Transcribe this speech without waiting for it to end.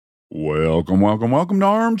Welcome, welcome, welcome to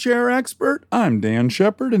Armchair Expert. I'm Dan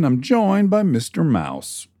Shepard, and I'm joined by Mr.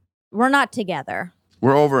 Mouse. We're not together.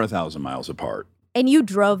 We're over 1,000 miles apart. And you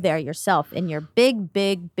drove there yourself in your big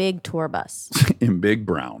tour bus. In Big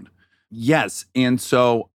Brown. Yes, and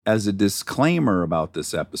so as a disclaimer about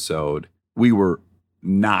this episode, we were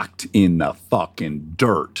knocked in the fucking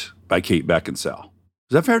dirt by Kate Beckinsale.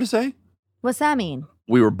 Is that fair to say? What's that mean?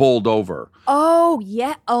 We were bowled over. Oh,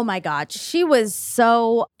 yeah. Oh, my God. She was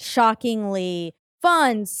so shockingly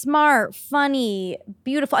fun, smart, funny,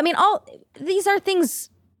 beautiful. I mean, all these are things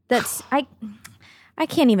that's... I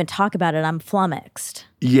can't even talk about it. I'm flummoxed.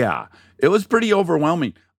 Yeah, it was pretty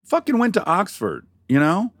overwhelming. Fucking went to Oxford, you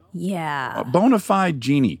know? Yeah. A bona fide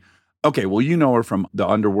genie. Okay, well, you know her from the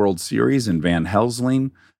Underworld series and Van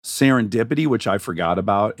Helsing. Serendipity, which I forgot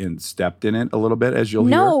about and stepped in it a little bit, as you'll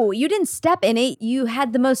hear. No, you didn't step in it. You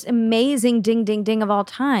had the most amazing ding, ding, ding of all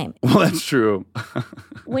time. Well, that's true.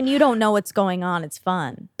 When you don't know what's going on, it's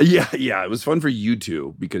fun. Yeah. It was fun for you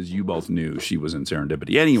two because you both knew she was in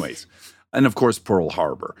Serendipity. Anyways, and of course, Pearl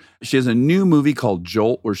Harbor. She has a new movie called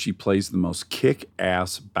Jolt where she plays the most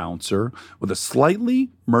kick-ass bouncer with a slightly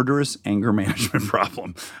murderous anger management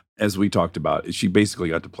problem. As we talked about, she basically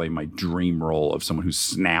got to play my dream role of someone who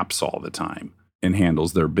snaps all the time and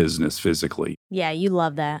handles their business physically. Yeah, you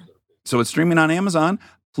love that. So it's streaming on Amazon.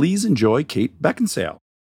 Please enjoy Kate Beckinsale.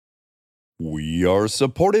 We are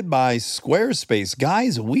supported by Squarespace.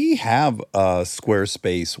 Guys, we have a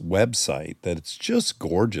Squarespace website that it's just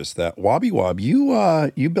gorgeous. That Wobby Wob,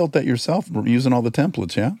 you built that yourself using all the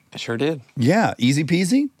templates, yeah? I sure did. Yeah, easy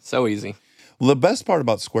peasy? So easy. Well, the best part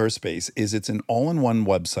about Squarespace is it's an all-in-one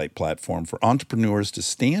website platform for entrepreneurs to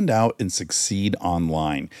stand out and succeed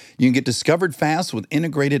online. You can get discovered fast with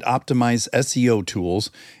integrated, optimized SEO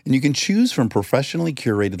tools, and you can choose from professionally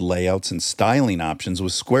curated layouts and styling options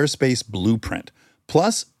with Squarespace Blueprint.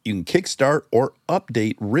 Plus, you can kickstart or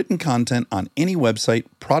update written content on any website,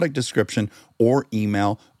 product description, or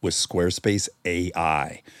email with Squarespace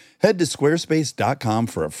AI. Head to squarespace.com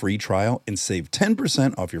for a free trial and save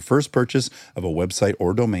 10% off your first purchase of a website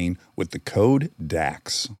or domain with the code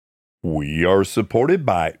DAX. We are supported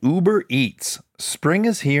by Uber Eats. Spring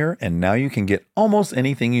is here, and now you can get almost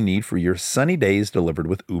anything you need for your sunny days delivered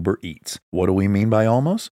with Uber Eats. What do we mean by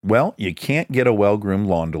almost? Well, you can't get a well-groomed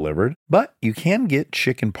lawn delivered, but you can get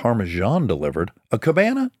chicken parmesan delivered. A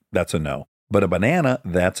cabana? That's a no. But a banana,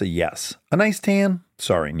 that's a yes. A nice tan?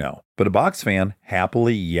 Sorry, no. But a box fan?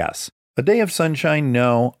 Happily, yes. A day of sunshine?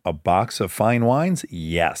 No. A box of fine wines?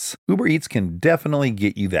 Yes. Uber Eats can definitely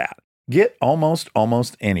get you that. Get almost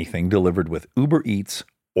anything delivered with Uber Eats.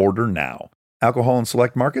 Order now. Alcohol in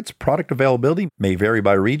select markets, product availability may vary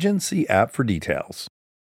by region. See app for details.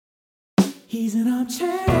 He's an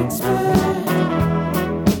armchair expert.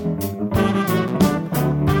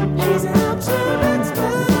 He's an armchair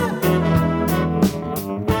expert.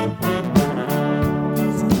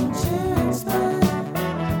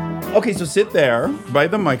 Okay, so sit there by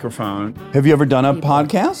the microphone. Have you ever done a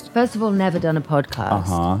podcast? First of all, never done a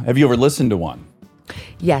podcast. Have you ever listened to one?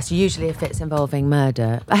 Yes, usually if it's involving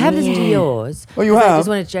murder. I have listened to yours. Oh, you 'cause have? I just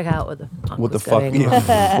wanted to check out what the fuck was going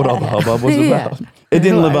on. What all the hubbub was Yeah. about. It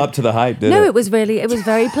didn't live up to the hype, did No, it? it was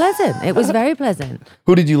very pleasant. It was very pleasant.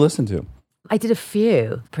 Who did you listen to? I did a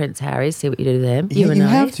few. Prince Harry, see what you did with him. You were nice.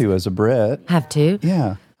 have to as a Brit. Have to.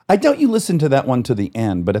 Yeah. I doubt you listened to that one to the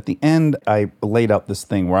end, but at the end, I laid out this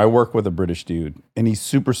thing where I work with a British dude, and he's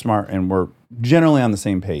super smart, and we're generally on the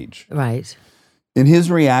same page. Right. And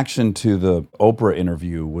his reaction to the Oprah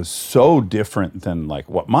interview was so different than like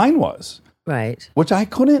what mine was, Right. which I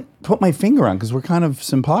couldn't put my finger on because we're kind of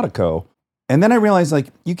simpatico. And then I realized like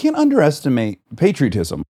you can't underestimate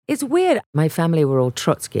patriotism. It's weird. My family were all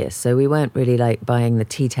Trotskyists, so we weren't really like buying the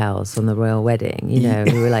tea towels on the royal wedding. You know,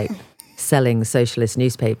 we were like selling socialist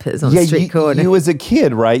newspapers on the street corner. You as a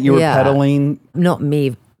kid, right? You were peddling. Not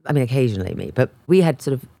me. I mean, occasionally me, but we had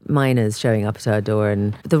sort of minors showing up at our door,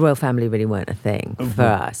 and the royal family really weren't a thing for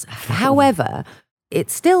us. However, it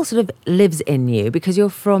still sort of lives in you because you're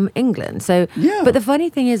from England. So, but the funny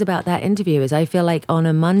thing is about that interview is I feel like on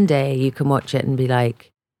a Monday you can watch it and be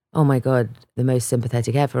like, oh my God, the most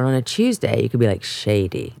sympathetic ever. And on a Tuesday, you could be like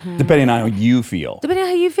shady. Depending on how you feel. Depending on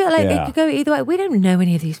how you feel, like it could go either way. We don't know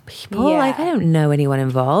any of these people. Yeah. Like I don't know anyone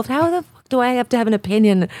involved. How the fuck do I have to have an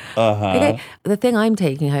opinion? Okay. The thing I'm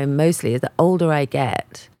taking home mostly is the older I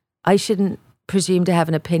get, I shouldn't presume to have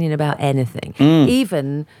an opinion about anything.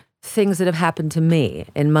 Even things that have happened to me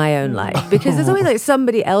in my own life, because there's always like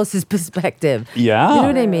somebody else's perspective. Yeah. You know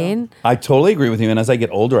what I mean? I totally agree with you. And as I get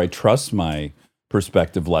older, I trust my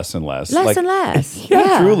perspective less and less. Less and less.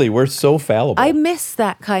 Yeah, truly. We're so fallible. I miss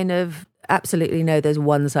that kind of absolutely know there's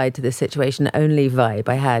one side to this situation, only vibe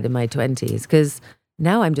I had in my 20s. Because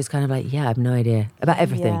now I'm just kind of like, I have no idea about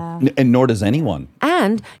everything. Yeah. And nor does anyone.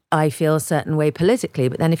 And I feel a certain way politically,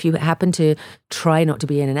 but then if you happen to try not to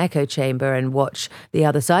be in an echo chamber and watch the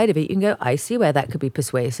other side of it, you can go, I see where that could be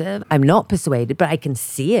persuasive. I'm not persuaded, but I can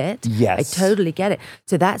see it. Yes. I totally get it.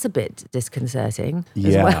 So that's a bit disconcerting as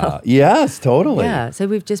Yeah. well. Yes, totally. Yeah. So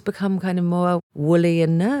we've just become kind of more woolly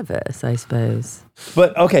and nervous, I suppose.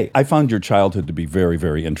 But okay, I found your childhood to be very,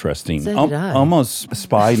 very interesting. So did I. Almost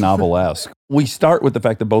spy novel-esque. We start with the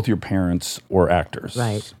fact that both your parents were actors.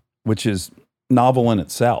 Right. Which is novel in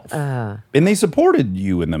itself. And they supported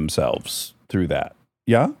you and themselves through that.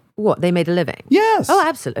 Yeah? What? They made a living? Yes. Oh,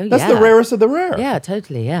 absolutely. That's the rarest of the rare. Yeah,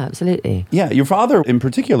 totally. Yeah, absolutely. Yeah, your father in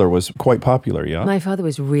particular was quite popular, yeah? My father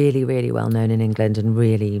was really, really well known in England and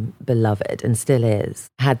really beloved and still is.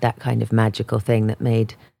 Had that kind of magical thing that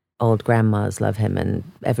made old grandmas love him and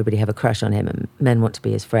everybody have a crush on him and men want to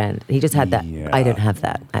be his friend. He just had that. Yeah. I don't have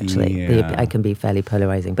that, actually. Yeah. I can be fairly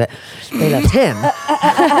polarizing, but they loved him.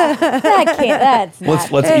 That's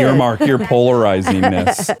not. Let's earmark your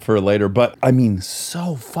polarizingness for later. But I mean,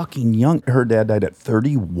 so fucking young. Her dad died at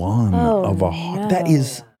 31 of a heart. That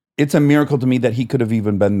is, it's a miracle to me that he could have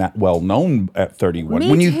even been that well known at 31. Me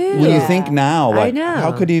when you too. when you think now, I like, know.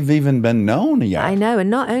 how could he have even been known yet? I know, and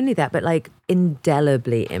not only that, but like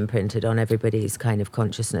indelibly imprinted on everybody's kind of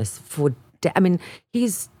consciousness for. I mean,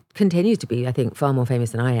 he's continues to be, I think, far more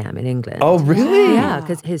famous than I am in England. Oh, really? Yeah,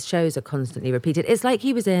 because his shows are constantly repeated. It's like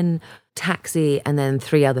he was in Taxi and then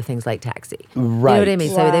 3 other things like Taxi. Right. You know what I mean?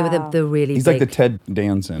 So they were Wow. the really He's big, like the Ted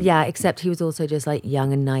Danson. yeah, except he was also just like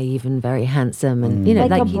young and naive and very handsome and, you know,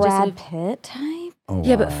 like a he just sort Brad of, Pitt type. Oh,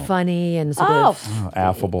 yeah, but wow. funny and sort Oh, of, Oh,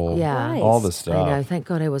 affable. Yeah. All the Christ. stuff. I know, thank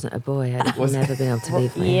God I wasn't a boy. I'd never been able to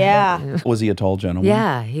leave my yeah. Was he a tall gentleman?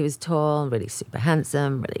 Yeah, he was tall, really super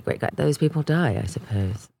handsome, really great guy. Those people die, I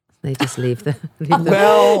suppose. They just leave the.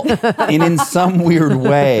 Well, and in some weird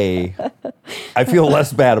way, I feel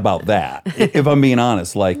less bad about that. If I'm being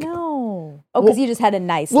honest, like, No. Oh, because you just had a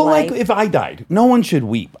nice well, life. like if I died, no one should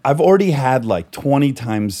weep. I've already had like 20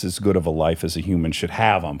 times as good of a life as a human should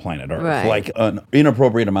have on planet Earth. Right. Like an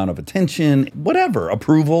inappropriate amount of attention, whatever,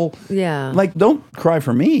 approval. Yeah. Like, don't cry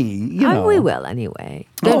for me. You know. We will anyway.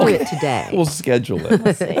 Don't do it today. We'll schedule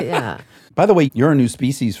it. Yeah. By the way, you're a new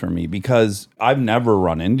species for me because I've never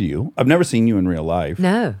run into you. I've never seen you in real life.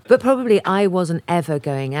 No, but probably I wasn't ever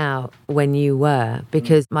going out when you were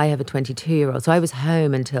because I have a 22-year-old. So I was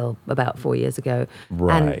home until about 4 years ago.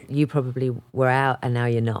 Right. And you probably were out and now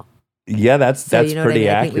you're not. Yeah, that's So you know pretty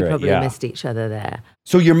what I mean? accurate. I think we probably yeah. missed each other there.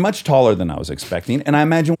 So you're much taller than I was expecting, and I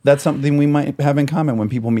imagine that's something we might have in common. When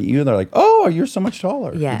people meet you, they're like, "Oh, you're so much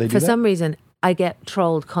taller." Yeah. Do they do For that? some reason, I get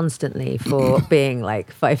trolled constantly for being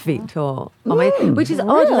like 5 feet tall, which is odd.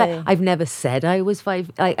 Really? Like, I've never said I was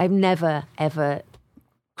I've never ever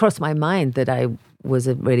crossed my mind that I was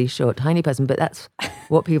a really short, tiny person. But that's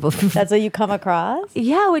what people. That's what you come across?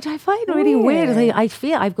 Yeah, which I find really weird. I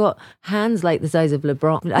feel I've got hands like the size of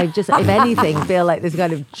LeBron. I just, if anything, feel like this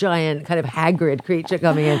kind of giant, kind of Hagrid creature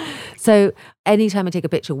coming in. So anytime I take a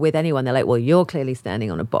picture with anyone, they're like, "Well, you're clearly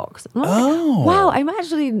standing on a box." I'm like, Oh. wow! I'm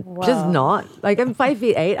actually just not. Like I'm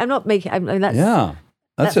 5'8". I'm not making. I mean, that's Yeah,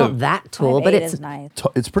 that's not that tall, but 5'8" it's is nice.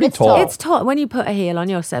 it's pretty It's tall. tall. it's tall. When you put a heel on,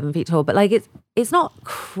 you're 7 feet tall. But like it's not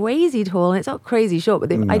crazy tall and it's not crazy short.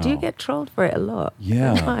 But I do get trolled for it a lot.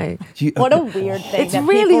 Yeah. Why? What a weird thing. It's that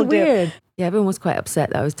really people do. weird. Yeah, everyone was quite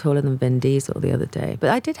upset that I was taller than Vin Diesel the other day. But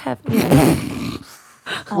I did have, you know,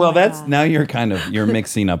 Well, that's now you're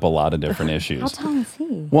mixing up a lot of different How issues. tall is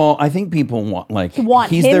he? Well, I think people want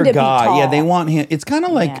he's him their to be guy. tall. Yeah, they want him. It's kind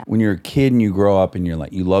of like Yeah. when you're a kid and you grow up and you're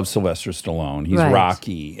like you love Sylvester Stallone. He's Right.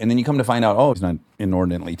 Rocky, and then you come to find out, oh, he's not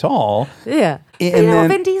inordinately tall. yeah. And But, you know, then-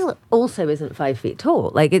 Vin Diesel also isn't 5 feet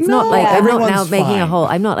tall. Like, it's No, not like, I'm not now everyone's making fine. a whole,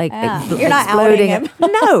 I'm not like You're not outing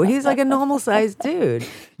exploding. No, he's like a normal sized dude.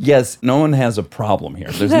 Yes, no one has a problem here.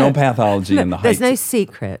 There's no pathology in the height. There's no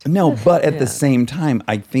secret. No, but at the same time,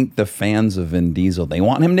 I think the fans of Vin Diesel, they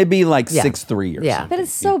want him to be like Yeah. 6'3" or Yeah. something. But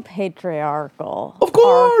it's so patriarchal. Of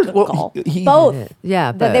course. Well, Archical. he- Both.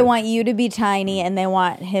 Yeah, That they but- want you to be tiny and they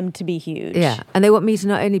want him to be huge. Yeah. And they want me to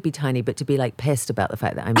not only be tiny, but to be like pissed about the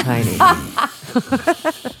fact that I'm tiny.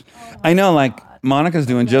 I know, like, Monica's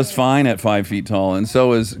doing just fine at 5 feet tall, and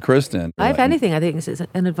so is Kristen. If anything, I think it's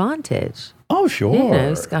an advantage. Oh, sure. You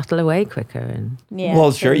know, scuttle away quicker and. Yeah,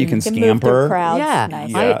 Well, sure, you can move through scamper. crowds Yeah,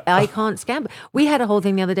 nicely. Yeah. I can't scamper. We had a whole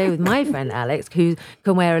thing the other day with my friend Alex, who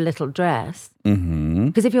can wear a little dress.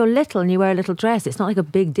 Because if you're little and you wear a little dress, it's not like a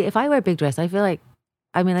big deal. If I wear a big dress, I feel like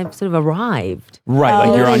I mean, I've sort of arrived. Right,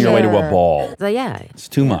 like you're on your way to a ball. So yeah, It's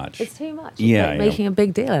too much. it's too much. It's Yeah, like yeah. making a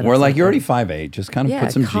big deal. out of Or like you're already something. 5'8", just kind of Yeah,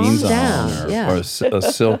 put some calm jeans down, on yeah. or a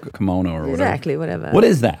silk kimono or whatever. Exactly, whatever. What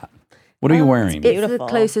is that? What are you wearing? It's the Beautiful.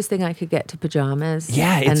 closest thing I could get to pajamas.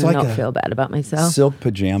 Yeah, it's and like not a feel bad about myself. Silk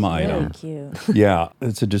pajama item. Cute. Yeah,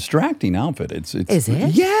 it's a distracting outfit. It's Is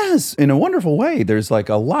it? Yes, in a wonderful way. There's like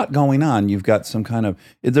a lot going on. You've got some kind of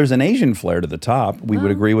there's an Asian flair to the top. We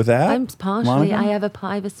would agree with that. I'm partially. Monica? I have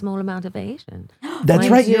a small amount of Asian. That's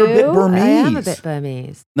Mind right. You're a bit you, Burmese. I am a bit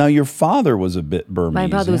Burmese. Now your father was a bit Burmese. My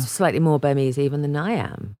brother yeah? was slightly more Burmese even than I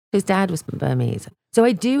am. His dad was Burmese. So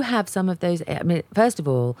I do have some of those. I mean, first of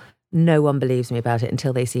all, no one believes me about it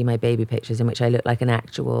until they see my baby pictures in which I look like an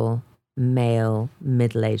actual male,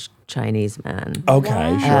 middle-aged Chinese man.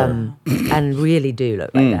 Okay, sure. And really do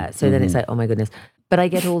look like that. So then it's like, oh my goodness. But I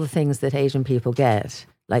get all the things that Asian people get,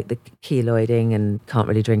 like the keloiding and can't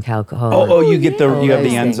really drink alcohol. You get you have All the those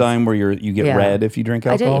things. enzyme where you get Yeah. red if you drink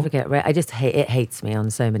I alcohol. don't even get red. I just hate it. Hates me on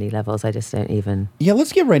so many levels. I just don't even. Yeah,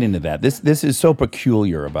 let's get right into that. This is so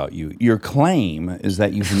peculiar about you. Your claim is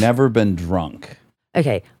that you've never been drunk.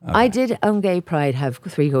 Okay, I did on Gay Pride have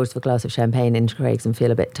 3/4 of a glass of champagne in Craig's and feel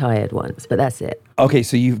a bit tired once, but that's it. Okay,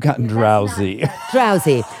 so you've gotten drowsy.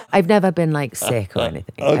 Drowsy. I've never been like sick or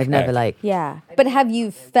anything. Okay. I've never like Yeah. But have you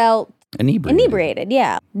felt inebriated?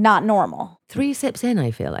 Yeah. Not normal. 3 sips in.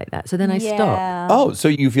 I feel like that. So then I stop. Oh, so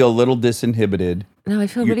you feel a little disinhibited. No, I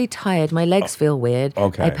feel really tired. My legs feel weird.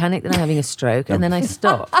 Okay. I panic that I'm having a stroke, and then I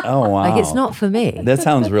stop. Oh, wow. Like it's not for me. That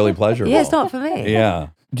sounds really pleasurable. Yeah, it's not for me. Yeah.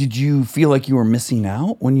 Did you feel like you were missing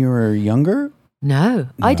out when you were younger? No,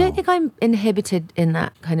 I don't think I'm inhibited in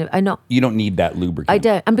that kind of. I'm not. You don't need that lubricant. I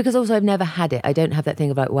don't, and because also I've never had it. I don't have that thing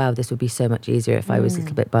of like, wow, this would be so much easier if I was a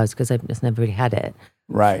little bit buzzed because I've just never really had it.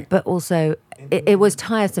 Right. But also, it was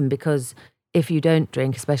tiresome because if you don't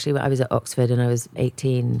drink, especially when I was at Oxford and I was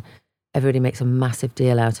 18, everybody makes a massive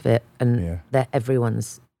deal out of it, and that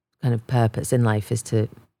everyone's kind of purpose in life is to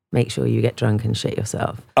make sure you get drunk and shit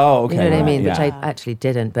yourself. Oh, okay. You know what I mean? Yeah. Which I actually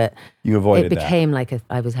didn't, but You avoided it became like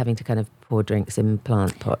I was having to kind of pour drinks in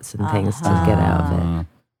plant pots and things to get out of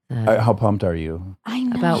it. How pumped are you? I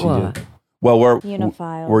know. About what? Well, we're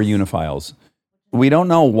Uniphiles. We're uniphiles. We don't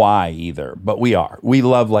know why either, but we are. We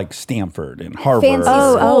love like Stanford and Harvard. Fancy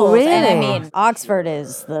Oh, schools. really? And I mean, Oxford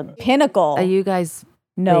is the pinnacle. Are you guys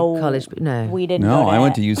no big college? No. We didn't. No, go I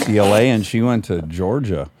went to that. UCLA and she went to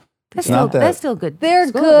Georgia. They're not that- they're still good. They're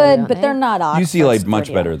schools, good, aren't but they? they're not Oxford. UCLA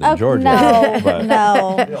much better than Georgia. No, but-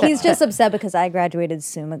 no. He's just upset because I graduated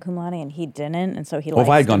summa cum laude and he didn't, and so he. Well, if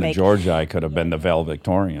likes I had gone make... to Georgia, I could have been the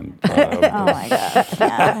valedictorian. Oh my gosh!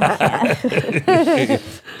 Yeah.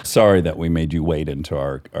 Sorry that we made you wade into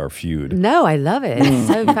our feud. No, I love it. It's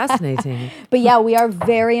so fascinating. But yeah, we are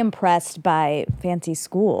very impressed by fancy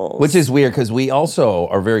schools. Which is weird because we also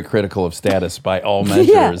are very critical of status by all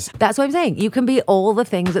measures. That's what I'm saying. You can be all the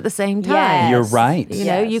things at the same time. Yes. You're right. You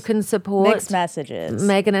know, you can support mixed messages.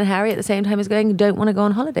 Meghan and Harry at the same time as going, don't want to go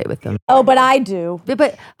on holiday with them. Oh, but I do.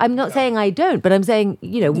 But I'm not saying I don't, but I'm saying,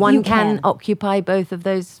 one You can can. occupy both of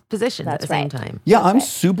those positions at That's the same right. time. Yeah, I'm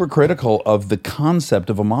super critical of the concept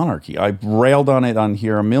of a monarchy. I've railed on it on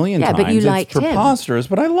here a million Yeah, times. but you it's liked him. preposterous,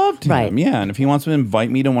 but I loved him. Right. Yeah, and if he wants to invite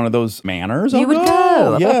me to one of those manors, You I'll would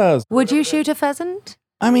go. Yes. Would you shoot a pheasant?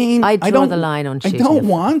 I mean, I'd I draw don't, the line on I shooting don't a-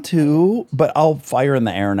 want to, but I'll fire in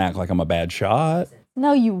the air and act like I'm a bad shot.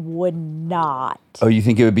 No, you would not. Oh, you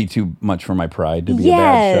think it would be too much for my pride to be a Yes.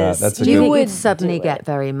 bad shot? That's a Do you good think would you'd suddenly do get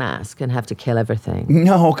very masked and have to kill everything?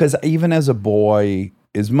 No, because even as a boy,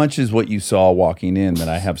 as much as what you saw walking in, that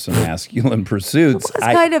I have some masculine pursuits. It's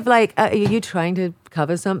kind of like, are you trying to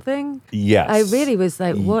cover something? Yes. I really was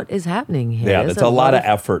like, what is happening here? Yeah, There's that's a lot of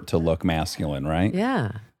effort to look masculine, right?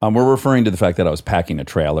 Yeah. We're referring to the fact that I was packing a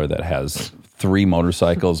trailer that has 3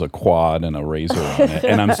 motorcycles, a quad, and a razor on it.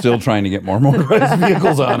 And I'm still trying to get more motorized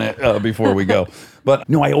vehicles on it before we go. But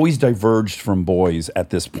no, I always diverged from boys at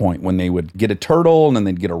this point when they would get a turtle and then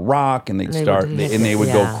they'd get a rock and they'd They start would- and they would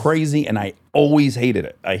yeah. go crazy. And I always hated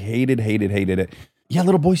it. I hated it. Yeah,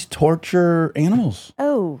 little boys torture animals.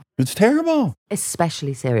 Oh, It's terrible.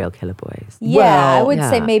 Especially serial killer boys. yeah. I Well, would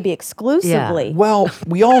say yeah. maybe exclusively. Well,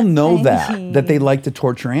 we all know I that mean- they like to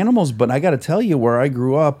torture animals, but I got to tell you, where I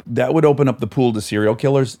grew up, that would open up the pool to serial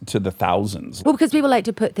killers to the thousands. Well, because people like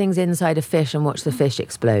to put things inside a fish and watch the fish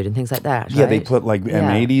explode and things like that. Yeah, they right? put like Yeah.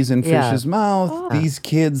 M80s in Yeah. fish's mouth. These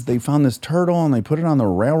kids, they found this turtle and they put it on the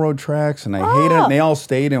railroad tracks, and I hate it. And they all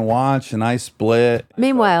stayed and watched, and I split.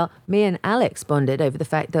 Meanwhile, me and Alex bonded over the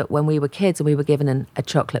fact that when we were kids and we were given a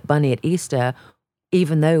chocolate bunny at Easter,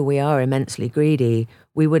 even though we are immensely greedy,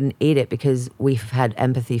 we wouldn't eat it because we've had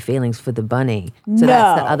empathy feelings for the bunny. So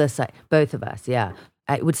that's the No. other side. Both of us, yeah.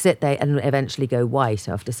 it would sit there and eventually go white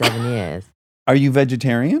after 7 years. Are you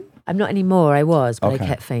vegetarian? I'm not anymore. I was, but Okay. I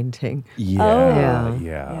kept fainting. Yeah.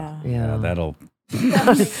 Yeah. That'll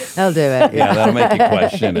I'll do it. that'll make you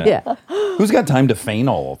question it. Yeah. Who's got time to faint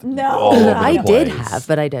all over I the did place? have,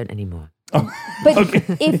 but I don't anymore. But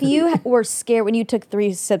if you were scared when you took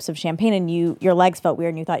 3 sips of champagne and your legs felt weird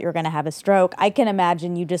and you thought you were going to have a stroke, I can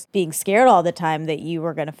imagine you just being scared all the time that you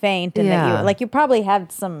were going to faint and that you probably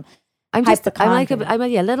had some. I'm like a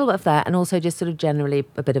hypochondria. little bit of that, and also just sort of generally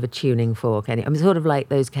a bit of a tuning fork. I'm sort of like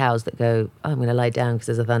those cows that go, I'm going to lie down because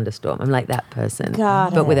there's a thunderstorm. I'm like that person,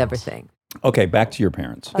 but with everything. Okay, back to your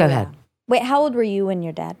parents. Go ahead. Wait, how old were you when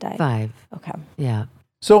your dad died? 5. Okay. Yeah.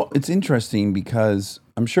 So it's interesting because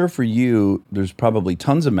I'm sure for you, there's probably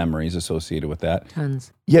tons of memories associated with that.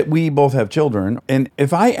 Tons. Yet we both have children. And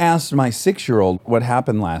if I asked my 6-year-old what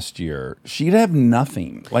happened last year, she'd have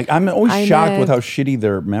nothing. Like, I'm always I shocked know. with how shitty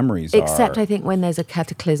their memories Except are. I think when there's a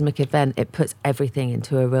cataclysmic event, it puts everything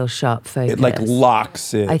into a real sharp focus. It like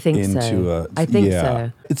locks it I think into so. a... I think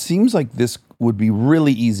so. It seems like this would be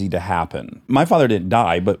really easy to happen. My father didn't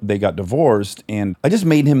die, but they got divorced, and I just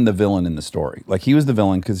made him the villain in the story. Like, he was the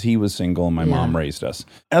villain because he was single and my mom raised us.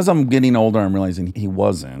 As I'm getting older, I'm realizing he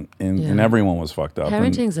wasn't, and everyone was fucked up. And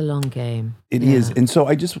Parenting's a long game. it is. And so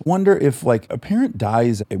I just wonder if, like, a parent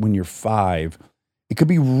dies when you're 5, it could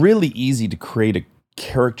be really easy to create a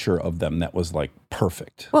caricature of them that was, like,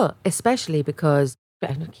 perfect. Well, especially because,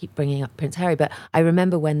 I keep bringing up Prince Harry, but I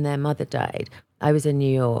remember when their mother died, I was in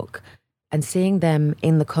New York, and seeing them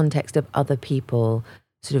in the context of other people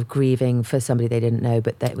sort of grieving for somebody they didn't know,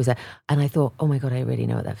 but that was and I thought, oh my God, I really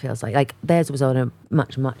know what that feels like. Like theirs was on a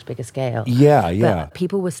much, much bigger scale. Yeah. But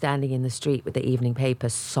people were standing in the street with the evening paper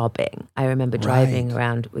sobbing. I remember driving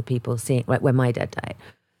around with people seeing, like when my dad died.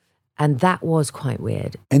 And that was quite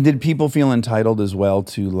weird. And did people feel entitled as well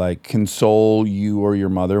to, like, console you or your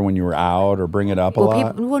mother when you were out or bring it up a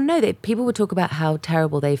lot? People would talk about how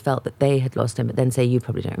terrible they felt that they had lost him, but then say, you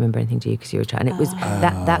probably don't remember anything, do you, because you were a child. And it was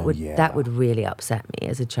that would really upset me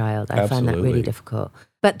as a child. I found that really difficult.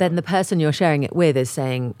 But then the person you're sharing it with is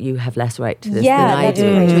saying you have less right to this than I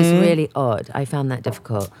do, which was really odd. I found that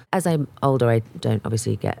difficult. As I'm older, I don't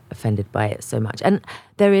obviously get offended by it so much. And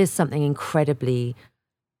there is something incredibly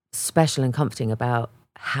special and comforting about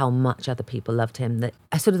how much other people loved him, that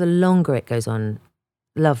sort of the longer it goes on,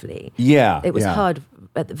 lovely. Yeah. It was hard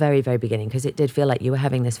at the very, very beginning because it did feel like you were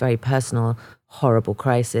having this very personal, horrible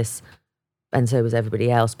crisis, and so was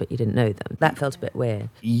everybody else, but you didn't know them. That felt a bit weird.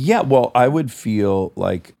 Yeah, well, I would feel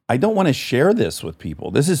like I don't want to share this with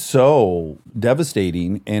people. This is so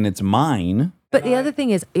devastating, and it's mine. But the other thing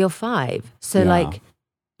is, you're 5. So, like,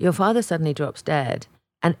 your father suddenly drops dead,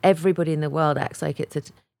 and everybody in the world acts like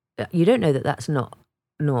you don't know that that's not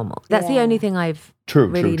normal. That's the only thing I've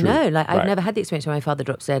really known. Like, I've never had the experience where my father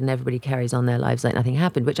drops dead and everybody carries on their lives like nothing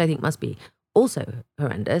happened, which I think must be also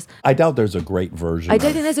horrendous. I doubt there's a great version. I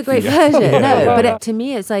don't think there's a great version, but to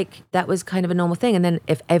me, it's like that was kind of a normal thing. And then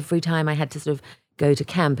if every time I had to sort of go to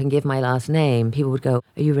camp and give my last name, people would go,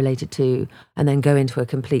 are you related to, and then go into a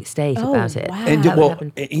complete state about it. Wow. And That would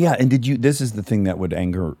happen. this is the thing that would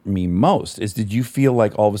anger me most, is did you feel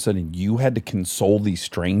like all of a sudden you had to console these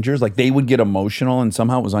strangers? Like they would get emotional and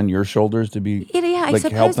somehow it was on your shoulders to be I like,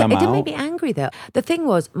 suppose help them it didn't out? make me angry though. The thing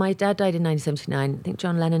was, my dad died in 1979. I think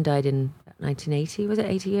John Lennon died in 1980. Was it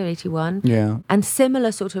 80 or 81? Yeah. And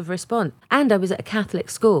similar sort of response. And I was at a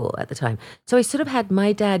Catholic school at the time. So I sort of had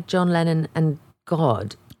my dad, John Lennon, and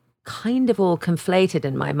God kind of all conflated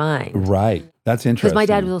in my mind. Right. That's interesting. Because my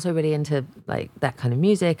dad was also really into like that kind of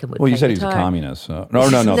music and would Well, you play said he was guitar. a communist. So. No,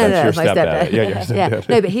 that's your my stepdad. Yeah, your stepdad.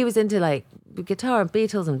 No, but he was into like guitar and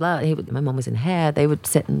Beatles and blah. My mum was in hair. They would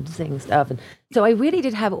sit and sing stuff. And so I really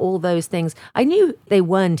did have all those things. I knew they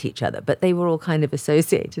weren't each other, but they were all kind of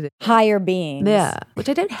associated. Higher beings. Yeah, which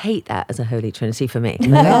I don't hate that as a holy trinity for me.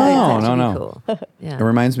 No, It's actually no. Cool. Yeah. It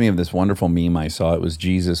reminds me of this wonderful meme I saw. It was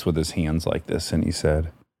Jesus with his hands like this, and he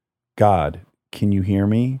said, God, can you hear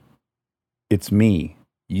me? It's me,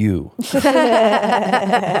 you. And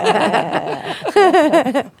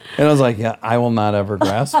I was like, yeah, I will not ever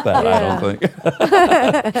grasp that, I don't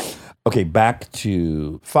think. Okay, back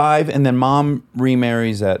to 5, and then mom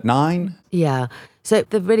remarries at 9. Yeah. So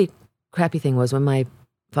the really crappy thing was when my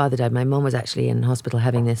father died, my mom was actually in hospital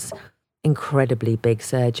having this incredibly big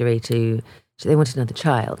surgery they wanted another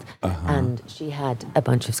child. And she had a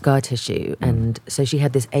bunch of scar tissue. And so she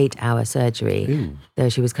had this 8-hour surgery, though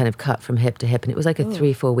she was kind of cut from hip to hip. And it was like a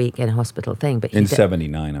 3-4 week in hospital thing. But In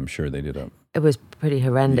 79, I'm sure they did it. it was pretty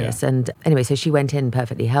horrendous. Yeah. And anyway, so she went in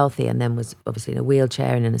perfectly healthy and then was obviously in a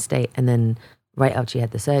wheelchair and in a state. And then right after she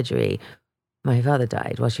had the surgery, my father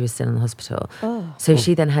died while she was still in the hospital. So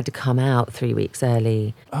she then had to come out 3 weeks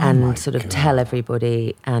early and sort of tell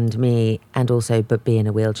everybody and me, and also but be in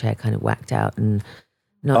a wheelchair, kind of whacked out and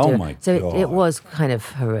not do it. So it was kind of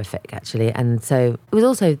horrific, actually. And so it was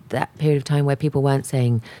also that period of time where people weren't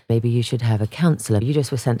saying, maybe you should have a counsellor. You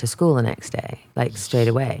just were sent to school the next day, like straight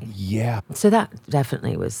away. Yeah. So that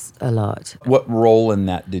definitely was a lot. What role in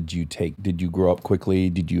that did you take? Did you grow up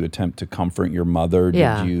quickly? Did you attempt to comfort your mother?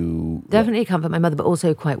 Yeah. Did you... Definitely comfort my mother, but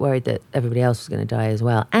also quite worried that everybody else was going to die as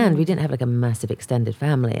well. And we didn't have like a massive extended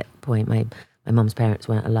family at the point. My mum's parents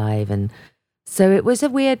weren't alive, and so it was a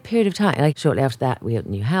weird period of time. Like shortly after that, we had a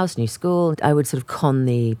new house, new school. I would sort of con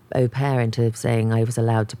the au pair into saying I was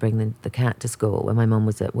allowed to bring the cat to school when my mum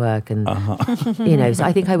was at work. And, so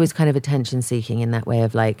I think I was kind of attention seeking in that way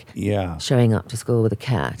of like showing up to school with a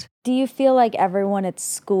cat. Do you feel like everyone at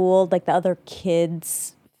school, like the other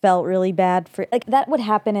kids, felt really bad for, like that would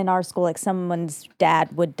happen in our school, like someone's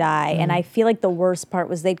dad would die. And I feel like the worst part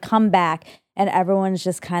was they'd come back and everyone's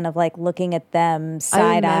just kind of like looking at them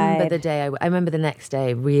side-eyed. I remember the day, I remember the next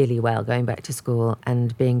day really well, going back to school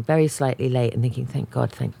and being very slightly late and thinking, thank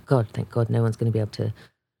God, no one's going to be able to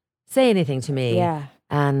say anything to me. Yeah.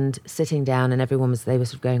 And sitting down and they were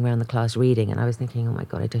sort of going around the class reading, and I was thinking, oh my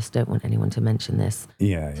God, I just don't want anyone to mention this.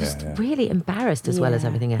 Just really embarrassed as well as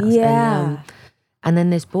everything else. Yeah. And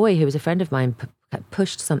then this boy who was a friend of mine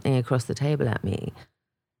pushed something across the table at me.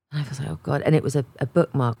 And I was like, oh God. And it was a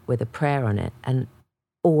bookmark with a prayer on it. And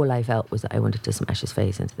all I felt was that I wanted to smash his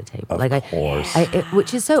face into the table. Of course.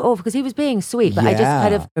 Which is so awful because he was being sweet. But I just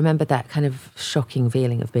kind of remembered that kind of shocking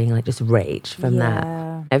feeling of being like just rage from that.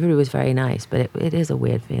 Everybody was very nice, but it is a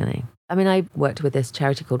weird feeling. I mean, I worked with this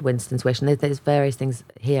charity called Winston's Wish, and there's various things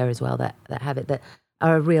here as well that have it, that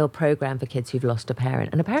are a real program for kids who've lost a parent.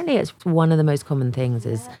 And apparently it's one of the most common things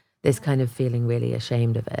is this kind of feeling really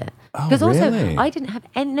ashamed of it. Because also I didn't have,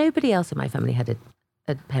 and nobody else in my family had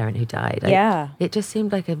a parent who died. It just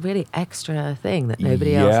seemed like a really extra thing that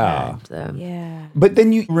nobody else had. So. But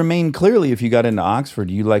then you remained, clearly, if you got into Oxford,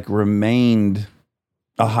 you like remained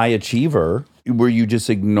a high achiever. Were you just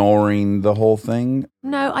ignoring the whole thing?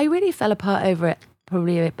 No, I really fell apart over it.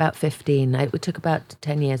 Probably about 15. It took about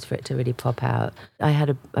 10 years for it to really pop out. I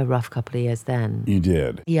had a rough couple of years then. You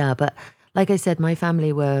did? Yeah, but like I said, my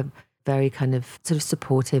family were very kind of sort of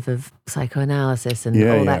supportive of psychoanalysis and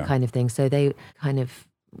all that kind of thing. So they kind of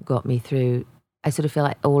got me through. I sort of feel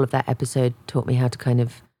like all of that episode taught me how to kind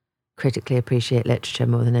of critically appreciate literature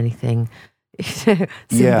more than anything.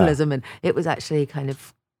 Symbolism. And it was actually kind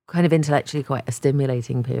of intellectually quite a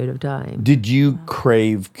stimulating period of time. Did you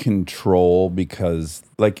crave control? Because,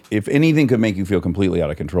 like, if anything could make you feel completely out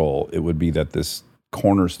of control, it would be that this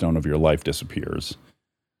cornerstone of your life disappears.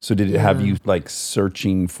 So did it have you, like,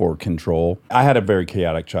 searching for control? I had a very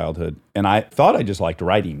chaotic childhood, and I thought I just liked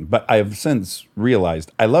writing, but I have since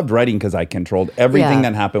realized I loved writing because I controlled everything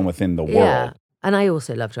that happened within the world. Yeah. And I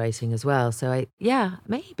also loved writing as well. So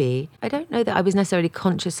maybe. I don't know that I was necessarily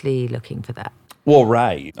consciously looking for that. Well,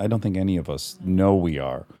 right. I don't think any of us know we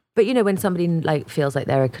are. But, when somebody like feels like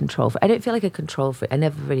they're a control freak, I don't feel like a control freak. I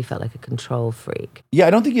never really felt like a control freak. Yeah, I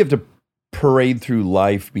don't think you have to parade through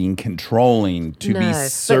life being controlling to be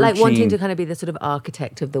searching. But like wanting to kind of be the sort of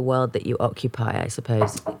architect of the world that you occupy, I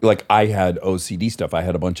suppose. Like I had OCD stuff. I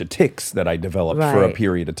had a bunch of tics that I developed for a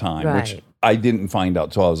period of time, which I didn't find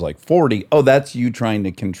out till I was like 40. Oh, that's you trying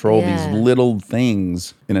to control these little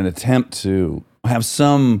things in an attempt to have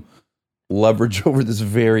some leverage over this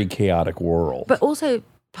very chaotic world. But also,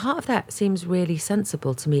 part of that seems really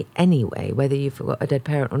sensible to me anyway, whether you've got a dead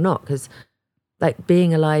parent or not, because like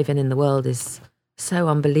being alive and in the world is so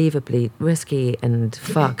unbelievably risky and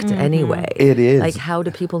fucked anyway. It is. Like, how do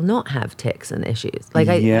people not have tics and issues? Like,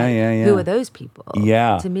 yeah. Who are those people?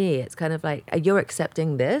 Yeah. To me, it's kind of like, you're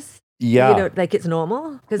accepting this? Yeah. Like it's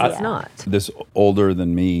normal? Because it's not. This older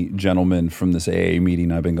than me gentleman from this AA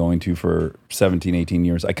meeting I've been going to for 17, 18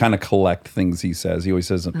 years, I kind of collect things he says. He always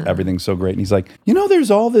says everything's so great. And he's like, there's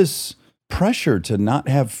all this pressure to not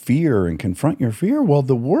have fear and confront your fear. Well,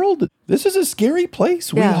 the world, this is a scary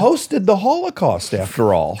place. We hosted the Holocaust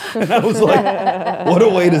after all. And I was like, what a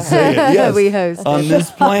way to say it. Yes, we hosted. On this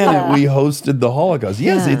planet, we hosted the Holocaust.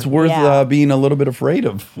 Yes, it's worth being a little bit afraid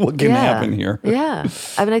of what can happen here. Yeah.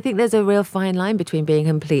 I mean, I think there's a real fine line between being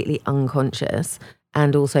completely unconscious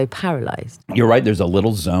and also paralyzed. You're right. There's a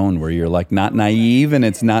little zone where you're like not naive and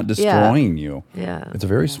it's not destroying you. Yeah. It's a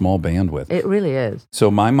very small bandwidth. It really is. So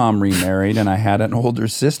my mom remarried and I had an older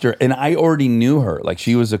sister and I already knew her. Like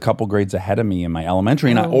she was a couple grades ahead of me in my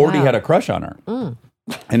elementary and I already had a crush on her.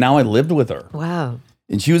 And now I lived with her. Wow.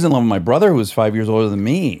 And she was in love with my brother who was 5 years older than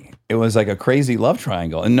me. It was like a crazy love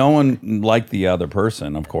triangle. And no one liked the other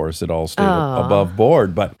person, of course. It all stayed above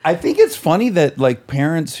board. But I think it's funny that like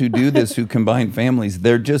parents who do this, who combine families,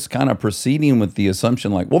 they're just kind of proceeding with the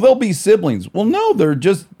assumption like, well, they'll be siblings. Well, no, they're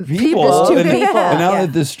just people. And now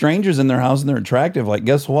that there's strangers in their house and they're attractive, like,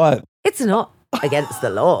 guess what? It's not against the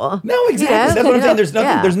law. No, exactly. That's what I'm saying. There's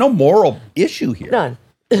nothing. There's no moral issue here. None.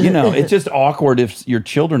 It's just awkward if your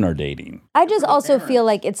children are dating. I just also feel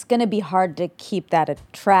like it's going to be hard to keep that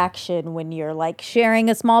attraction when you're like sharing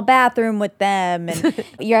a small bathroom with them and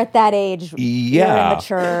you're at that age. You're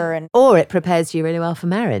immature. Or it prepares you really well for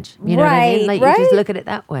marriage. You know what I mean? Like you just look at it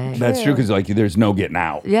that way. That's true because like there's no getting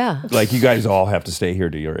out. Yeah. Like you guys all have to stay here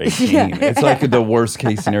till you're 18. It's like the worst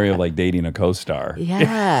case scenario of like dating a co-star.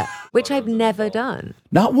 Yeah. Which I've never done.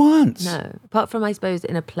 Not once. No. Apart from, I suppose,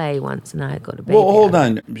 in a play once and I got a baby. Well, hold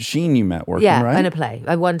on. Sheen you met working, right? Yeah, in a play.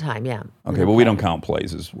 One time, yeah. Okay, but we don't count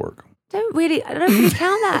plays as work. I don't really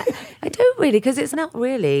count that. I don't really, because it's not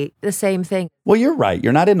really the same thing. Well, you're right.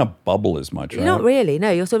 You're not in a bubble as much, right? You're not really.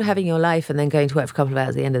 No, you're sort of having your life and then going to work for a couple of hours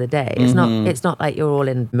at the end of the day. It's not like you're all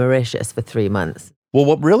in Mauritius for 3 months. Well,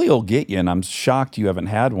 what really will get you, and I'm shocked you haven't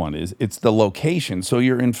had one, is it's the location. So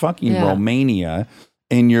you're in fucking Romania.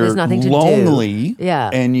 And you're lonely,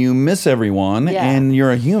 and you miss everyone, and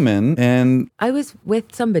you're a human. And I was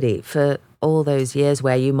with somebody for all those years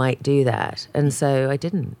where you might do that, and so I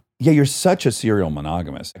didn't. Yeah, you're such a serial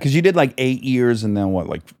monogamist because you did like 8 years and then what,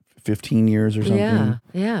 like 15 years or something?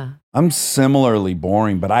 Yeah. I'm similarly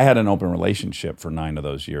boring, but I had an open relationship for 9 of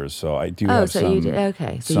those years, so I do have some, you were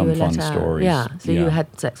fun let out. stories. Yeah, so you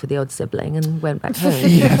had sex with the odd sibling and went back home.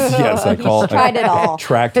 Yes, I tried it all.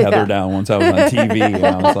 Tracked Heather down once I was on TV, and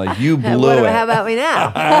I was like, "You blew it." How about me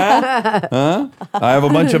now? Huh? I have a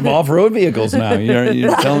bunch of off-road vehicles now.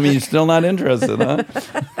 You're telling me you're still not interested, huh?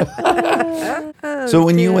 So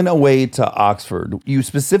when you went away to Oxford, you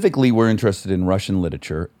specifically were interested in Russian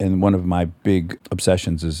literature, and one of my big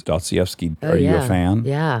obsessions is Dostoevsky. Are you a fan?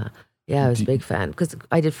 Yeah. Yeah, I was a big fan because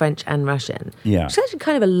I did French and Russian. Yeah. Which is actually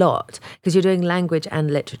kind of a lot because you're doing language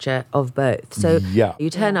and literature of both. So you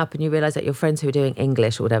turn up and you realize that your friends who are doing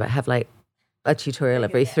English or whatever have like a tutorial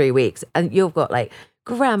every 3 weeks. And you've got like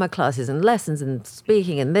grammar classes and lessons and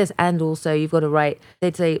speaking and this. And also you've got to write,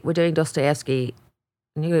 they'd say, we're doing Dostoevsky.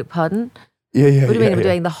 And you go, pardon? Yeah. What do you mean we're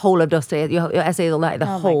doing the whole of Dostoevsky? Your essay is like the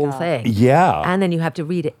whole thing. Yeah. And then you have to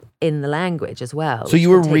read it in the language as well. So you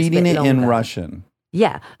were reading it in Russian?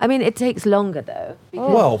 Yeah. I mean, it takes longer though.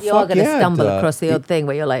 Well, you are going to stumble across the odd thing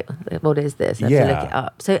where you're like, what is this? I have to look it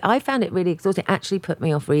up. So I found it really exhausting. It actually put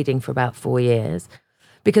me off reading for about 4 years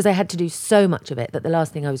because I had to do so much of it that the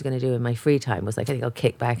last thing I was going to do in my free time was like, I think I'll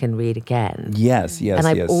kick back and read again. Yes. And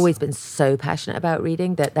I've always been so passionate about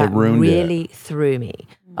reading that really threw me.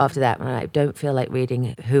 After that, when I don't feel like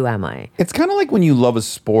reading, who am I? It's kind of like when you love a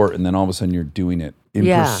sport and then all of a sudden you're doing it in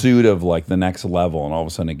pursuit of like the next level and all of a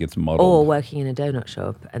sudden it gets muddled. Or working in a donut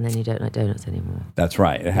shop and then you don't like donuts anymore. That's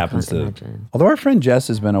right. It happens to. Imagine. Although our friend Jess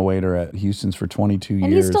has been a waiter at Houston's for 22 years.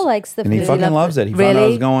 And he still likes the food. And he fucking loves it. He found out I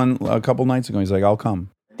was going a couple nights ago. He's like, I'll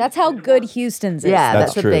come. That's how good Houston's is. Yeah,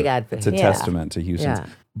 that's true. a big advert. It's a testament to Houston's. Yeah.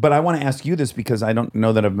 But I want to ask you this because I don't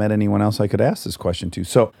know that I've met anyone else I could ask this question to.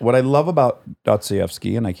 So what I love about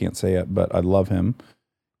Dostoevsky, and I can't say it, but I love him,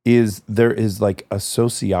 is there is like a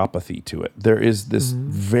sociopathy to it. There is this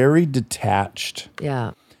very detached,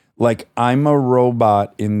 like I'm a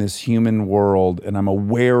robot in this human world and I'm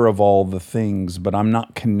aware of all the things, but I'm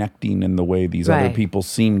not connecting in the way these other people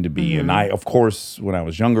seem to be. And I, of course, when I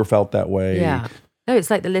was younger, felt that way. Yeah. No, it's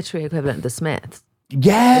like the literary equivalent of the Smiths.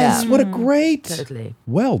 Yes, what a great. Totally.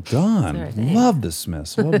 Well done. Love the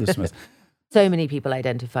Smiths. Love the Smiths. So many people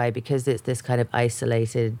identify because it's this kind of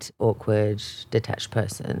isolated, awkward, detached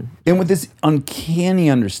person. And with this uncanny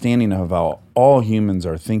understanding of how all humans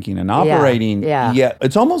are thinking and operating, yet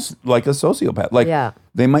it's almost like a sociopath. Like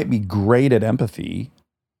they might be great at empathy.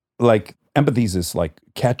 Like empathy is this like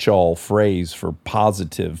catch-all phrase for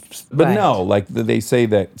positive. But no, like they say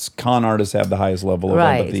that con artists have the highest level of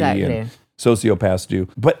empathy and sociopaths do.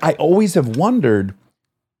 But I always have wondered,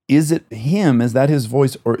 is it him? Is that his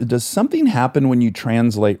voice? Or does something happen when you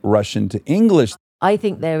translate Russian to English? I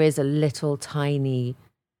think there is a little tiny,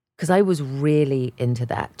 because I was really into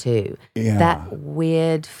that too. Yeah. That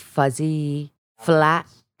weird, fuzzy, flat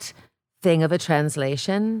thing of a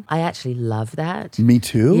translation. I actually love that. Me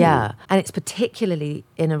too. Yeah. And it's particularly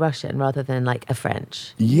in a Russian rather than like a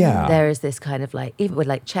French. Yeah. There is this kind of like, even with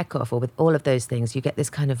like Chekhov or with all of those things, you get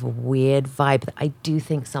this kind of weird vibe that I do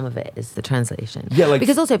think some of it is the translation. Yeah, like-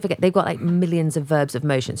 because also forget, they've got like millions of verbs of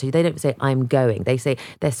motion. So they don't say I'm going. They say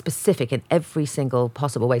they're specific in every single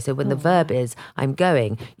possible way. So when the verb is I'm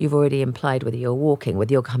going, you've already implied whether you're walking,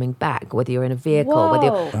 whether you're coming back, whether you're in a vehicle, whether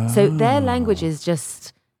you're... So their language is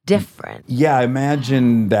just different. Yeah, I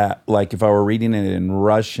imagine that, like, if I were reading it in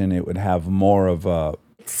Russian, it would have more of a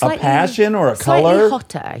passion or a color. Slightly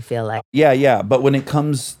hotter, I feel like. Yeah. But when it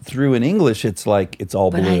comes through in English, it's like, it's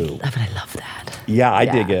all blue. But I love that. Yeah, I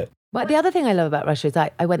dig it. But the other thing I love about Russia is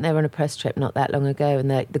I went there on a press trip not that long ago, and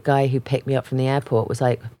the guy who picked me up from the airport was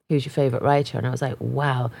like, "Who's your favorite writer?" And I was like,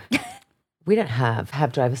 "Wow, we don't have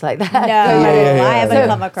drivers like that." No, yeah. I haven't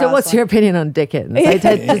come across. So what's your opinion on Dickens? I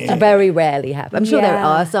just very rarely have. I'm sure there Yeah.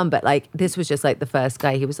 are some, but like this was just like the first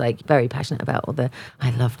guy. He was like very passionate about all the.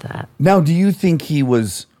 I loved that. Now, do you think he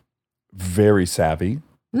was very savvy?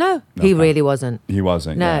 No, he really wasn't. He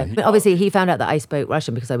wasn't. No, yeah. but obviously he found out that I spoke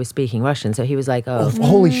Russian because I was speaking Russian. So he was like, "Oh,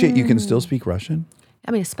 Holy shit, you can still speak Russian?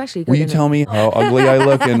 I mean, especially." Will you tell me how ugly I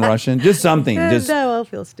look in Russian? Just something. Just No, I'll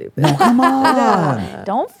feel stupid. no, come on.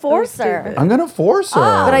 Don't force her. I'm gonna force her.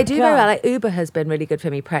 But I do very God. well. Like Uber has been really good for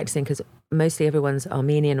me practicing because mostly everyone's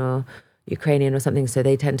Armenian or Ukrainian or something, so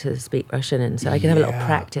they tend to speak Russian, and so I can have a little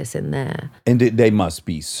practice in there. And they must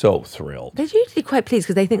be so thrilled. They're usually quite pleased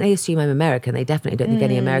because they think they assume I'm American. They definitely don't think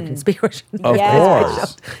any Americans speak Russian. Of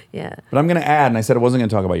course. Yeah. But I'm going to add, and I said I wasn't going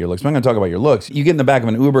to talk about your looks, but I'm going to talk about your looks. You get in the back of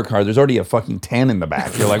an Uber car, there's already a fucking 10 in the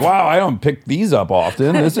back. You're like, wow, I don't pick these up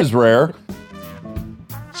often. This is rare.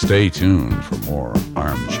 Stay tuned for more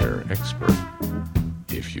Armchair Expert,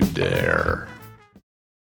 if you dare.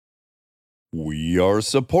 We are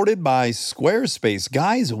supported by Squarespace.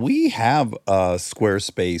 Guys, we have a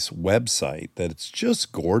Squarespace website that it's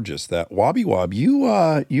just gorgeous. That Wobby Wob,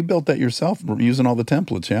 you built that yourself using all the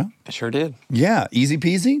templates, yeah? I sure did. Yeah, easy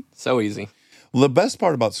peasy. So easy. Well, the best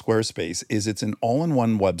part about Squarespace is it's an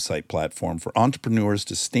all-in-one website platform for entrepreneurs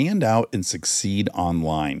to stand out and succeed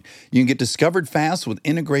online. You can get discovered fast with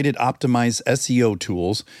integrated, optimized SEO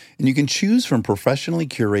tools, and you can choose from professionally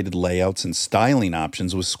curated layouts and styling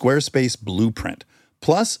options with Squarespace Blueprint.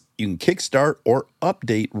 Plus, you can kickstart or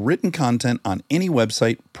update written content on any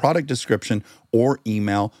website, product description, or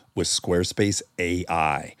email with Squarespace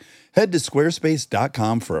AI. Head to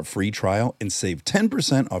squarespace.com for a free trial and save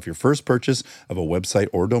 10% off your first purchase of a website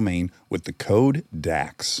or domain with the code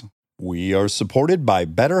DAX. We are supported by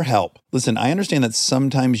BetterHelp. Listen, I understand that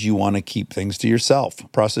sometimes you want to keep things to yourself,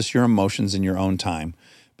 process your emotions in your own time.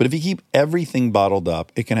 But if you keep everything bottled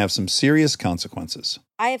up, it can have some serious consequences.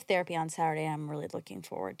 I have therapy on Saturday. I'm really looking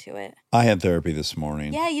forward to it. I had therapy this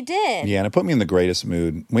morning. Yeah, you did. Yeah, and it put me in the greatest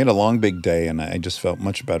mood. We had a long, big day, and I just felt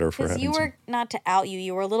much better for Because having you were, not to out you,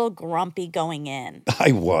 you were a little grumpy going in.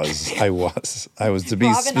 I was to be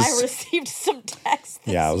Rob and I specific. received some texts.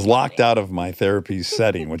 Yeah, I was locked out of my therapy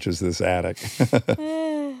setting, which is this attic.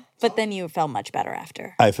 But then you felt much better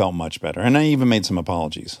after. I felt much better, and I even made some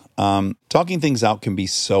apologies. Talking things out can be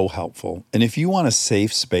so helpful, and if you want a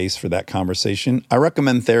safe space for that conversation, I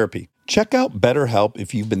recommend therapy. Check out BetterHelp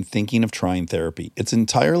if you've been thinking of trying therapy. It's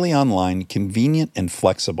entirely online, convenient, and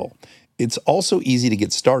flexible. It's also easy to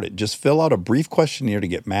get started. Just fill out a brief questionnaire to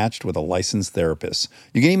get matched with a licensed therapist.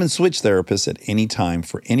 You can even switch therapists at any time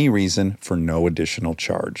for any reason for no additional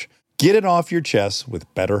charge. Get it off your chest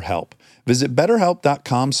with BetterHelp. Visit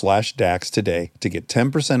BetterHelp.com/Dax today to get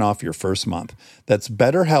 10% off your first month. That's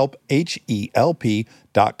BetterHelp,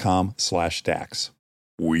 HELP.com/Dax.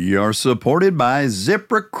 We are supported by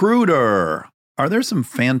ZipRecruiter. Are there some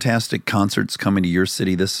fantastic concerts coming to your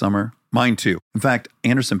city this summer? Mine too. In fact,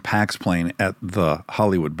 Anderson .Paak's playing at the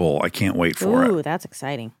Hollywood Bowl. I can't wait for it. Ooh, that's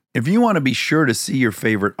exciting. If you want to be sure to see your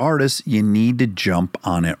favorite artists, you need to jump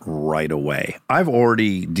on it right away. I've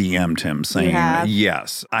already DM'd him saying,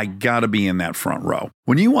 yes, I got to be in that front row.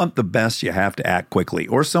 When you want the best, you have to act quickly,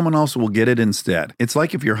 or someone else will get it instead. It's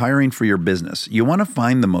like if you're hiring for your business. You want to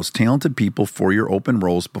find the most talented people for your open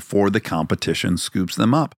roles before the competition scoops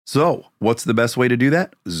them up. So, what's the best way to do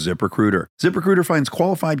that? ZipRecruiter. ZipRecruiter finds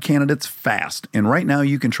qualified candidates fast, and right now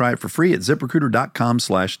you can try it for free at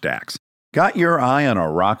ZipRecruiter.com/Dax. Got your eye on a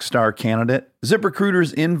rock star candidate?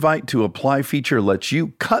 ZipRecruiter's invite to apply feature lets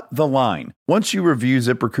you cut the line. Once you review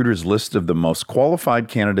ZipRecruiter's list of the most qualified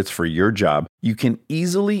candidates for your job, you can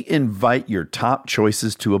easily invite your top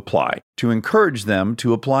choices to apply, to encourage them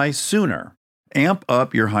to apply sooner. Amp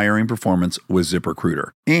up your hiring performance with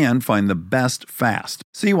ZipRecruiter and find the best fast.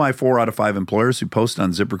 See why 4 out of 5 employers who post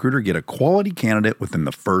on ZipRecruiter get a quality candidate within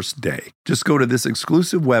the first day. Just go to this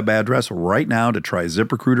exclusive web address right now to try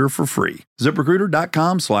ZipRecruiter for free.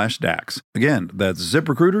 ZipRecruiter.com/Dax. Again, that's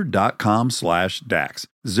ZipRecruiter.com/Dax.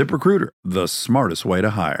 ZipRecruiter, the smartest way to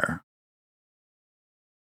hire.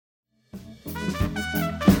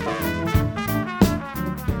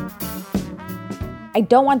 I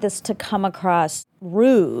don't want this to come across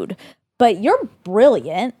rude, but you're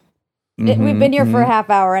brilliant. We've been here for a half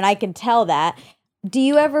hour and I can tell that. Do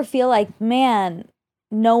you ever feel like, man,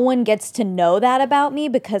 no one gets to know that about me?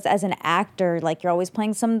 Because as an actor, like you're always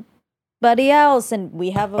playing somebody else and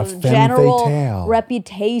we have a femme general fatale.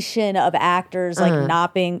 reputation of actors like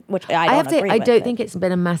not being, which I don't agree with. I don't think it's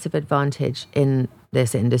been a massive advantage in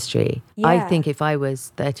this industry. I Yeah. think if I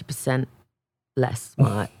was 30% less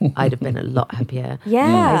smart, I'd have been a lot happier.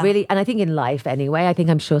 Yeah. I really, and I think in life anyway,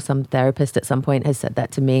 I'm sure some therapist at some point has said that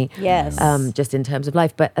to me. Yes. Just in terms of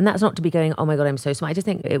life. And that's not to be going, oh my God, I'm so smart. I just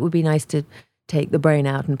think it would be nice to take the brain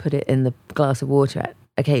out and put it in the glass of water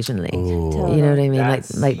occasionally. Totally. You know what I mean?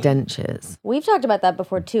 Like dentures. We've talked about that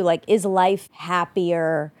before too. Like, is life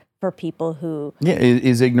happier for people who... Yeah,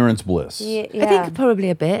 is ignorance bliss? Yeah. I think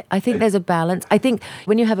probably a bit. I think there's a balance. I think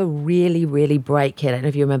when you have a really, really bright kid, I don't know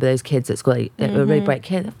if you remember those kids at school, a really bright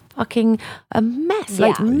kid, they're fucking a mess,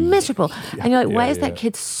 like miserable. And you're like, why is that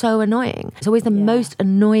kid so annoying? It's always the most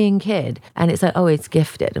annoying kid. And it's like, oh, it's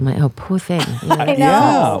gifted. I'm like, oh, poor thing. You know? I know.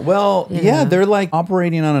 Yeah, well, yeah, they're like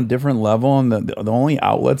operating on a different level, and the only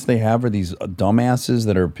outlets they have are these dumbasses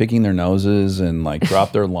that are picking their noses and like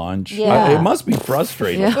drop their lunch. Yeah. It must be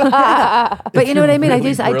frustrating. But you know what I mean?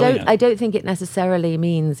 really I don't think it necessarily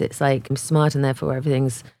means it's like I'm smart and therefore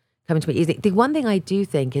everything's coming to me easy. The one thing I do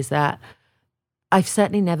think is that I've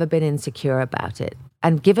certainly never been insecure about it.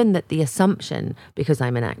 And given that the assumption, because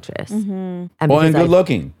I'm an actress, and good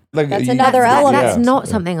looking. Like, That's another element. that's not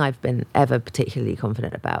something I've been ever particularly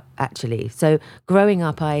confident about, actually. So growing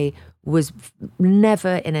up, I was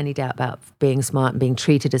never in any doubt about being smart and being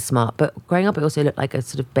treated as smart. But growing up, I also looked like a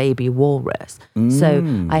sort of baby walrus.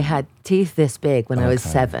 So I had teeth this big when I was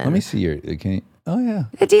 7. Let me see your. Can you, oh yeah.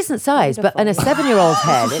 A decent size, but in a 7-year-old's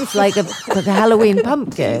head, it's like a Halloween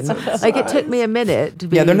pumpkin. Like it took me a minute to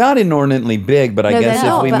be. Yeah, they're not inordinately big, but I No, guess they're if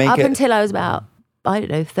not, we but make up it. until I was about, I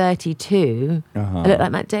don't know, 32, I looked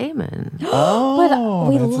like Matt Damon. Oh,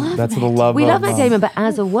 we that's, love that's the love. We of, love Matt Damon, but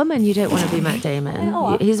as a woman, you don't want to be Matt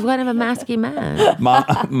Damon. He's kind of a masky man. That's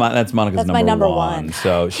Monica's That's my number one. one.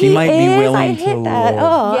 So she He might be is, willing I to. hit that.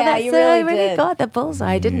 Oh, Yeah, that's you so I really really did. got the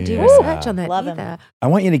bullseye. I didn't do research on that Love him. either. I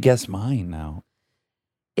want you to guess mine now.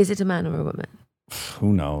 Is it a man or a woman?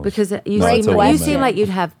 Who knows? Because you, No, it's a you woman. seem like you'd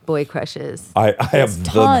have boy crushes. I have the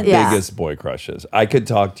tons. Yeah. biggest boy crushes. I could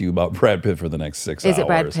talk to you about Brad Pitt for the next 6 hours. Is it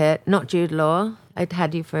Brad Pitt? Not Jude Law? I'd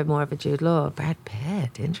had you for more of a Jude Law. Brad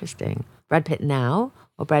Pitt, interesting. Brad Pitt now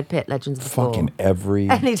or Brad Pitt Legends of the Fall? Fucking every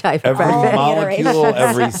Any type of every Brad Pitt. molecule,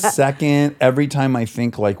 every second, every time I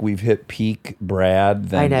think like we've hit peak Brad,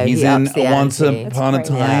 then I know, he's he in ups the Once ante. Upon a That's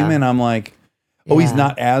Time, crazy. and I'm like, oh, he's Yeah.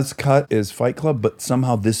 not as cut as Fight Club, but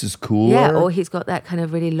somehow this is cooler. Yeah, or he's got that kind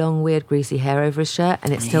of really long, weird, greasy hair over his shirt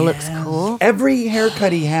and it still looks cool. Every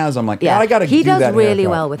haircut he has, I'm like, Yeah, I gotta he do does that really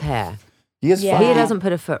haircut. well with hair. He is Yeah. fine. He doesn't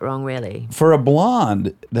put a foot wrong, really. For a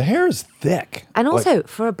blonde, the hair is thick. And Like, also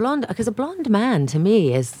for a blonde, because a blonde man to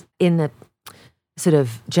me is in the sort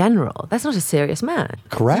of general. That's not a serious man.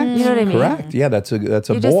 correct. You know what I mean? Correct. Yeah, that's a You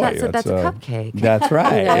boy. just- that's a cupcake. That's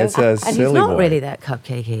right. It's a And silly he's not boy. really that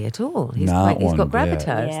cupcakey at all. He's Not like he's got one bit.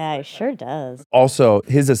 gravitas. Yeah, it sure does. Also,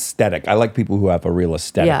 his aesthetic. I like people who have a real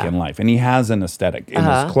aesthetic Yeah. in life. And he has an aesthetic in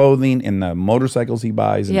his clothing, in the motorcycles he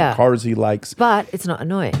buys, in Yeah. the cars he likes. But it's not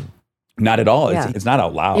annoying. Not at all. Yeah. It's not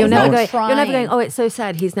out loud. You're No never, one- going, you're never trying. going, oh, it's so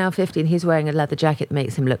sad. He's now 50 and he's wearing a leather jacket that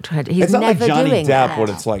makes him look tragic. He's It's not never like Johnny doing Depp that. where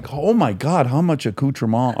it's like, oh my God, how much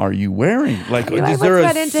accoutrement are you wearing? Like, You know, I is there once a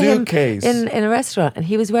ran into him suitcase? in a restaurant and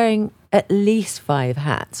he was wearing at least 5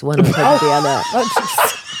 hats, one on top of the other.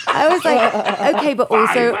 I was like, okay, but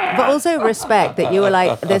also respect that you were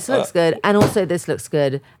like, this looks good, and also this looks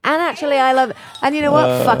good, and actually I love it. And you know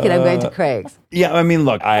what? Fuck it, I'm going to Craig's. Yeah, I mean,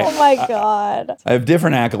 look, Oh my God. I have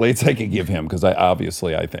different accolades I could give him because I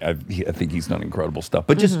think he's done incredible stuff.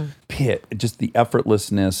 But just Pitt, just the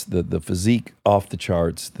effortlessness, the physique off the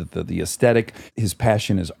charts, the aesthetic, his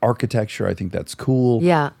passion is architecture. I think that's cool.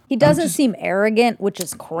 Yeah. He doesn't seem arrogant, which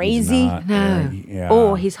is crazy. Not No. very- yeah.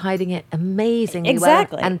 Or he's hiding it amazingly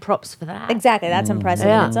Exactly. well, and props for that. Exactly. That's impressive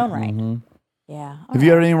Yeah. in its own right. Yeah. Have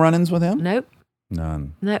you had any run-ins with him? Nope.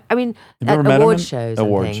 None. No. I mean, Have you at ever met him award in- shows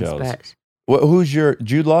award and things, shows. but Who's your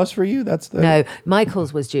Jude Law's for you? That's the No,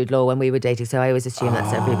 Michael's was Jude Law when we were dating, so I always assume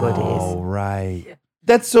that's everybody's. Oh, right.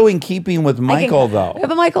 That's so in keeping with Michael, though. Yeah,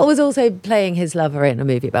 but Michael was also playing his lover in a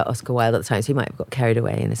movie about Oscar Wilde at the time, so he might have got carried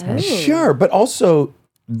away in his head. Sure, but also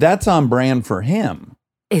that's on brand for him.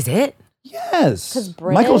 Is it? Yes. 'Cause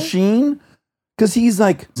British? Michael Sheen, because he's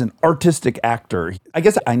like an artistic actor. I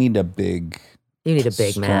guess I need a big, You need a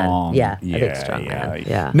big strong, man. Yeah, a big strong man.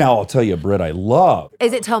 Yeah. Now, I'll tell you a Brit I love.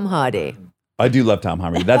 Is it Tom Hardy? I do love Tom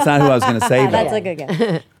Hardy. That's not who I was going to say, though. That's a good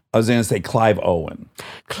guess. I was going to say Clive Owen.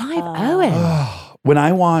 Clive Owen. When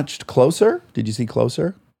I watched Closer, did you see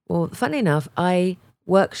Closer? Well, funny enough, I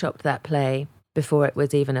workshopped that play before it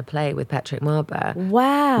was even a play with Patrick Marber.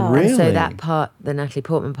 Wow. Really? And so that part, the Natalie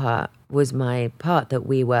Portman part, was my part that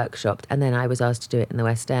we workshopped. And then I was asked to do it in the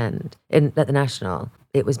West End, at the National.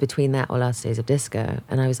 It was between that or Last Days of Disco.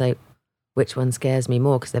 And I was like, which one scares me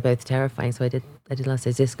more? Because they're both terrifying. So I did Last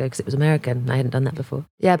Days of Disco because it was American. I hadn't done that before.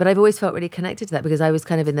 Yeah, but I've always felt really connected to that because I was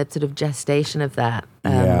kind of in the sort of gestation of that.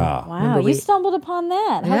 Yeah. Wow, Remember you stumbled upon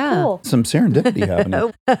that. How Yeah. cool. Some serendipity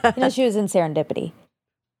happening. You know, she was in Serendipity.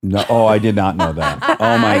 No, oh, I did not know that.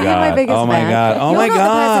 Oh my Are you my God. biggest Oh my fan? God. Oh You're my not the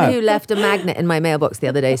person God. who left a magnet in my mailbox the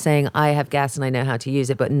other day saying, I have gas and I know how to use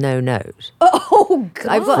it, but no note. Oh, God.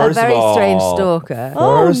 I've got First a of very all- strange stalker.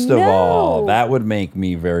 First of no. all, that would make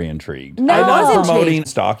me very intrigued. No. I'm I was not promoting intrigued.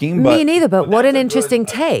 stalking, but Me neither, but what an interesting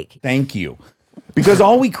take. thank you. Because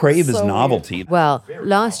all we crave is novelty. Well,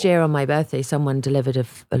 last year on my birthday, someone delivered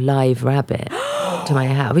a live rabbit to my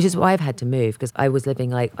house, which is why I've had to move because I was living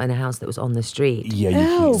like in a house that was on the street. Yeah, you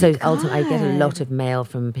can't. So ultimately, I get a lot of mail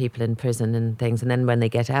from people in prison and things, and then when they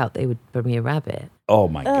get out, they would bring me a rabbit. Oh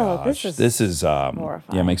my Oh, gosh. this This is horrifying.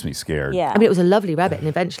 yeah, it makes me scared. Yeah. I mean, it was a lovely rabbit, and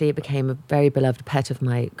eventually it became a very beloved pet of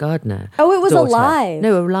my gardener. Oh, it was daughter. alive?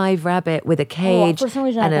 No, a live rabbit with a cage for some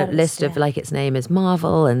reason I and thought a it was list of dead. like its name is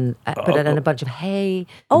Marvel and and a bunch of hay.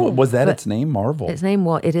 Was that its name? Marvel. Its name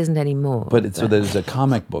what? It isn't anymore. But it's so there's a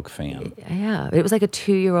comic book fan. Yeah, it was like a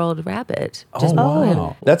 2-year-old rabbit. Oh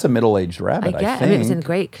wow. That's a middle-aged rabbit, I I get. think. I mean, it was in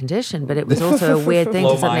great condition, but it was also a weird thing.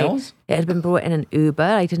 Low to suddenly, miles? it had been brought in an Uber.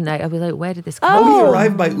 I didn't know. I was like, where did this come Oh, from? you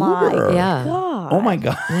arrived by Uber. Yeah. Oh my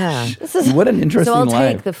gosh. Yeah. What an interesting So I'll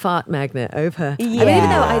life. take the fart magnet over. I mean, even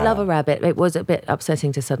though I love a rabbit, it was a bit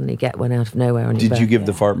upsetting to suddenly get one out of nowhere on your Did you give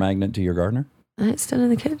the birthday. fart magnet to your gardener? It's still in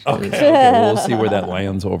the kitchen. Okay, we'll see where that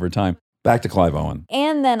lands over time. Back to Clive Owen.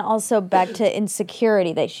 And then also back to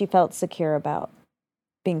insecurity that she felt secure about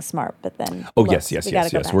being smart, but then. Oh, looks, yes. we gotta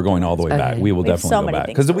go back. We're going all the way back. Okay. We will We have so definitely go many back.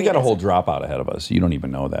 things Because to we got a whole revisit. dropout ahead of us. You don't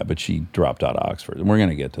even know that, but she dropped out of Oxford. And we're going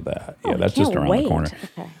to get to that. Yeah, Oh, that's just can't around wait. the corner.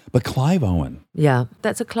 Okay. But Clive Owen, Yeah,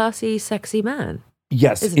 that's a classy, sexy man.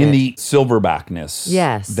 yes, Isn't in it? the silverbackness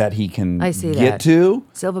Yes. that he can I see get that. to.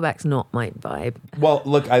 Silverback's not my vibe. Well,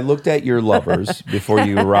 look, I looked at your lovers before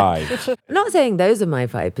you arrived. I'm not saying those are my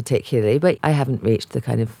vibe particularly, but I haven't reached the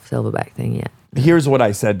kind of silverback thing yet. Here's what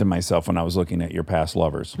I said to myself when I was looking at your past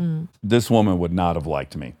lovers. This woman would not have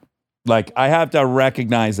liked me. Like, I have to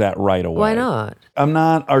recognize that right away. Why not? I'm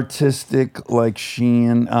not artistic like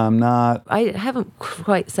Sheehan. I'm not. I haven't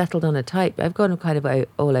quite settled on a type. I've gone kind of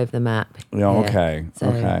all over the map. Yeah, here. okay. So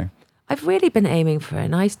Okay. I've really been aiming for a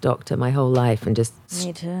nice doctor my whole life and just,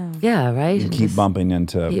 Me too. yeah, right? You And keep just- bumping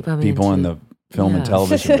into keep bumping people in into- the film and Yeah.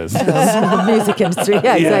 television business. the music industry.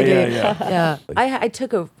 Yeah, exactly. yeah. Yeah. I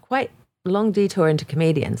took a quite long detour into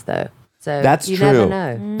comedians though. So That's you true. never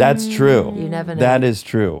know. That's true. You never know. That is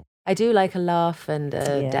true. I do like a laugh and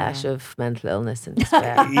a Yeah. dash of mental illness and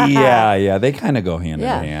despair. Yeah. They kind of go hand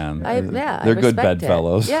Yeah. in hand. I They're good respect it.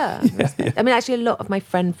 bedfellows. Yeah. Respect. I mean, actually, a lot of my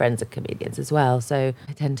friends are comedians as well. So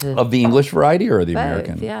I tend to. Of the English variety or the Both,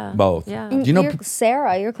 American? yeah. Both. Yeah. Do you know You're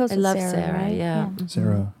Sarah? You're close I to love Sarah, Sarah. right? Yeah.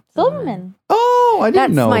 Sarah? Silverman. Oh, I didn't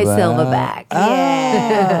That's know my that. silverback.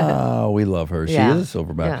 Ah, we love her. She Yeah. is a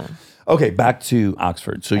silverback. Yeah. Okay, back to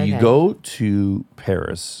Oxford. So you Okay. go to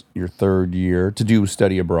Paris your third year to do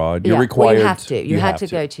study abroad. You're Yeah, required. Well, you have to. You had have to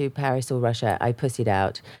go to Paris or Russia. I pussied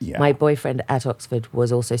out. Yeah. My boyfriend at Oxford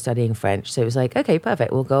was also studying French. So it was like, okay,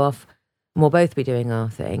 perfect. We'll go off. And we'll both be doing our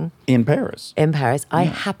thing in Paris. in Paris. I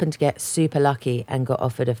happened to get super lucky and got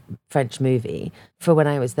offered a French movie for when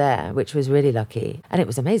I was there, which was really lucky. And it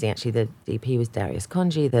was amazing, actually. The DP was Darius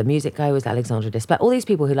Conji. The music guy was Alexandre Desplat. All these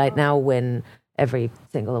people who like now win every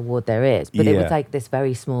single award there is. But it Yeah. was like this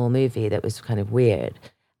very small movie that was kind of weird.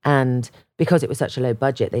 And because it was such a low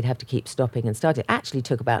budget, they'd have to keep stopping and starting. It actually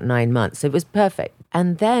took about 9 months. So it was perfect.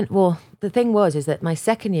 And then, well, the thing is that my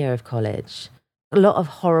second year of college, a lot of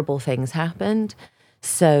horrible things happened.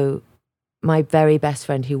 So my very best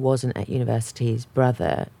friend who wasn't at university's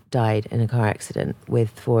brother died in a car accident with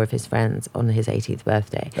 4 of his friends on his 18th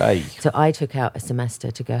birthday. Aye. So I took out a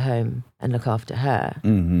semester to go home and look after her.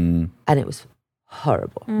 Mm-hmm. And it was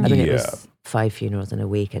horrible. I mean, it Yeah. was 5 funerals in a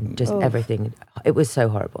week and just everything. It was so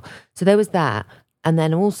horrible. So there was that. And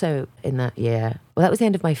then also in that year, well, that was the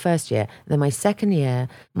end of my first year. Then my second year,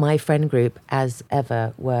 my friend group, as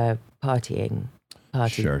ever, were party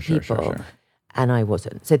people. And I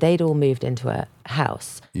wasn't. So they'd all moved into a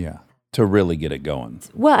house. Yeah. To really get it going.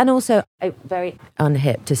 Well, and also very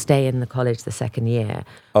unhip to stay in the college the second year.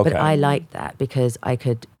 Okay. But I liked that because I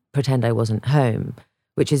could pretend I wasn't home,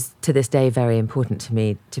 which is to this day very important to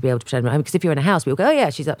me, to be able to pretend I'm home. Because if you're in a house, people go, oh yeah,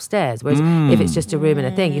 she's upstairs. Whereas if it's just a room and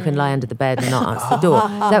a thing, you can lie under the bed and not answer the door.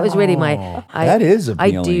 That was really that is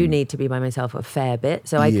appealing. I do need to be by myself a fair bit.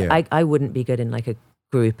 So I wouldn't be good in like a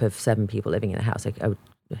group of 7 people living in a house. I would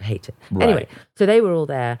hate it. Right. Anyway, so they were all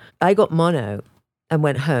there. I got mono and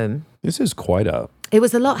went home. This is quite a... It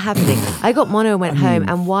was a lot happening. I got mono and went home.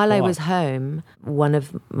 And while I fuck. was home, one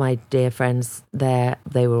of my dear friends there,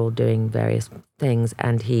 they were all doing various things,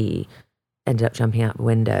 and he ended up jumping out the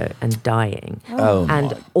window and dying. Oh,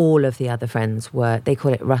 And my. all of the other friends were, they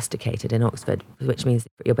call it rusticated in Oxford, which means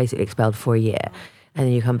you're basically expelled for a year and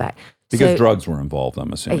then you come back. Because So- drugs were involved,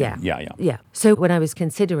 I'm assuming. Yeah. Yeah. Yeah. So when I was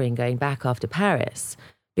considering going back after Paris,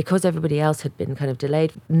 because everybody else had been kind of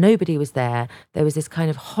delayed, nobody was there. There was this kind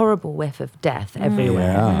of horrible whiff of death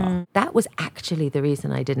everywhere. Yeah. That was actually the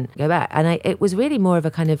reason I didn't go back. And it was really more of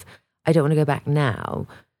a kind of, I don't want to go back now.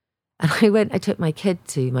 And I took my kid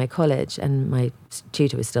to my college, and my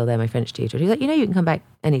tutor was still there, my French tutor. He was like, you can come back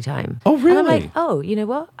anytime. Oh, And I'm really? like, oh, you know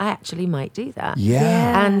what? I actually might do that.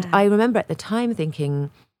 Yeah. And I remember at the time thinking,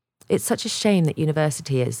 it's such a shame that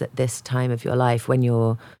university is at this time of your life when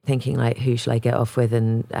you're thinking like, who shall I get off with,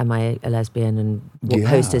 and am I a lesbian, and what Yeah.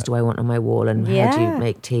 posters do I want on my wall, and how do Yeah. you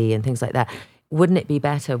make tea and things like that. Wouldn't it be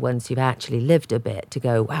better once you've actually lived a bit to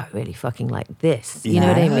go, wow, I really fucking like this? You know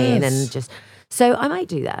what I mean? Yes. And just, so I might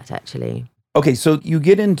do that actually. Okay, so you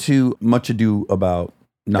get into Much Ado About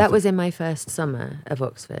Nothing. That was in my first summer of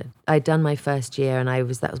Oxford. I'd done my first year, and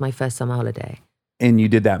that was my first summer holiday. And you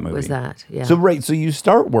did that movie. Was that, yeah. So you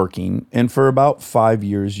start working, and for about 5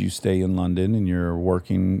 years you stay in London, and you're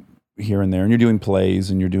working here and there, and you're doing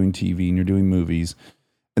plays, and you're doing TV, and you're doing movies.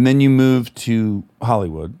 And then you move to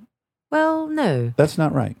Hollywood. Well, no. That's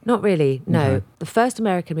not right. Not really, no. Okay. The first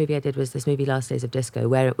American movie I did was this movie, Last Days of Disco,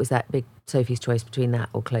 where it was that big Sophie's Choice between that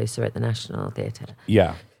or Closer at the National Theatre.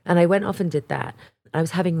 Yeah. And I went off and did that. I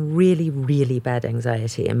was having really, really bad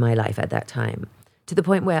anxiety in my life at that time, to the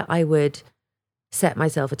point where I would set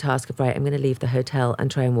myself a task of, right, I'm going to leave the hotel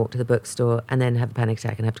and try and walk to the bookstore and then have a panic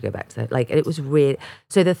attack and have to go back to that. Like, it was really,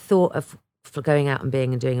 so the thought of for going out and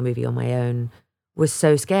doing a movie on my own was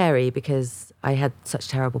so scary because I had such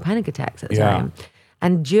terrible panic attacks at the time.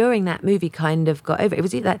 And during that movie kind of got over, it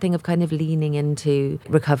was that thing of kind of leaning into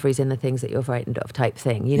recoveries in the things that you're frightened of type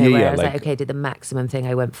thing, you know, where I was like, okay, did the maximum thing.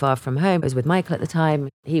 I went far from home. I was with Michael at the time.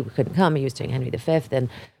 He couldn't come. He was doing Henry V. And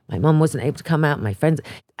my mum wasn't able to come out, my friends.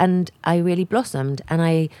 And I really blossomed. And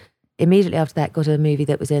I immediately after that got a movie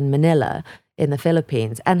that was in Manila in the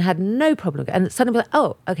Philippines and had no problem. And suddenly was like,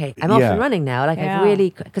 oh, okay, I'm off and running now. Like I've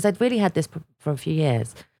really, because I'd really had this for a few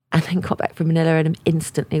years. And then got back from Manila and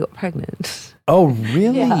instantly got pregnant. Oh,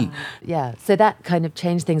 really? Yeah. So that kind of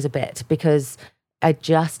changed things a bit because I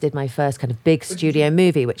just did my first kind of big studio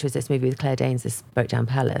movie, which was this movie with Claire Danes, this Broke Down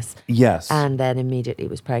Palace. Yes. And then immediately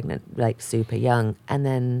was pregnant, like super young. And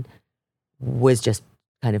then was just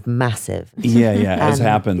kind of massive. Yeah, as And,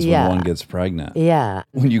 happens when one gets pregnant. Yeah.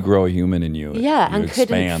 When you grow a human in you. Yeah, you and expand.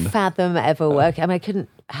 couldn't fathom ever working. I mean, I couldn't,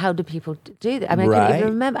 how do people do that? I mean, I couldn't Right. even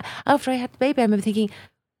remember. After I had the baby, I remember thinking,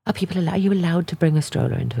 are you allowed to bring a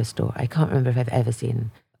stroller into a store? I can't remember if I've ever seen,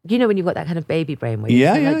 you know, when you've got that kind of baby brain where you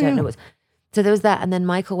don't know what's. So there was that. And then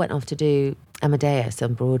Michael went off to do Amadeus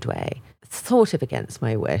on Broadway, sort of against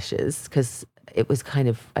my wishes, because it was kind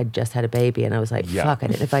of, I'd just had a baby and I was like, fuck, I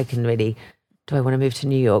don't know if I can really, do I want to move to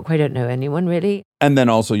New York where I don't know anyone really? And then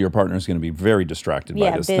also your partner's going to be very distracted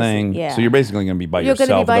by this thing. yeah. So you're basically going to be by You're yourself,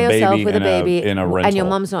 going to be by with a yourself baby with a baby in a rental. and your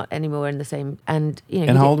mum's not anymore in the same, and you know.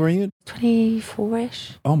 And how old were you?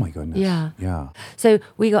 24-ish. Oh my goodness. Yeah. So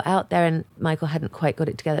we got out there and Michael hadn't quite got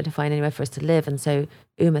it together to find anywhere for us to live. And so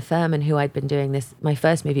Uma Thurman, who I'd been doing this, my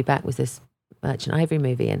first movie back was this Merchant Ivory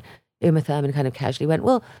movie. And Uma Thurman kind of casually went,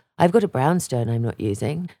 well, I've got a brownstone I'm not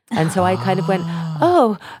using. And so I kind of went,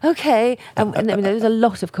 oh, okay. And I mean, there was a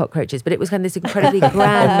lot of cockroaches, but it was kind of this incredibly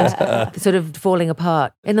grand sort of falling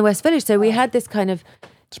apart in the West Village. So we had this kind of,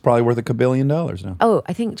 It's probably worth $1 billion now. oh,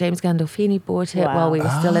 I think James Gandolfini bought it while we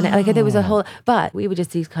were still in it. Like there was a whole, but we were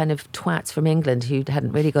just these kind of twats from England who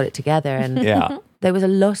hadn't really got it together. And Yeah. there was a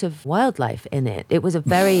lot of wildlife in it. It was a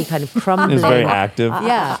very kind of crumbling. It was very active.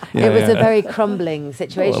 Yeah, Yeah, it was a yeah. very crumbling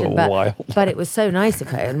situation, but wild. but it was so nice of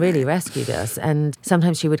her and really rescued us. And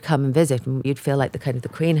sometimes she would come and visit, and you'd feel like the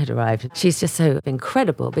Queen had arrived. She's just so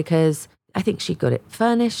incredible because I think she got it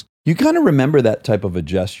furnished. You kind of remember that type of a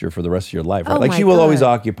gesture for the rest of your life, right? Oh Like my she will always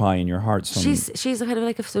God. occupy in your heart. She's kind of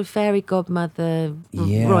like a sort of fairy godmother,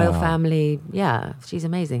 Yeah. royal family. Yeah, she's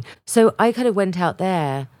amazing. So I kind of went out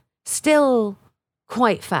there, still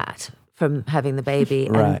quite fat from having the baby,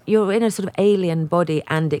 Right. and you're in a sort of alien body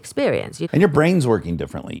and experience. And your brain's working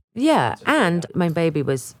differently. Yeah, and my baby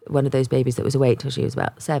was one of those babies that was awake till she was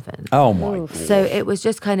about 7. Oh my. So it was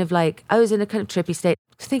just kind of like, I was in a kind of trippy state,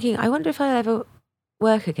 thinking, I wonder if I'll ever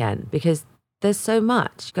work again, because there's so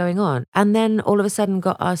much going on. And then all of a sudden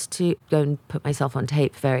got asked to go and put myself on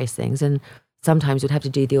tape for various things. And sometimes would have to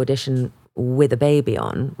do the audition with a baby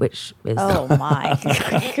on, which is Oh my.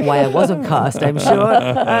 why I wasn't cast, I'm sure.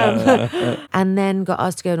 And then got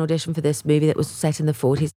asked to go and audition for this movie that was set in the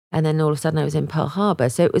 40s. And then all of a sudden I was in Pearl Harbor.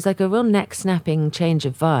 So it was like a real neck-snapping change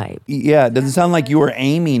of vibe. Yeah, it doesn't sound like you were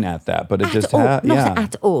aiming at that, but it just Not yeah.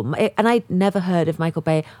 at all. And I'd never heard of Michael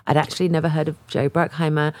Bay. I'd actually never heard of Joe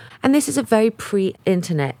Bruckheimer. And this is a very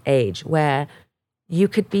pre-internet age where you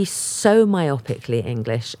could be so myopically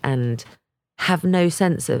English and have no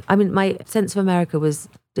sense of, I mean, my sense of America was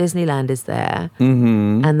Disneyland is there.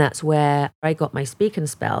 Mm-hmm. And that's where I got my speak and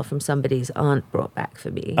spell from somebody's aunt brought back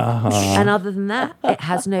for me. Uh-huh. And other than that, it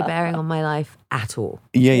has no bearing on my life at all.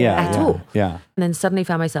 Yeah. At all. Yeah. And then suddenly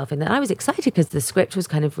found myself in that. I was excited because the script was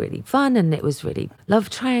kind of really fun and it was really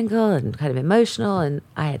love triangle and kind of emotional. And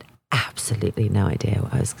I had absolutely no idea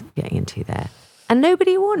what I was getting into there. And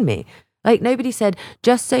nobody warned me. Like nobody said,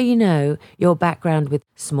 just so you know, your background with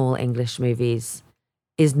small English movies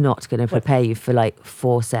is not going to prepare you for like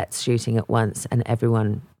 4 sets shooting at once and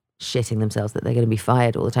everyone shitting themselves that they're going to be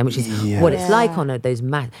fired all the time, which is what it's like on those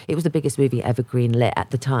it was the biggest movie ever greenlit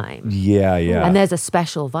at the time. Yeah. And there's a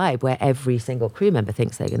special vibe where every single crew member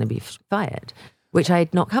thinks they're going to be fired, which I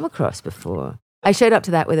had not come across before. I showed up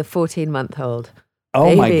to that with a 14-month-old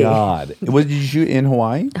Oh my baby. God. Did you shoot in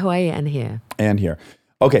Hawaii? Hawaii and here. And here.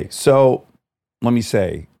 Okay, so let me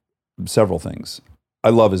say several things. I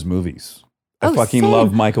love his movies. I Oh, fucking same.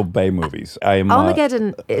 love Michael Bay movies. I am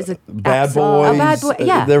Armageddon is a Bad a bad Boys. boy.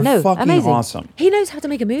 Yeah, They're no, fucking amazing. awesome. He knows how to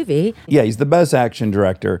make a movie. Yeah, he's the best action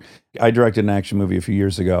director. I directed an action movie a few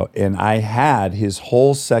years ago, and I had his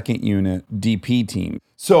whole second unit DP team.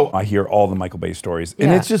 So I hear all the Michael Bay stories,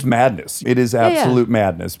 and Yeah. it's just madness. It is absolute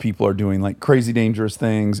madness. People are doing like crazy dangerous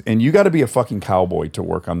things, and you got to be a fucking cowboy to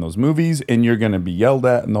work on those movies, and you're going to be yelled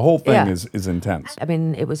at, and the whole thing Yeah. is intense. I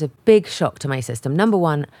mean, it was a big shock to my system. Number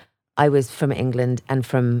one, I was from England and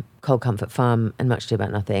from Cold Comfort Farm and Much Ado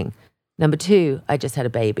About Nothing. Number two, I just had a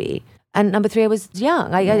baby. And number three, I was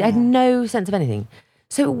young. I had no sense of anything.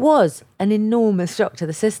 So it was an enormous shock to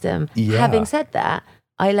the system. Yeah. Having said that,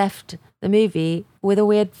 I left the movie with a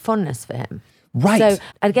weird fondness for him. Right. So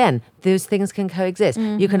again, those things can coexist.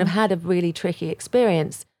 You can have had a really tricky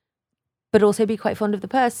experience, but also be quite fond of the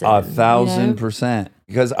person. 1,000%.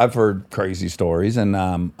 Because I've heard crazy stories, and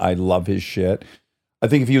I love his shit. I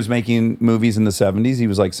think if he was making movies in the 70s, he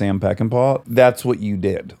was like Sam Peckinpah. That's what you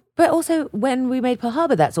did. But also, when we made Pearl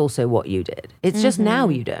Harbor, that's also what you did. It's just now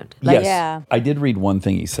you don't. Like, Yes. Yeah. I did read one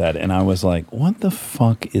thing he said, and I was like, what the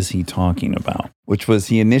fuck is he talking about? Which was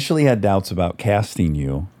he initially had doubts about casting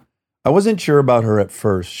you. I wasn't sure about her at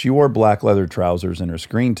first. She wore black leather trousers in her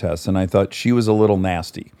screen test, and I thought she was a little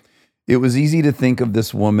nasty. It was easy to think of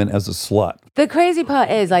this woman as a slut. The crazy part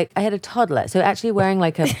is, like, I had a toddler, so actually wearing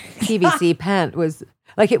like a PVC pant was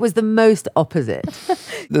like, it was the most opposite.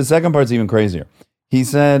 The second part's even crazier. He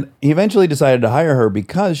said he eventually decided to hire her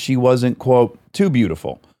because she wasn't, quote, too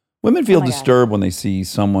beautiful. Women feel disturbed when they see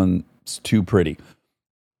someone too pretty.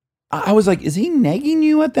 I was like, is he negging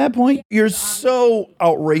you at that point? You're so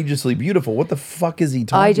outrageously beautiful. What the fuck is he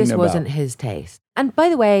talking about? I just wasn't his taste. And by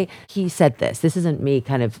the way, he said this. This isn't me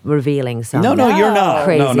kind of revealing something. No, you're not.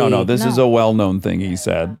 Crazy. No. This is a well-known thing he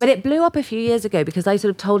said. But it blew up a few years ago because I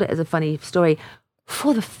sort of told it as a funny story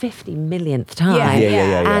for the 50 millionth time.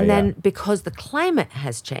 Yeah. And then because the climate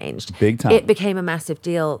has changed, Big time. it became a massive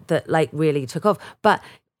deal that like really took off. But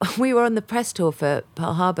we were on the press tour for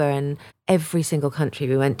Pearl Harbor, and every single country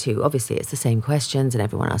we went to, obviously it's the same questions and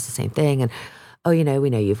everyone asked the same thing. And, oh, we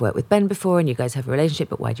know you've worked with Ben before and you guys have a relationship,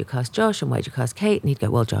 but why'd you cast Josh and why'd you cast Kate? And he'd go,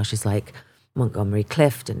 well, Josh is like Montgomery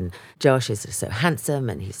Clift and Josh is so handsome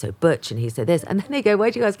and he's so butch and he's so this. And then they go,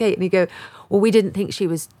 why'd you cast Kate? And he'd go, well, we didn't think she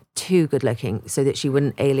was too good looking so that she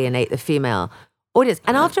wouldn't alienate the female audience.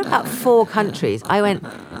 And after about 4 countries, I went,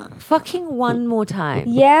 fucking one more time.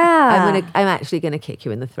 Yeah. I'm actually gonna kick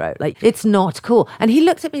you in the throat. Like, it's not cool. And he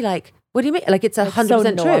looked at me like, what do you mean? Like, it's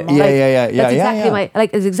 100% true. normal. Yeah, Like, yeah. That's exactly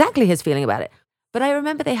it's exactly his feeling about it. But I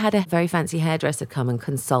remember they had a very fancy hairdresser come and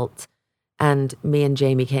consult, and me and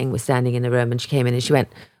Jamie King were standing in the room, and she came in and she went,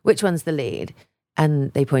 which one's the lead?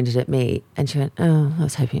 And they pointed at me, and she went, oh, I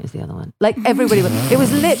was hoping it was the other one. Like, everybody was, it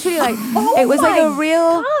was literally like, it was like a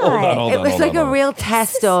real, Hold it on, was like a real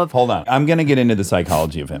test of, Hold on. I'm going to get into the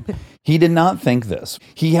psychology of him. He did not think this.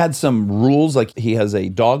 He had some rules, like he has a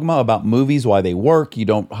dogma about movies, why they work. You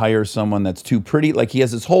don't hire someone that's too pretty. Like, he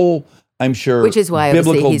has this whole, I'm sure, which is why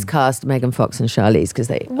biblical, obviously he's cast Megan Fox and Charlize, because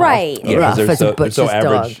they Right. are Yeah, 'cause rough they're as a butcher's so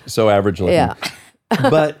average, dog. so average looking. Yeah.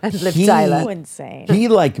 But Liv he, Tyler. So insane. he,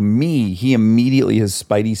 like me, he immediately, his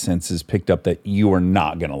spidey senses picked up that you are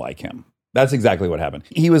not going to like him. That's exactly what happened.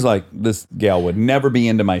 He was like, this gal would never be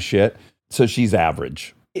into my shit, so she's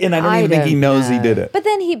average. And I don't even think he knows he did it. But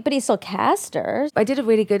then he still cast her. I did a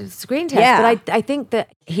really good screen test, Yeah. but I think that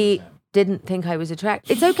he didn't think I was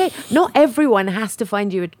attractive. It's okay. Not everyone has to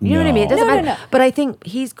find you. You know what I mean? It doesn't No, matter. no. But I think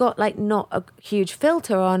he's got like not a huge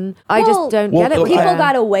filter on. I Well, just don't Well, get it. with People her.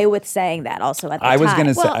 got away with saying that also at the I time. was going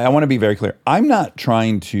to say, I want to be very clear. I'm not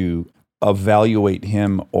trying to evaluate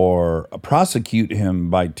him or prosecute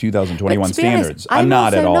him by 2021 But to be honest, standards. I'm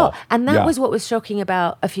not also at all. not. And that Yeah. was what was shocking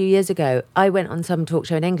about a few years ago. I went on some talk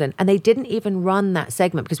show in England and they didn't even run that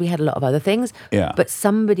segment because we had a lot of other things. Yeah. But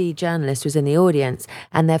journalist was in the audience,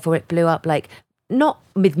 and therefore it blew up like, not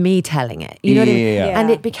with me telling it. You know what I mean? Yeah.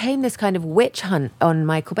 And it became this kind of witch hunt on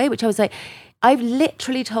Michael Bay, which I was like, I've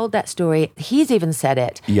literally told that story. He's even said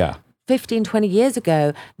it. Yeah. 15, 20 years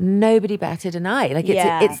ago, nobody batted an eye. Like,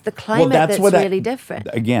 Yeah. it's the climate that's really different.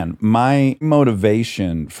 Again, my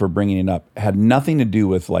motivation for bringing it up had nothing to do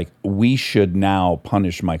with like, we should now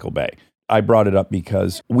punish Michael Bay. I brought it up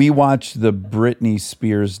because we watched the Britney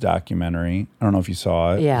Spears documentary. I don't know if you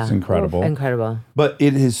saw it. Yeah. It's incredible. Incredible. But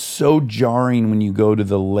it is so jarring when you go to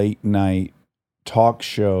the late night talk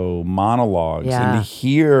show monologues Yeah. and to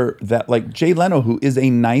hear that, like, Jay Leno, who is a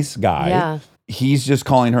nice guy, Yeah. he's just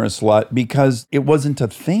calling her a slut because it wasn't a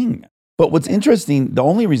thing. But what's interesting, the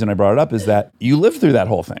only reason I brought it up is that you lived through that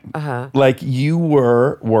whole thing. Uh-huh. Like, you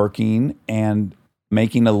were working and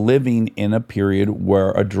making a living in a period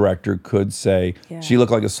where a director could say, she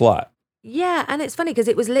looked like a slut. Yeah, and it's funny because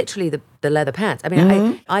it was literally the leather pants. I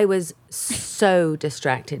mean, I was so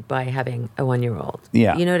distracted by having a 1-year-old.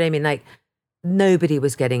 Yeah. You know what I mean? Like, nobody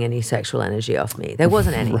was getting any sexual energy off me. There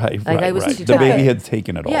wasn't any. Right, Like, right, I was right. too The baby tired. had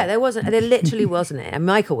taken it all. Yeah, there wasn't. There literally wasn't it. And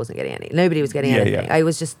Michael wasn't getting any. Nobody was getting Yeah, anything. yeah. I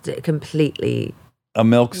was just completely. A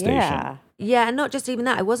milk station. Yeah. Yeah, and not just even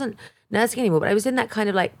that. I wasn't nursing anymore, but I was in that kind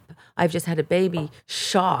of like, I've just had a baby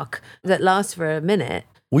shock that lasts for a minute.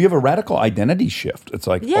 We have a radical identity shift. It's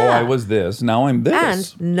like, oh, Yeah. I was this, now I'm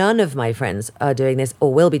this. And none of my friends are doing this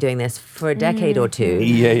or will be doing this for a decade or two.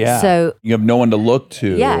 Yeah, yeah. So you have no one to look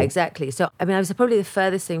to. yeah, exactly. So, I mean, I was probably the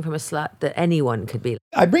furthest thing from a slut that anyone could be.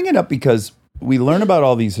 I bring it up because we learn about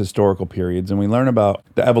all these historical periods and we learn about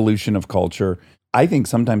the evolution of culture. I think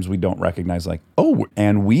sometimes we don't recognize, like, oh,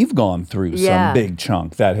 and we've gone through Yeah. some big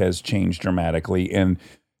chunk that has changed dramatically. And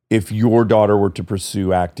if your daughter were to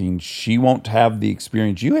pursue acting, she won't have the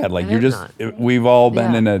experience you had. Like, you're hope just, not. we've all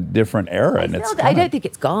been Yeah. in a different era. And it's I don't think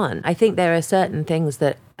it's gone. I think there are certain things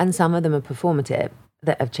that, and some of them are performative,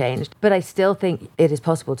 that have changed. But I still think it is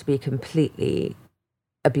possible to be completely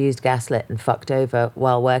abused, gaslit, and fucked over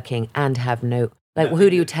while working and have no, like, who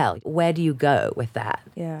do you tell? Where do you go with that?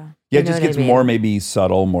 Yeah. Yeah, You it know just what I gets mean? more maybe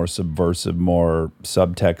subtle, more subversive, more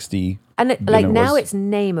subtexty. And than like it now was. it's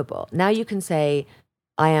nameable. Now you can say,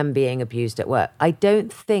 I am being abused at work. I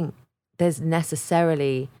don't think there's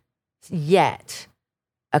necessarily yet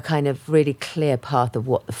a kind of really clear path of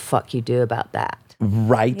what the fuck you do about that.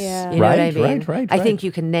 Right, Yeah. You know right, what I mean? right. I think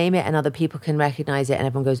you can name it and other people can recognize it and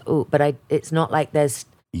everyone goes, oh, but it's not like there's,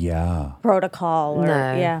 Yeah. Protocol or,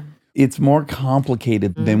 No. yeah. It's more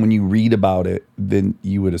complicated than when you read about it than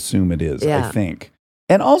you would assume it is, I Yeah. think.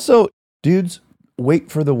 And also, dudes, wait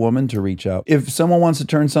for the woman to reach out. If someone wants to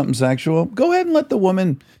turn something sexual, go ahead and let the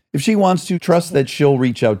woman, if she wants to, trust that she'll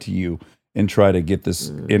reach out to you and try to get this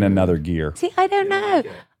in another gear. see, I don't know.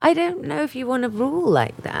 I don't know if you want to rule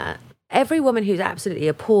like that. Every woman who's absolutely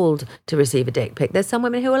appalled to receive a dick pic, there's some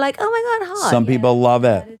women who are like, oh my God, hot. Some people love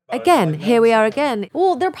it. Again, here we are again.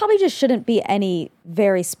 Well, there probably just shouldn't be any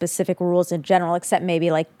very specific rules in general, except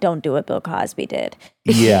maybe like don't do what Bill Cosby did.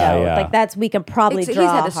 Yeah, yeah. Like that's, we can probably He's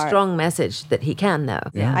draw had a hard. strong message that he can, though.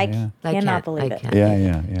 Yeah, I yeah. I cannot can't- believe I it. can't. Yeah,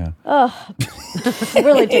 yeah, yeah.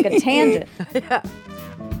 Really took a tangent.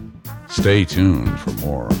 Stay tuned for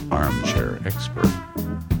more Armchair Expert,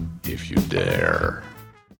 if you dare.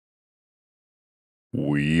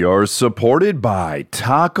 We are supported by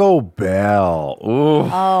Taco Bell. Ooh.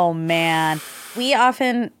 Oh, man. We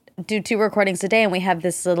often do 2 recordings a day, and we have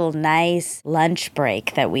this little nice lunch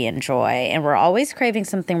break that we enjoy, and we're always craving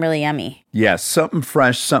something really yummy. Yes, something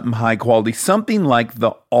fresh, something high quality, something like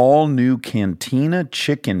the all-new Cantina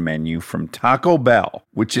chicken menu from Taco Bell,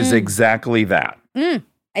 which is exactly that.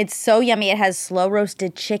 It's so yummy. It has slow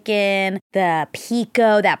roasted chicken, the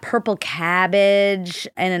pico, that purple cabbage,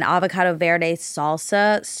 and an avocado verde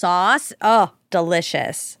salsa sauce. Oh,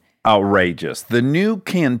 delicious. Outrageous. The new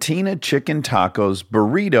Cantina chicken tacos,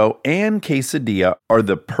 burrito, and quesadilla are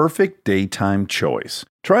the perfect daytime choice.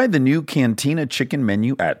 Try the new Cantina chicken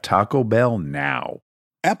menu at Taco Bell now.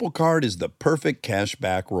 Apple Card is the perfect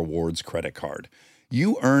cashback rewards credit card.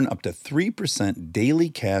 You earn up to 3% daily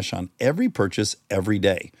cash on every purchase every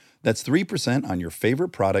day. That's 3% on your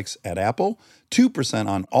favorite products at Apple, 2%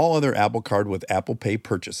 on all other Apple Card with Apple Pay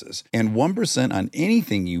purchases, and 1% on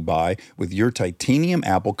anything you buy with your titanium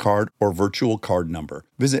Apple Card or virtual card number.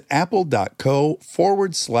 Visit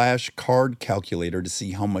apple.co/card calculator to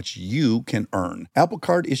see how much you can earn. Apple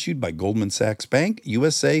Card issued by Goldman Sachs Bank,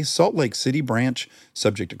 USA, Salt Lake City branch,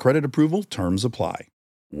 subject to credit approval, terms apply.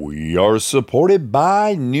 We are supported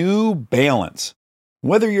by New Balance.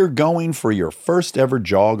 Whether you're going for your first ever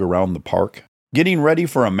jog around the park, getting ready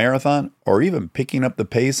for a marathon, or even picking up the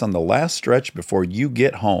pace on the last stretch before you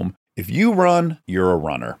get home, if you run, you're a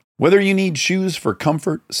runner. Whether you need shoes for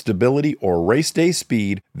comfort, stability, or race day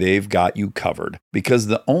speed, they've got you covered. Because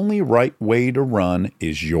the only right way to run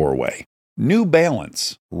is your way. New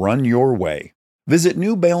Balance. Run your way. Visit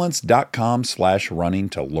newbalance.com/running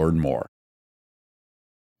to learn more.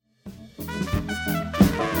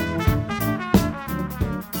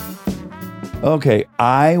 Okay,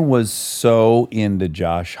 I was so into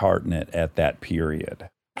Josh Hartnett at that period.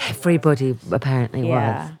 Everybody apparently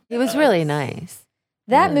Yeah. was. He was really nice.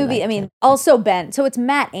 That Really movie, I liked mean, it. also Ben. So it's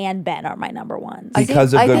Matt and Ben are my number ones.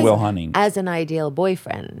 Because of I Good think Will Hunting. As an ideal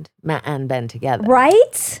boyfriend, Matt and Ben together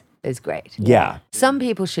Right? is great. Yeah, Some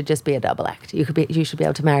people should just be a double act. You should be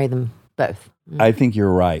able to marry them both. I think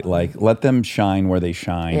you're right. Like, let them shine where they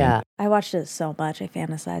shine. Yeah. I watched it so much. I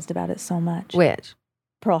fantasized about it so much. Which?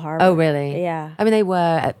 Pearl Harbor. Oh, really? Yeah. I mean, they were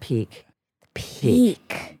at peak.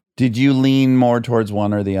 Peak. Did you lean more towards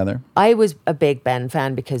one or the other? I was a big Ben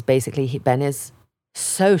fan because basically Ben is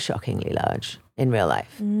so shockingly large in real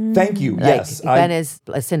life. Thank you. Like, Yes, Ben is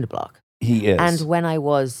a cinder block. he is. And when I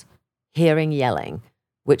was hearing yelling,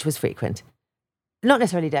 which was frequent, not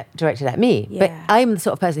necessarily directed at me, but Yeah. I'm the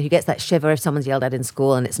sort of person who gets that shiver if someone's yelled at in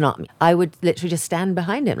school and it's not me. I would literally just stand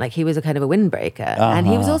behind him like he was a kind of a windbreaker. And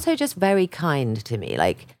he was also just very kind to me.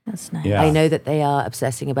 Like, That's nice. Yeah. I know that they are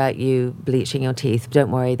obsessing about you bleaching your teeth.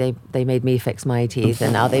 Don't worry, they made me fix my teeth,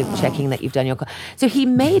 and are they checking that you've done your? So he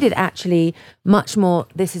made it actually much more.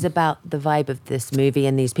 This is about the vibe of this movie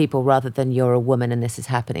and these people, rather than you're a woman and this is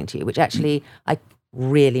happening to you, which actually I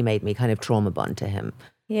really made me kind of trauma bond to him.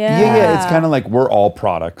 Yeah, it's kind of like we're all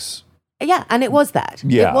products. Yeah, and it was that.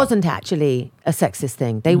 Yeah. It wasn't actually a sexist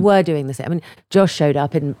thing. They were doing the same. I mean, Josh showed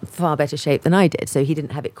up in far better shape than I did, so he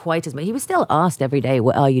didn't have it quite as much. He was still asked every day,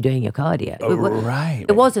 "What are you doing your cardio?" Right.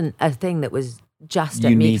 It wasn't a thing that was just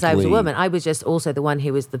at me because I was a Uniquely. woman. I was just also the one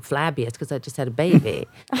who was the flabbiest because I just had a baby.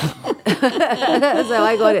 So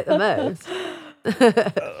I got it the most.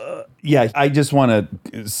 Yeah, I just want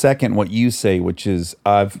to second what you say, which is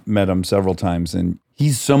I've met him several times, and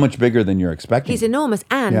he's so much bigger than you're expecting. He's enormous,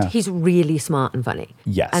 and Yeah. he's really smart and funny.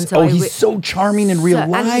 Yes. And so He's so charming in real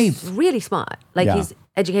And he's life. really smart. Like Yeah. he's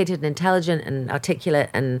educated and intelligent and articulate,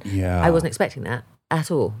 and Yeah. I wasn't expecting that at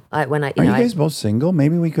all. When I, Are you guys both single?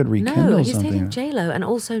 Maybe we could rekindle no, he's something. dating J-Lo, and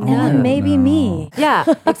also I no. don't Maybe know. me. Yeah,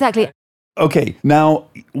 exactly. Okay, now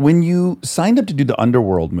when you signed up to do the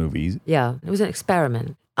Underworld movies, Yeah, it was an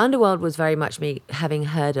experiment. Underworld was very much me having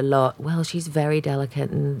heard a lot, well, she's very delicate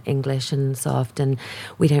and English and soft, and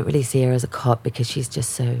we don't really see her as a cop because she's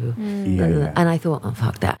just so... Yeah. And I thought, oh,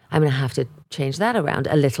 fuck that. I'm going to have to change that around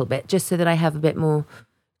a little bit just so that I have a bit more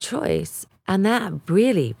choice. And that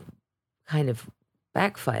really kind of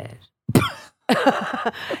backfired.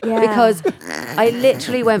 Yeah. Because I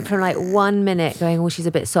literally went from like 1 minute going, well, she's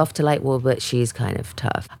a bit soft to like, well, but she's kind of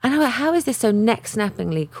tough. And I'm like, how is this so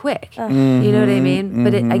neck-snappingly quick? You know what I mean?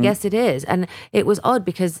 But I guess it is. And it was odd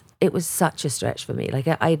because it was such a stretch for me. Like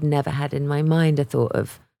I'd never had in my mind a thought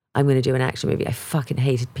of, I'm going to do an action movie. I fucking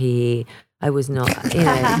hated PE. I was not,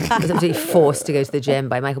 I was absolutely forced to go to the gym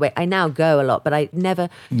by Michael Bay. I now go a lot, but I never,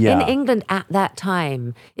 in England at that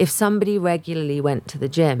time, if somebody regularly went to the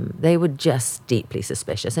gym, they were just deeply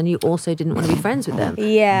suspicious. And you also didn't want to be friends with them.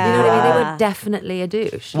 Yeah. You know what I mean? They were definitely a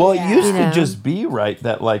douche. Well, it used to just be, right,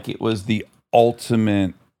 that like it was the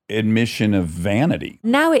ultimate admission of vanity.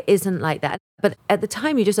 Now it isn't like that. But at the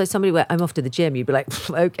time, you just saw somebody where I'm off to the gym, you'd be like,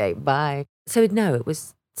 okay, bye. So no, it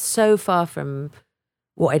was so far from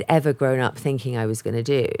what I'd ever grown up thinking I was going to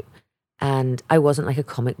do. And I wasn't like a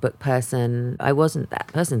comic book person. I wasn't that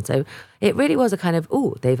person. So it really was a kind of,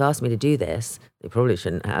 oh, they've asked me to do this. They probably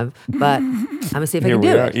shouldn't have, but I'm going to see if I can do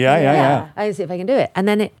it. Yeah. I'm going to see if I can do it. And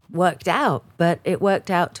then it worked out, but it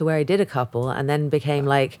worked out to where I did a couple and then became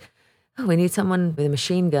like, oh, we need someone with a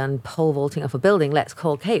machine gun pole vaulting off a building. Let's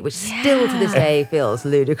call Kate, which still to this day feels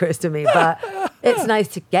ludicrous to me. But it's nice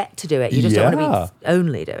to get to do it. You just don't want to be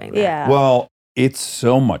only doing that. Yeah. Well, it's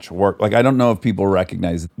so much work. Like, I don't know if people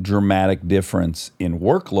recognize the dramatic difference in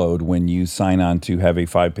workload when you sign on to have a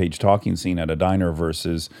 5-page talking scene at a diner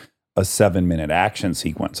versus a 7-minute action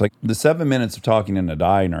sequence. Like, the 7 minutes of talking in a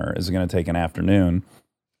diner is going to take an afternoon,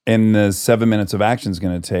 and the 7 minutes of action is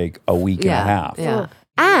going to take a week and a half. Yeah.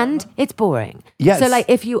 And it's boring. Yes. So, like,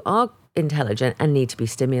 if you are intelligent and need to be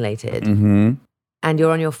stimulated, and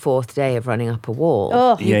you're on your 4th day of running up a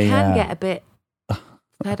wall, you can get a bit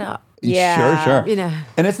fed up. Yeah. Sure. You know.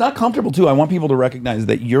 And it's not comfortable, too. I want people to recognize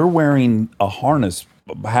that you're wearing a harness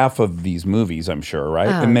half of these movies, I'm sure, right?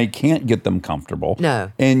 And they can't get them comfortable.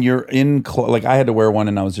 No. And you're in, like, I had to wear one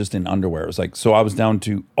and I was just in underwear. It was like, so I was down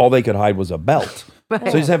to, all they could hide was a belt. Right. So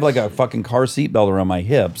I just have like a fucking car seat belt around my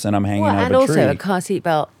hips and I'm hanging out of a tree. And also a car seat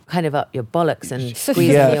belt kind of up your bollocks and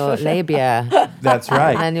squeezing your labia. That's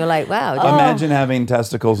right. And you're like, wow. Imagine having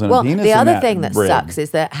testicles and a penis the in other that thing that rig. sucks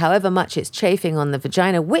is that however much it's chafing on the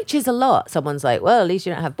vagina, which is a lot, someone's like, well, at least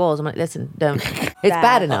you don't have balls. I'm like, listen, don't. It's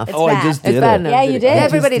bad enough. It's I bad. just It's did bad it. enough. Yeah, you did.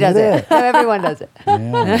 Everybody does it. No, everyone does it.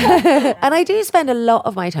 Yeah. And I do spend a lot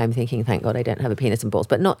of my time thinking, thank God I don't have a penis and balls,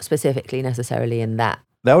 but not specifically necessarily in that.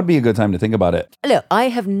 That would be a good time to think about it. Look, I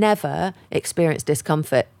have never experienced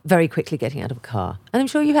discomfort very quickly getting out of a car. And I'm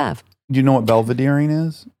sure you have. Do you know what belvedereing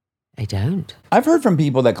is? I don't. I've heard from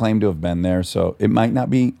people that claim to have been there, so it might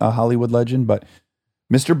not be a Hollywood legend, but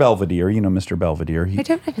Mr. Belvedere, you know Mr. Belvedere. I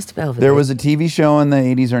don't know Mr. Belvedere. There was a TV show in the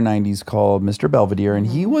 80s or 90s called Mr. Belvedere, and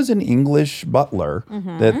he was an English butler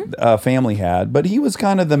that a family had, but he was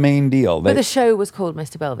kind of the main deal. But the show was called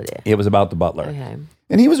Mr. Belvedere. It was about the butler. Okay.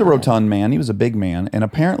 And he was a rotund man. He was a big man. And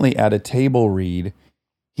apparently at a table read,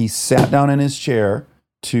 he sat down in his chair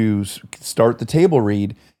to start the table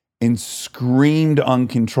read and screamed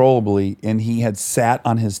uncontrollably. And he had sat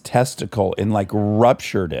on his testicle and like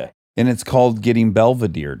ruptured it. And it's called getting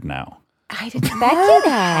belvedered now. I didn't expect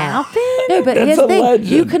that. No, but That's here's the a thing. legend.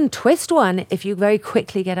 You can twist one if you very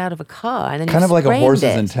quickly get out of a car. And then Kind you of like a sprained horse's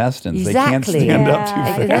it. intestines. Exactly. They can't stand up too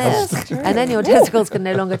Like fast. this. And then your testicles can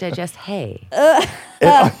no longer digest hay.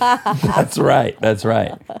 That's right. It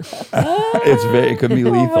could be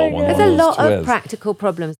lethal. There's a lot of practical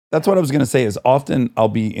problems. That's what I was going to say is often I'll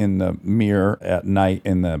be in the mirror at night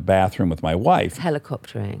in the bathroom with my wife.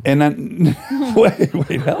 Helicoptering. And then, wait,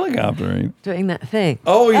 helicoptering. Doing that thing.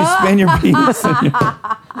 Oh, you spin your penis.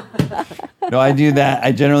 No, I do that.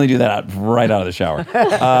 I generally do that right out of the shower.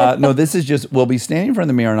 No, this is just, we'll be standing in front of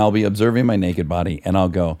the mirror and I'll be observing my naked body and I'll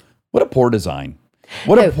go, what a poor design.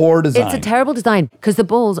 What a poor design. It's a terrible design because the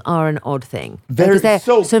balls are an odd thing. They're Because they're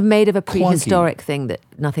so sort of made of a clunky. prehistoric thing that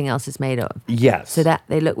nothing else is made of. Yes. So that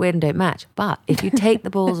they look weird and don't match. But if you take the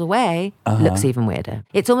balls away, it looks even weirder.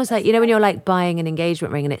 It's almost like, you know, when you're like buying an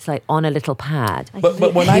engagement ring and it's like on a little pad. But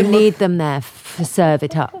when You I look, need them there to serve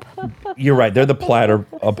it up. you're right. They're the platter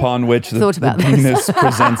upon which the Thought about this. penis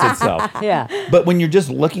presents itself. Yeah. But when you're just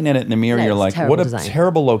looking at it in the mirror, No, you're it's like, what a terrible design.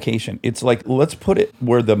 terrible location. It's like, let's put it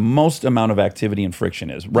where the most amount of activity and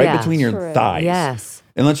friction is, right Yeah. between your thighs. Yes.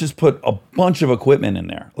 And let's just put a bunch of equipment in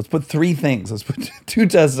there. Let's put 3 things. Let's put 2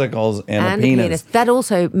 testicles and a penis. That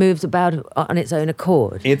also moves about on its own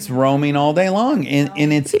accord. It's roaming all day long. And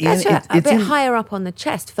it's Better, a it's bit higher up on the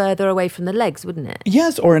chest, further away from the legs, wouldn't it?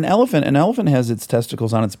 Yes, or an elephant. An elephant has its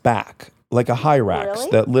testicles on its back, like a hyrax,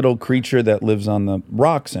 that little creature that lives on the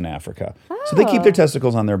rocks in Africa. So they keep their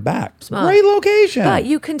testicles on their back. Smart. Great location. But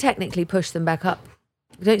you can technically push them back up.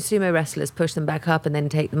 Don't sumo wrestlers push them back up and then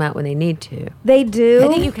take them out when they need to? They do. I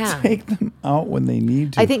think you can. Take them out when they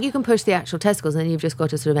need to. I think you can push the actual testicles and then you've just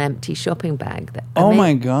got a sort of empty shopping bag. Oh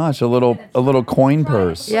my gosh, a little coin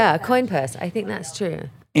purse. Yeah, a coin purse. I think that's true.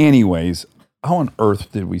 Anyways, How on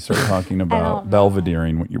earth did we start talking about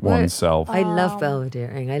belvedering oneself? I love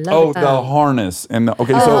belvedering. I love Oh, it. the harness. And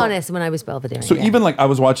okay, Oh, so honest, when I was belvedering. so yeah. even like I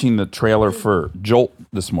was watching the trailer for Jolt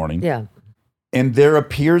this morning. Yeah. And there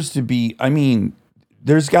appears to be, I mean,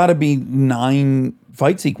 there's got to be 9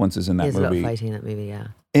 fight sequences in that There's a lot of movie. fighting in that movie, yeah.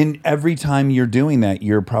 And every time you're doing that,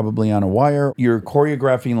 you're probably on a wire. You're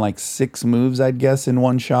choreographing like 6 moves, I'd guess, in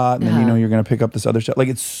one shot. And then you know you're going to pick up this other shot. Like,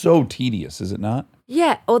 it's so tedious, is it not?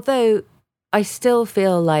 Yeah, although I still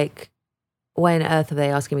feel like when earth are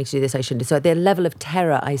they asking me to do this, I shouldn't do. So the level of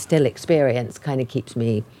terror I still experience kind of keeps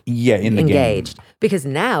me In the engaged. game. Because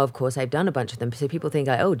now, of course, I've done a bunch of them. So people think,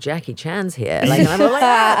 oh, Jackie Chan's here. Like, I'm all like,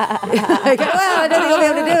 I go, well, I don't think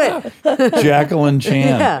I'll be able to do it. Jacqueline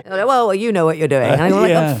Chan. Yeah. Like, well, you know what you're doing. And I'm like,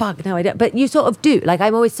 Yeah. oh, fuck, no, I don't. But you sort of do. Like,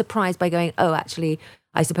 I'm always surprised by going, oh, actually,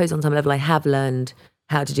 I suppose on some level I have learned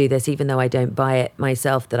how to do this, even though I don't buy it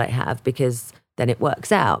myself that I have, because then it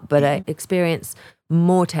works out. But I experience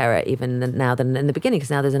more terror even now than in the beginning, because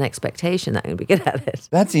now there's an expectation that I'm going to be good at it.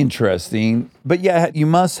 That's interesting. But yeah, you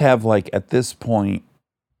must have like at this point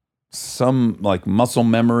some like muscle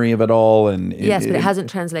memory of it all. And Yes, but it hasn't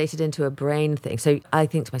translated into a brain thing. So I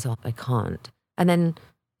think to myself, I can't. And then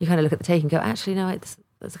you kind of look at the take and go, actually, no, that's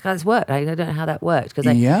how this worked. I don't know how that worked.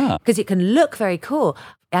 Because it can look very cool.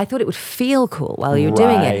 I thought it would feel cool while you're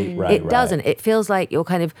doing it. It doesn't. It feels like you're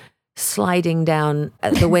kind of sliding down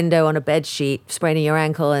at the window on a bed sheet, spraining your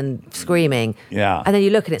ankle and screaming. Yeah. And then you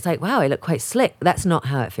look and it's like, wow, I look quite slick. That's not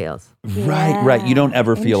how it feels. Right. You don't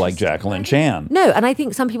ever feel like Jacqueline Chan. No, and I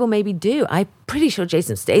think some people maybe do. I'm pretty sure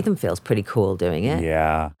Jason Statham feels pretty cool doing it.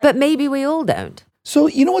 Yeah. But maybe we all don't. So,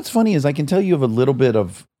 you know what's funny is I can tell you have a little bit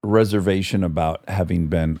of reservation about having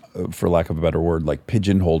been, for lack of a better word, like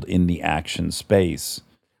pigeonholed in the action space.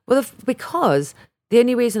 Well, because the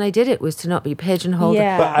only reason I did it was to not be pigeonholed.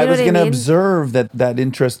 Yeah. But I You know was what going to mean? observe that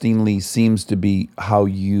interestingly seems to be how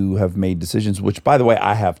you have made decisions, which, by the way,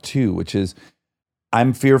 I have too, which is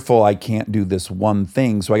I'm fearful I can't do this one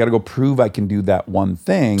thing. So I got to go prove I can do that one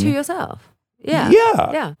thing. To yourself. Yeah.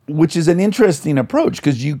 Yeah. Which is an interesting approach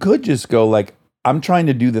because you could just go like, I'm trying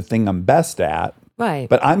to do the thing I'm best at. Right.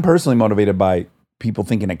 But I'm personally motivated by people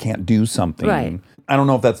thinking I can't do something. Right. I don't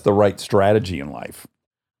know if that's the right strategy in life.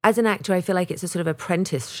 As an actor, I feel like it's a sort of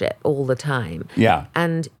apprenticeship all the time. Yeah.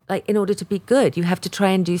 And like, in order to be good, you have to try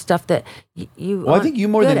and do stuff that you. Well, I think you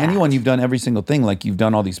more than good at. anyone, you've done every single thing. Like you've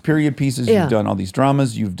done all these period pieces, Yeah. you've done all these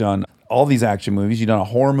dramas, you've done all these action movies, you've done a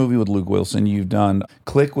horror movie with Luke Wilson, you've done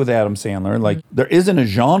Click with Adam Sandler. Like there isn't a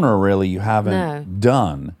genre really you haven't No.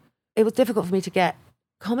 done. It was difficult for me to get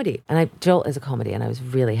comedy, and Jolt is a comedy, and I was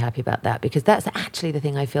really happy about that because that's actually the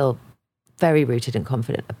thing I feel very rooted and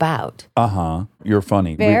confident about. You're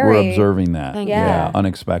funny. We're Very. observing that. Thank you. Yeah.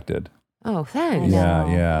 Unexpected. Oh, thanks.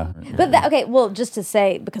 Yeah. But okay, well, just to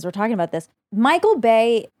say, because we're talking about this, Michael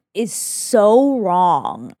Bay is so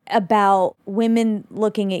wrong about women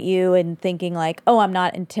looking at you and thinking like, oh, I'm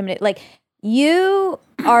not intimidated. Like you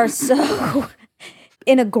are so,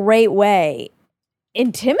 in a great way,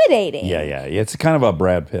 intimidating. Yeah. It's kind of a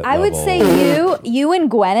Brad Pitt I would level. say you and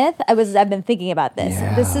Gwyneth, I've been thinking about this.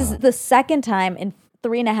 Yeah. This is the second time in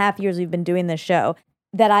 3.5 years we've been doing this show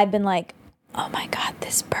that I've been like, oh my God,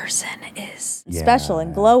 this person is special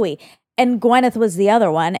and glowy. And Gwyneth was the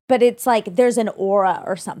other one. But it's like there's an aura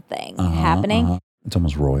or something happening. It's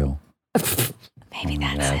almost royal. Maybe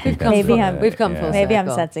that's Yeah, I it. think that's Maybe what I'm it- We've come yeah. full Maybe I'm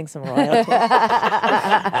circle. sensing some royalty.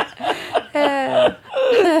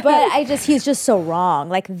 But he's just so wrong.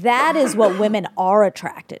 Like that is what women are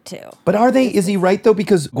attracted to. But is he right though?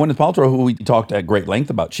 Because Gwyneth Paltrow, who we talked at great length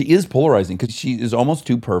about, she is polarizing because she is almost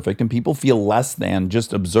too perfect and people feel less than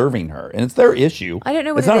just observing her. And it's their issue. I don't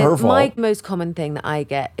know what it's it not is. her fault. My most common thing that I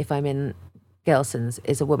get if I'm in Gelson's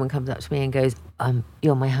is a woman comes up to me and goes,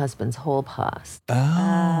 you're my husband's hall pass.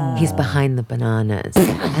 Oh. He's behind the bananas.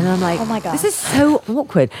 And I'm like, Oh my God. this is so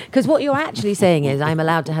awkward. Because what you're actually saying is I'm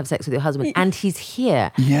allowed to have sex with your husband and he's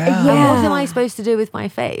here. Yeah. And what am I supposed to do with my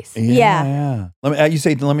face? Yeah. Let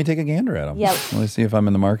me take a gander at him. Yeah. Let me see if I'm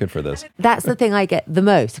in the market for this. That's the thing I get the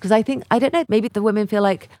most. Because I don't know, maybe the women feel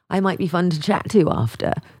like I might be fun to chat to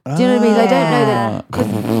after. Do you know what I mean? I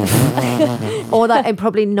don't know that. Or that I'm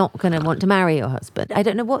probably not going to want to marry your husband. I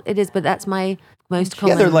don't know what it is, but that's my most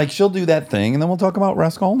common. Yeah, they're like, she'll do that thing, and then we'll talk about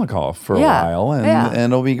Raskolnikov for a Yeah. while, and, Yeah.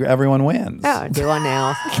 and it'll be everyone wins. oh, do our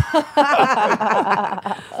nails.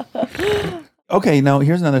 Okay, now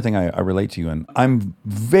here's another thing I relate to you in. I'm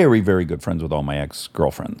very, very good friends with all my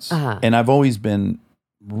ex-girlfriends. And I've always been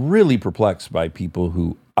really perplexed by people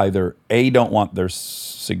who either A, don't want their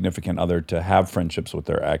significant other to have friendships with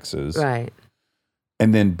their exes. Right.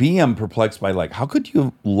 And then B, I'm perplexed by like, how could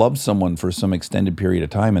you love someone for some extended period of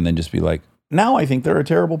time and then just be like, Now I think they're a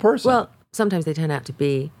terrible person. Well, sometimes they turn out to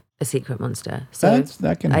be a secret monster. So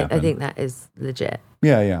that can happen. I think that is legit.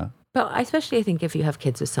 Yeah. But especially I think if you have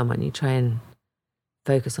kids with someone, you try and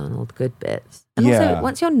focus on all the good bits. And Yeah. also,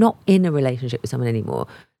 once you're not in a relationship with someone anymore,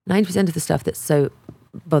 90% of the stuff that's so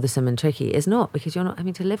bothersome and tricky is not, because you're not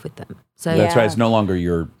having to live with them. So That's right. It's no longer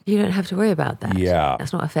your... you don't have to worry about that. Yeah.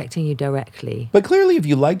 That's not affecting you directly. But clearly, if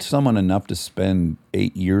you liked someone enough to spend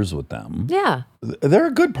 8 years with them, Yeah. they're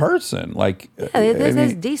a good person. Like,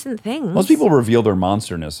 There's decent things. most people reveal their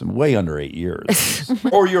monsterness in way under 8 years.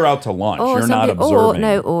 Or you're out to lunch. You're not observing.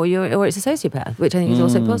 Or it's a sociopath, which I think is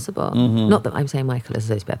also possible. Not that I'm saying Michael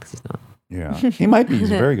is a sociopath, because he's not. Yeah, he might be. He's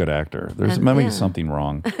a very good actor. There's maybe something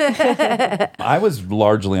wrong. I was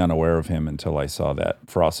largely unaware of him until I saw that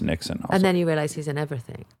Frost Nixon. And then you realize he's in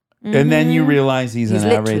everything. And then you realize he's in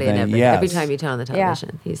literally everything. in everything. Yes. Every time you turn on the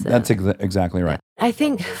television, he's there. That's exactly right. I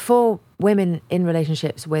think for women in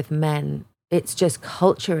relationships with men, it's just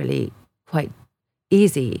culturally quite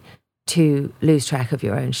easy to lose track of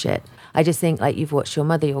your own shit. I just think like you've watched your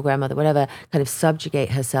mother, your grandmother, whatever, kind of subjugate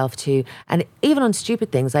herself to, and even on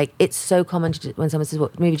stupid things, like it's so common to, when someone says,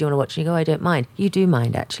 what movie do you want to watch? And you go, I don't mind. You do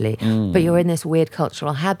mind actually. But you're in this weird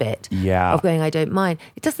cultural habit of going, I don't mind.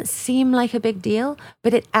 It doesn't seem like a big deal,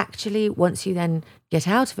 but it actually, once you then get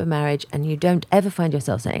out of a marriage and you don't ever find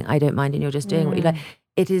yourself saying, I don't mind, and you're just doing what you like,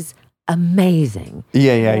 it is amazing.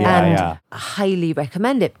 And I highly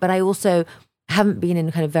recommend it. But I also haven't been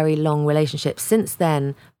in kind of very long relationships since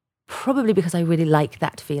then, probably because I really like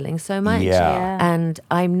that feeling so much. And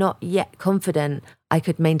I'm not yet confident I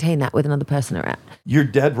could maintain that with another person around. You're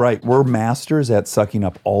dead right. We're masters at sucking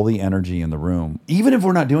up all the energy in the room, even if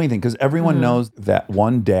we're not doing anything, because everyone knows that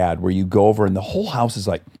one dad where you go over and the whole house is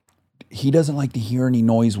like, he doesn't like to hear any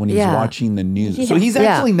noise when he's watching the news. So he's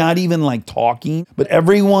actually not even like talking, but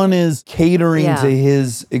everyone is catering to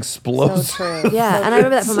his explosive. So true. Yeah, and I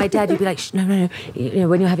remember that from my dad. You'd be like, Shh, no. You know,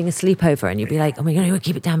 when you're having a sleepover, and you'd be like, oh my God,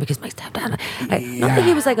 keep it down because my stepdad. Like, not that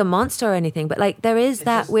he was like a monster or anything, but like there is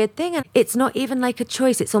that weird thing, and it's not even like a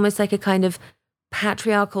choice. It's almost like a kind of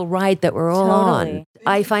patriarchal ride that we're all on.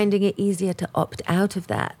 I finding it easier to opt out of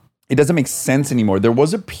that. It doesn't make sense anymore. There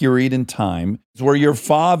was a period in time where your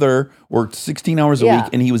father worked 16 hours a week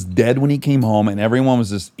and he was dead when he came home, and everyone was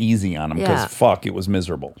just easy on him because it was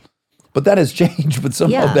miserable. But that has changed, but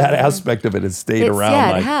somehow that aspect of it has stayed around.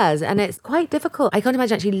 Yeah, it has. And it's quite difficult. I can't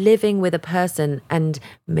imagine actually living with a person and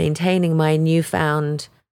maintaining my newfound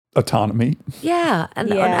autonomy. Yeah.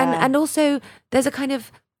 And also there's a kind of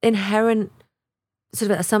inherent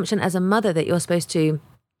sort of assumption as a mother that you're supposed to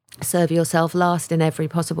serve yourself last in every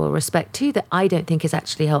possible respect too, that I don't think is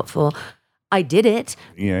actually helpful. I did it.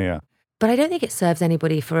 Yeah. But I don't think it serves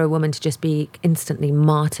anybody for a woman to just be instantly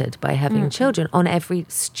martyred by having children on every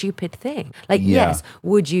stupid thing. Like, yes,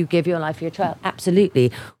 would you give your life for your child?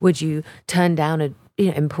 Absolutely. Would you turn down a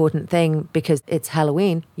important thing because it's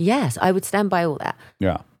Halloween? Yes, I would stand by all that.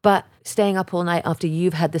 Yeah. But staying up all night after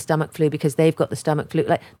you've had the stomach flu because they've got the stomach flu,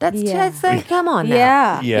 like that's just like, come on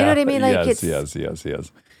now. You know what I mean? Like yes.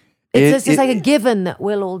 It's just like a given that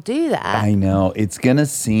we'll all do that. I know. It's going to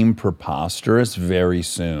seem preposterous very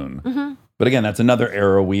soon. But again, that's another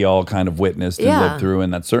era we all kind of witnessed and lived through,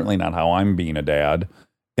 and that's certainly not how I'm being a dad.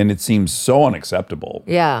 And it seems so unacceptable.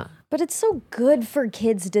 Yeah. But it's so good for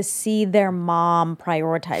kids to see their mom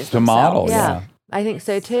prioritize To themselves. model, yeah. I think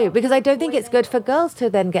so too, because I don't think it's good for girls to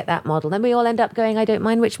then get that model. Then we all end up going, I don't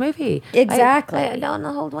mind which movie. Exactly. I don't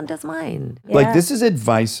hold one does mind. Like, this is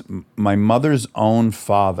advice my mother's own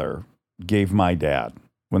father gave my dad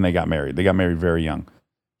when they got married. They got married very young.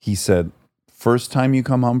 He said, first time you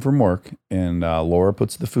come home from work and Laura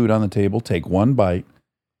puts the food on the table, take one bite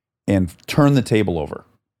and turn the table over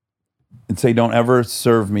and say, don't ever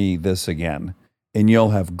serve me this again. And you'll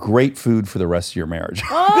have great food for the rest of your marriage.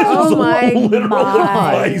 Oh my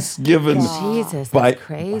Advice given Jesus, by that's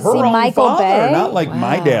crazy. her own Michael father, Bay? not like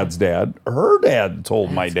my dad's dad. Her dad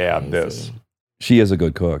told my dad this. She is a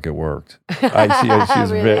good cook. It worked. She's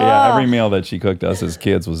very, every meal that she cooked us as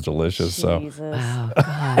kids was delicious. Jesus. Oh,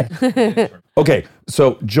 God. Okay,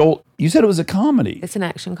 so Joel, you said it was a comedy. It's an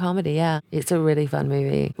action comedy, yeah. It's a really fun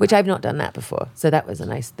movie, which I've not done that before. So that was a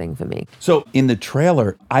nice thing for me. So in the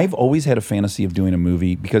trailer, I've always had a fantasy of doing a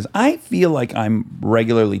movie because I feel like I'm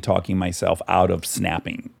regularly talking myself out of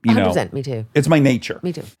snapping. You know, 100%, me too. It's my nature.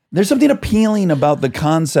 Me too. There's something appealing about the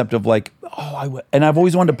concept of like, and I've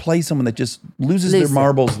always wanted to play someone that just loses their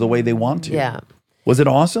marbles the way they want to. Yeah. Was it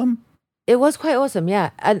awesome? It was quite awesome, yeah.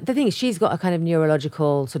 And the thing is, she's got a kind of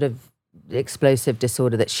neurological sort of explosive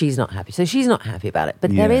disorder that she's not happy. So she's not happy about it.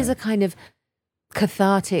 But there is a kind of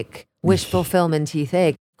cathartic wish fulfillment-y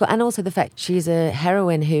thing. And also the fact she's a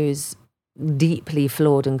heroine who's deeply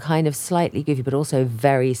flawed and kind of slightly goofy, but also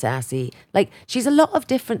very sassy. Like, she's a lot of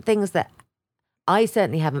different things that I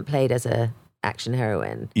certainly haven't played as a action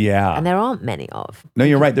heroine. Yeah. And there aren't many of. No,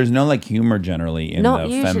 you're right. There's no like humor generally in Not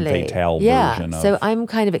the usually. femme fatale Yeah. version of. So I'm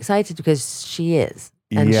kind of excited because she is.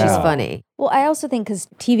 And she's Yeah. funny. Well, I also think because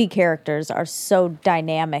TV characters are so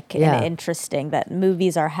dynamic Yeah. and interesting that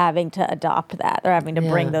movies are having to adopt that. They're having to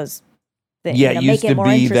bring Yeah. those things, yeah, it used make it to more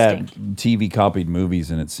be interesting. that TV copied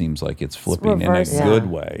movies, and it seems like it's flipping in a reversed. Yeah.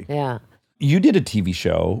 good way. Yeah. You did a TV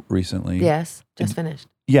show recently. Yes. Just finished.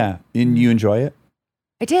 Yeah, and you enjoy it?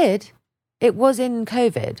 I did. It was in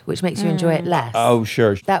COVID, which makes you enjoy it less. Oh,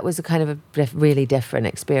 sure. That was a kind of a really different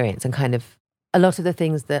experience, and kind of a lot of the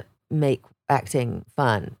things that make acting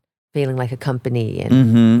fun, feeling like a company and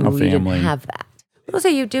Mm-hmm. A you didn't family. have that. But also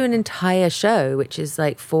you do an entire show, which is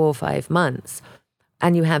like 4 or 5 months,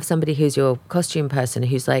 and you have somebody who's your costume person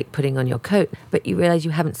who's like putting on your coat, but you realize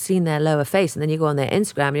you haven't seen their lower face, and then you go on their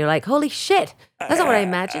Instagram and you're like, holy shit, that's not what I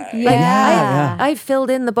imagined. Like, Yeah. I filled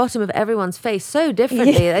in the bottom of everyone's face so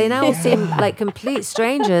differently. They now all seem like complete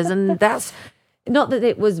strangers, and that's not that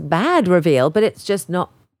it was bad reveal, but it's just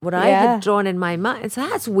not what I Yeah. had drawn in my mind. So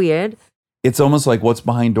that's weird. It's almost like what's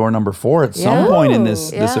behind door number 4 at some Yeah. point in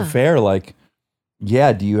this Yeah. affair. Like,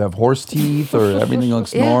 yeah, do you have horse teeth or everything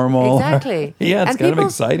looks Yeah, normal? exactly. Yeah, it's And kind of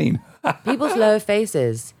people's- exciting. People's lower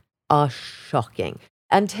faces are shocking.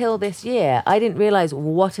 Until this year, I didn't realize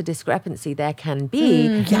what a discrepancy there can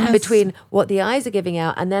be between what the eyes are giving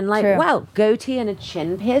out and then like, True. wow, goatee and a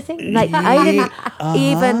chin piercing. Like I didn't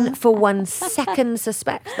even for 1 second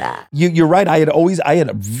suspect that. You're right. I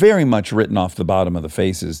had very much written off the bottom of the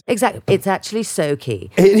faces. Exactly. It's actually so key.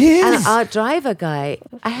 It is. And our driver guy,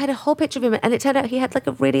 I had a whole picture of him, and it turned out he had like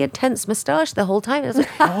a really intense moustache the whole time. I was like,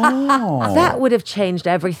 Oh. that would have changed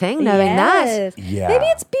everything, knowing that. Yes. Yeah. Maybe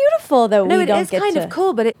it's beautiful that No, we it don't is get kind to. of cool,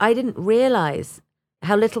 but I didn't realize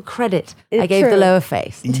how little credit I It's gave the true. lower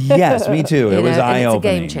face. Yes, me too. You It was know, and eye-opening. it's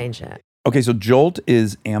a game changer. Okay, so Jolt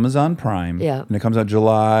is Amazon Prime. Yeah. And it comes out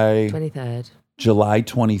July 23rd.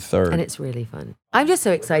 23rd. And it's really fun. I'm just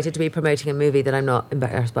so excited to be promoting a movie that I'm not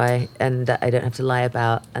embarrassed by and that I don't have to lie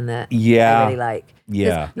about and that Yeah. I really like. 'Cause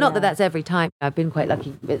Yeah. Not that that's every time. I've been quite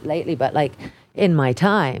lucky a bit lately, but like in my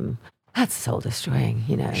time, that's soul destroying,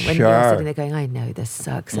 you know. When Sure. you're sitting there going, I know this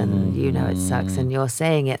sucks and you know it sucks and you're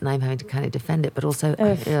saying it and I'm having to kind of defend it, but also,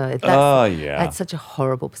 Oh, yeah. that's such a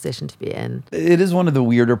horrible position to be in. It is one of the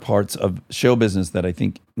weirder parts of show business that I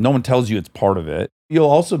think no one tells you it's part of it. You'll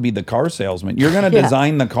also be the car salesman. You're going to Yeah.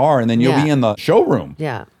 design the car and then you'll Yeah. be in the showroom.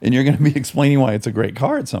 Yeah. And you're going to be explaining why it's a great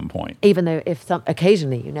car at some point. Even though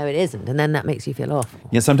occasionally you know it isn't, and then that makes you feel awful.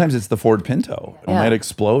 Yeah, sometimes it's the Ford Pinto. It Yeah. might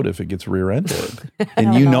explode if it gets rear-ended.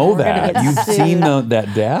 And you know that. get You've sued. seen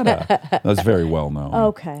that data. That's very well known.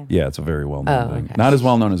 Okay. Yeah, it's a very well known Oh, thing. okay. Not as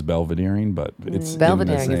well known as Belvedering, but it's in the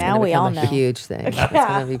Belvedering same- is Now going to we all become a know. huge thing. It's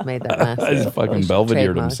gonna be made that massive. He's fucking Belvedered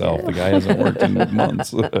Trademark himself. it. The guy hasn't worked in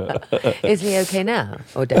months. Is he okay now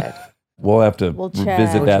or dead? We'll have to We'll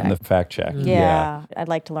revisit check. that in the fact check. Yeah. I'd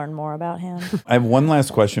like to learn more about him. I have one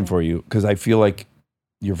last question for you because I feel like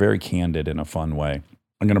you're very candid in a fun way.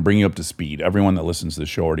 I'm going to bring you up to speed. Everyone that listens to the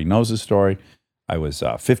show already knows this story. I was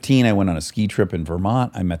 15. I went on a ski trip in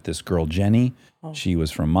Vermont. I met this girl, Jenny. She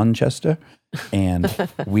was from Manchester. And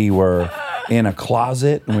we were in a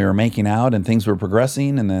closet and we were making out and things were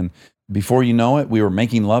progressing. And then before you know it, we were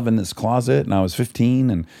making love in this closet and I was 15.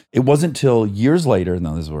 And it wasn't till years later,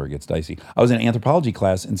 no, this is where it gets dicey. I was in anthropology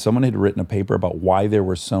class and someone had written a paper about why there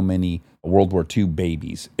were so many World War II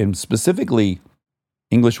babies, and specifically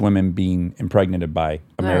English women being impregnated by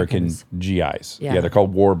American Americans. GIs. Yeah. Yeah, they're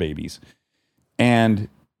called war babies. And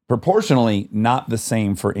proportionally, not the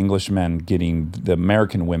same for English men getting the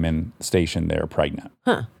American women stationed there pregnant.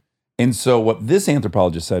 Huh. And so what this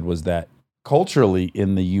anthropologist said was that culturally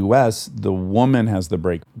in the US, the woman has the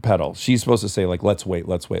brake pedal. She's supposed to say like, let's wait.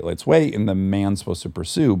 And the man's supposed to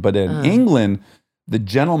pursue. But in England, the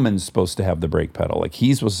gentleman's supposed to have the brake pedal. Like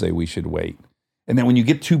he's supposed to say we should wait. And then when you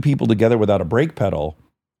get two people together without a brake pedal,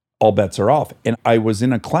 all bets are off. And I was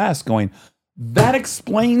in a class going, that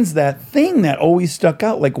explains that thing that always stuck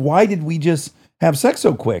out. Like, why did we just have sex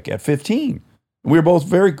so quick at 15? We were both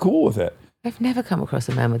very cool with it. I've never come across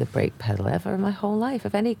a man with a brake pedal ever in my whole life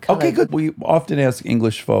of any kind. Okay, good. We often ask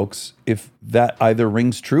English folks if that either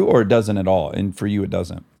rings true or it doesn't at all. And for you, it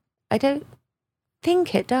doesn't. I don't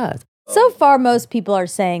think it does. So far, most people are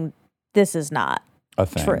saying this is not A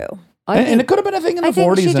thing. true. And it could have been a thing in the I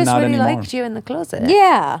think 40s she and just not really anymore. liked you in the closet.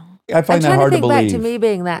 Yeah. I find I'm that hard to trying to think back believe. to me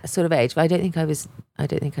being that sort of age, but I don't think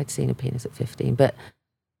I'd seen a penis at 15. But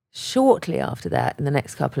shortly after that, in the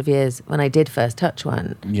next couple of years, when I did first touch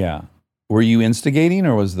one, Yeah. Were you instigating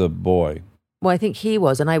or was the boy? Well, I think he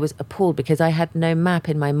was, and I was appalled because I had no map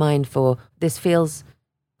in my mind for this feels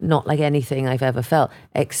not like anything I've ever felt,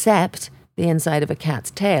 except the inside of a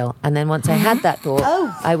cat's tail. And then once I had that thought,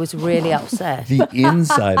 I was really upset. The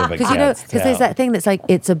inside of a cat's tail. Because there's that thing that's like,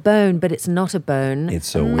 it's a bone, but it's not a bone. It's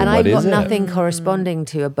so weird. And What I've got is it? nothing corresponding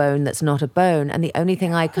to a bone that's not a bone. And the only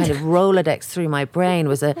thing I kind of Rolodex through my brain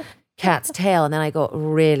was a cat's tail, and then I got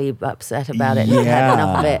really upset about it and had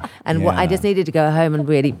enough of it. And I just needed to go home and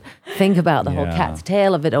really think about the whole cat's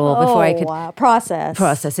tail of it all before I could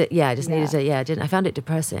process it. Yeah, I just needed to. I found it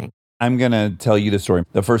depressing. I'm going to tell you the story.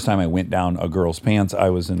 The first time I went down a girl's pants, I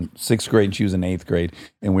was in 6th grade and she was in 8th grade,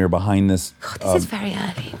 and we were behind this. This is very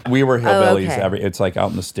early. We were hillbillies. okay. It's like out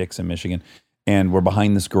in the sticks in Michigan. And we're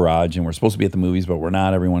behind this garage, and we're supposed to be at the movies, but we're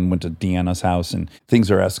not. Everyone went to Deanna's house, and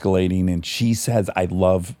things are escalating. And she says, I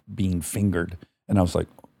love being fingered. And I was like,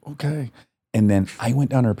 okay. And then I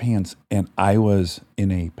went down her pants, and I was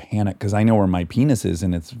in a panic because I know where my penis is,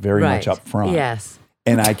 and it's very much up front. Yes.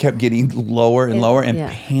 And I kept getting lower and lower and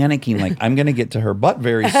panicking, like I'm going to get to her butt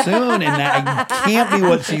very soon, and that can't be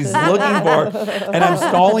what she's looking for. And I'm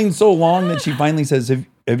stalling so long that she finally says,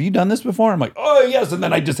 have you done this before? I'm like, oh, yes. And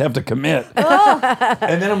then I just have to commit.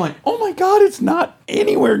 And then I'm like, oh, my God, it's not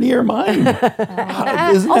anywhere near mine. Isn't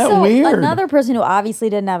that weird? Another person who obviously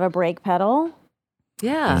didn't have a brake pedal.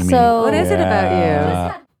 Yeah. So what is it about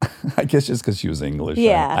you? I guess just because she was English.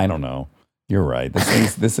 Yeah. I don't know. You're right.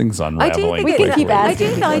 This thing's unraveling. We can keep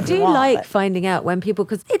asking. I do like finding out when people,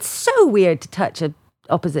 because it's so weird to touch a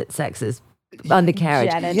opposite sex's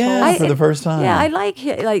undercarriage. Genitals. For the first time. Yeah, I like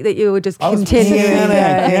that you were just I was continuing.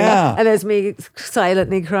 panicked, yeah. And there's me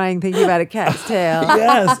silently crying, thinking about a cat's tail.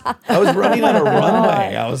 Yes. I was running on a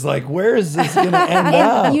runway. I was like, where is this going to end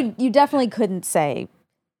up? And you definitely couldn't say,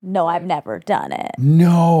 no, I've never done it.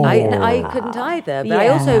 No. I couldn't either. But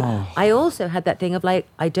I also had that thing of like,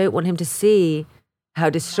 I don't want him to see how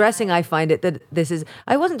distressing I find it that this is.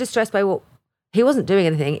 I wasn't distressed by what he wasn't doing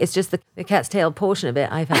anything. It's just the cat's tail portion of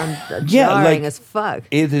it I found jarring as fuck.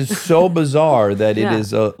 It is so bizarre that it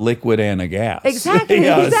is a liquid and a gas. Exactly.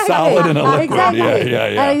 Yeah, exactly. a solid and a liquid. Exactly. Yeah.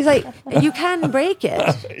 And he's like, you can break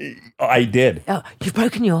it. I did. Oh, you've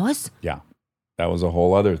broken yours? Yeah. That was a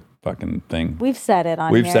whole other fucking thing. We've said it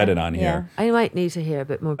on We've here. said it on here. I might need to hear a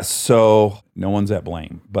bit more. So no one's at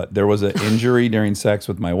blame, but there was an injury during sex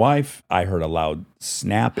with my wife. I heard a loud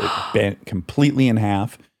snap. It bent completely in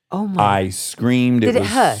half. Oh my. I screamed. Did it was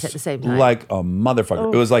hurt at the same time? Like a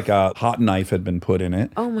motherfucker. It was like a hot knife had been put in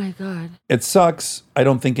it. Oh my God. It sucks. I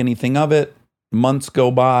don't think anything of it. Months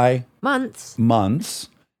go by. Months.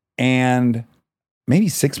 And maybe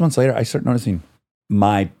 6 months later, I start noticing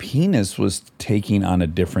my penis was taking on a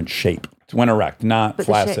different shape. When erect, not But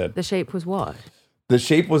flaccid. the shape was what? The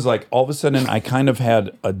shape was like all of a sudden I kind of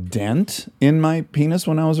had a dent in my penis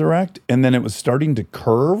when I was erect, and then it was starting to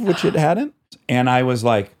curve, which it hadn't. And I was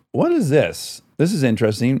like, what is this? This is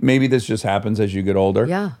interesting. Maybe this just happens as you get older.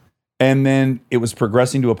 Yeah. And then it was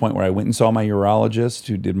progressing to a point where I went and saw my urologist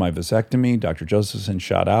who did my vasectomy, Dr. Josephson,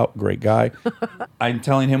 shout out, great guy. I'm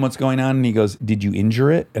telling him what's going on, and he goes, did you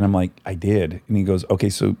injure it? And I'm like, I did. And he goes, okay,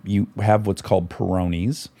 so you have what's called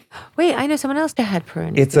Peyronie's. Wait, I know someone else that had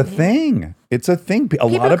Peyronie's. It's a thing. It's a thing. A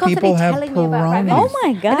lot of people have Peyronie's. Oh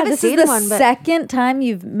my God, never this is seen the one, but- second time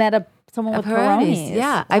you've met someone with Peyronie's.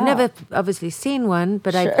 Yeah, I've Wow. never obviously seen one,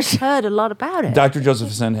 but I've heard a lot about it. Dr.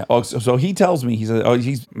 Josephson, so he tells me, he says,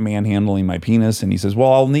 he's manhandling my penis, and he says,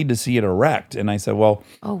 well, I'll need to see it erect. And I said, well,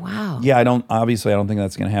 Oh wow. yeah, I don't think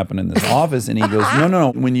that's going to happen in this office. And he goes,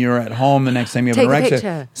 no, when you're at home the next time you have Take an a erection,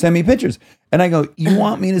 picture. send me pictures. And I go, you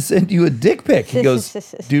want me to send you a dick pic? He goes,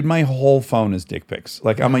 dude, my whole phone is dick pics.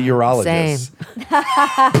 Like, I'm a urologist.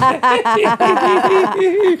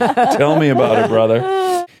 Tell me about it,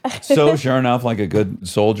 brother. So sure enough, like a good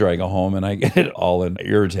soldier, I go home and I get it all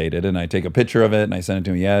irritated, and I take a picture of it and I send it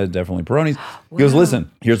to him. Yeah, definitely Peyronie's. He goes,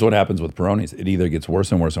 listen, here's what happens with Peyronie's. It either gets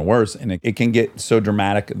worse and worse and worse, and it can get so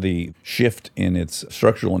dramatic, the shift in its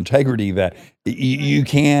structural integrity, that you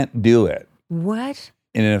can't do it. What?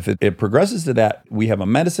 And if it progresses to that, we have a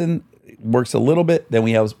medicine, it works a little bit, then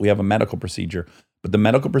we have a medical procedure. But the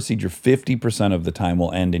medical procedure, 50% of the time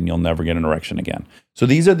will end and you'll never get an erection again. So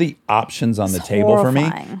these are the options on the table for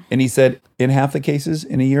me. And he said, in half the cases,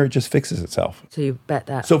 in a year, it just fixes itself. So you bet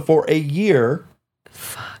that. So for a year,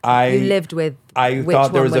 you lived with. I which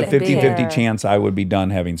thought there one was a will it be? 50-50 chance I would be done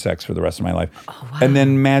having sex for the rest of my life. Oh, wow. And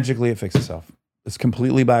then magically it fixed itself. It's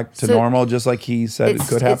completely back to So normal, just like he said it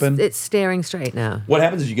could happen. It's staring straight now. What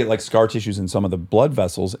happens is you get like scar tissues in some of the blood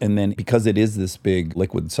vessels, and then because it is this big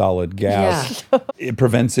liquid solid gas, it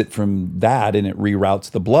prevents it from that, and it reroutes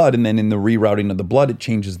the blood, and then in the rerouting of the blood, it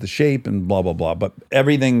changes the shape and blah blah blah. But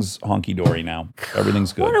everything's honky dory now.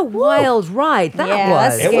 Everything's good. What a wild ride that Yeah,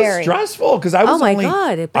 was. that's It was scary. stressful because I was Oh my only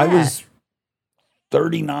God, I I bet. was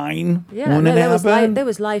 39 Yeah, when no, it happened. there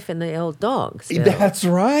was life in the old dog. Still. That's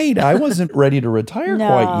right. I wasn't ready to retire No,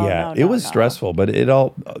 quite yet. no, It was no. stressful, but it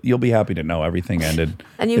all. You'll be happy to know everything ended.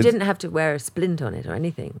 And you It's- didn't have to wear a splint on it or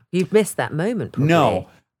anything. You've missed that moment. Probably. No.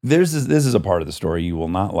 This is a part of the story you will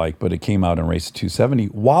not like, but it came out in Race 270.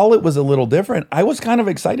 While it was a little different, I was kind of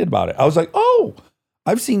excited about it. I was like, oh,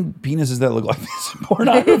 I've seen penises that look like this in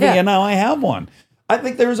pornography, and now I have one. I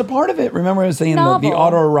think there was a part of it. Remember I was saying the Novel.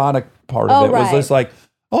 autoerotic part of Oh, it was right. just like,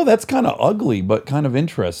 oh, that's kind of ugly, but kind of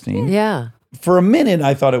interesting. Yeah. For a minute,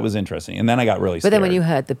 I thought it was interesting, and then I got really But scared. then when you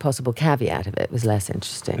heard the possible caveat of it, was less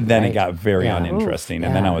interesting. Then right? it got very Yeah. uninteresting, Oof,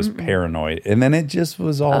 and then yeah. I was paranoid, and then it just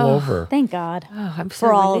was all over. Thank God. Oh, I'm so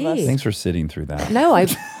For all of us. relieved. Thanks for sitting through that. No, I'm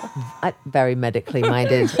very medically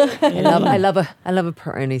minded. I love a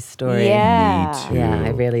Peroni story. Yeah. Me too. Yeah, I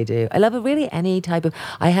really do. I love really any type of.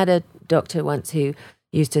 I had a doctor once who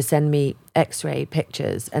used to send me X-ray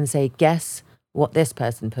pictures and say, "Guess what this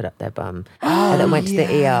person put up their bum," and then went to the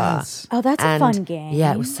ER. Yes. Oh, that's a And fun game.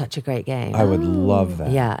 Yeah, it was such a great game. I would love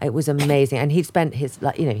that. Yeah, it was amazing. And he'd spent his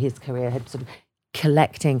his career had sort of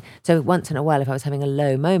collecting. So once in a while, if I was having a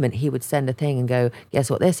low moment, he would send a thing and go, "Guess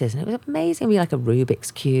what this is?" And it was amazing. It'd be like a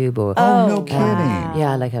Rubik's cube or Oh, no wow. kidding.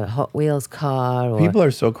 yeah, like a Hot Wheels car. Or, People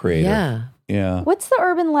are so creative. yeah. Yeah. What's the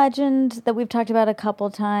urban legend that we've talked about a couple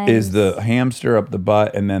times? Is the hamster up the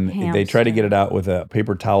butt, and then they try to Hamster. get it out with a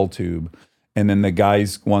paper towel tube. And then the guy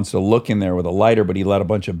wants to look in there with a lighter, but he let a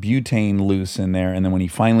bunch of butane loose in there. And then when he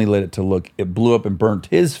finally lit it to look, it blew up and burnt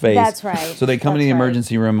his face. That's right. So they come to That's the right.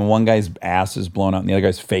 emergency room, and one guy's ass is blown out, and the other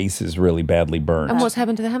guy's face is really badly burnt. And what's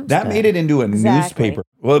happened to the hamster? That made it into a Exactly. newspaper.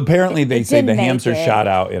 Well, apparently they It say didn't the make hamster it. shot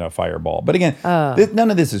out in a fireball. But again, Oh.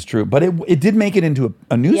 none of this is true. But it did make it into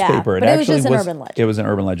a newspaper. but it was just an urban legend. It was an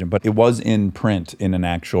urban legend, but it was in print in an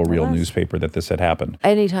actual real newspaper that this had happened.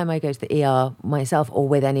 Anytime I go to the ER myself or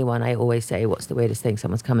with anyone, I always say, "What's the weirdest thing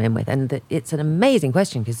someone's come in with?" And it's an amazing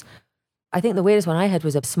question because I think the weirdest one I had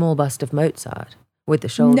was a small bust of Mozart with the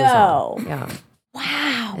shoulders No. on. Yeah.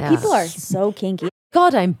 Wow. Yeah. People are so kinky.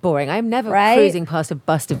 God, I'm boring. I'm never Right? cruising past a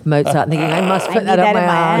bust of Mozart and thinking I must I put need that up that my in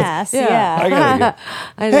my ass. ass. Yeah. I gotta go.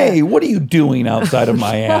 I know. Hey, what are you doing outside of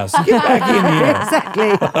my ass? Get back in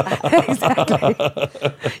here. Exactly.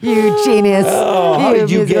 You genius. Oh, how did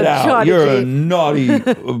you musical get out? You're a prodigy. naughty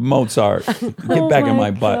Mozart. Get back in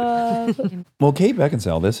my butt. God. Well, Kate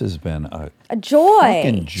Beckinsale, this has been a A joy.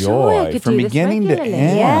 fucking Joy. I joy could from do this beginning to regularly.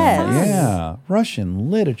 end. Yes. Yeah. Russian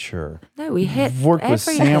literature. No, we hit Worked with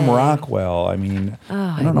Sam everything. Rockwell. I mean,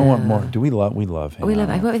 Oh, I don't know what know. more. We love him. We love.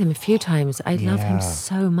 I worked with him a few times. I love Yeah. him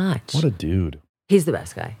so much. What a dude. He's the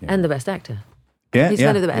best guy and the best actor. Yeah, He's yeah,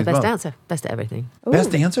 one of the he's best both. dancer, best at everything.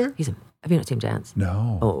 Best dancer? Have you not seen him dance?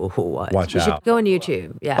 No. Oh, what? Watch you out. should go on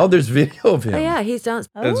YouTube. Yeah. Oh, there's video of him. Oh, yeah, he's danced.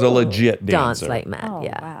 As a legit Dance dancer. like mad. Oh,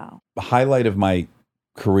 yeah. wow. The highlight of my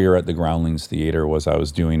career at the Groundlings Theater was I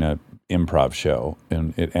was doing a improv show,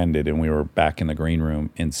 and it ended, and we were back in the green room,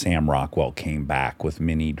 and Sam Rockwell came back with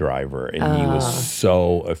Minnie Driver, and he was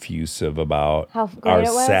so effusive about How great our it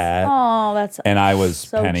was. set. Oh, that's And I was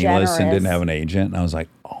so penniless and didn't generous. have an agent, and I was like,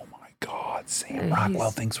 oh my God, Sam Yeah, Rockwell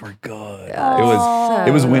he's- thinks we're good. Oh.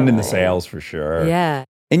 It was wind in the So- sails for sure. Yeah.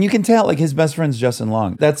 And you can tell, like, his best friend's Justin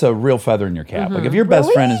Long. That's a real feather in your cap. Like, if your best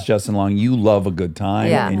Really? friend is Justin Long, you love a good time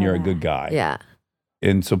Yeah. and you're a good guy. Yeah.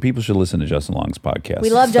 And so people should listen to Justin Long's podcast. We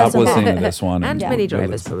love Stop Justin listening Long. to this one. And Minnie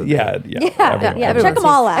Drivers, probably. Yeah. Yeah, everyone. yeah. Everyone's Check 'em seen-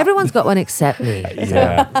 all out. Everyone's got one except me.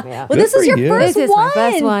 Yeah. Yeah. Well, this Good is for your you. first This is one. my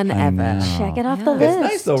first one I ever. know. Check it off the Yeah. list. It's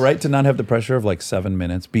nice, though, right? To not have the pressure of like 7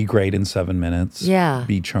 minutes. Be great in 7 minutes. Yeah.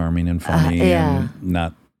 Be charming and funny yeah. and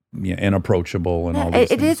not inapproachable and all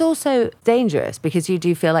these It things. is also dangerous because you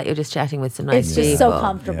do feel like you're just chatting with some nice It's people. just so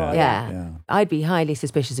comfortable. Yeah. Yeah. Yeah. I'd be highly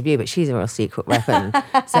suspicious of you, but she's a real secret weapon.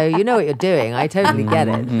 So you know what you're doing. I totally get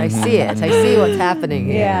it. I see it. I see what's happening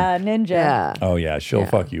here. Yeah, ninja. Yeah. Oh, yeah. She'll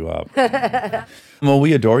fuck you up. Well,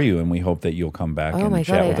 we adore you, and we hope that you'll come back Oh and my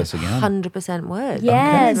chat God. with us again. 100% word.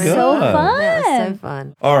 Yes, Okay, so good. fun. That was so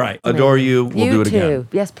fun. All right. Adore you. We'll you do it too. again.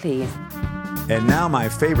 Yes, please. And now my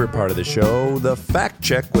favorite part of the show, the fact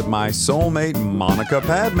check with my soulmate, Monica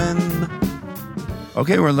Padman.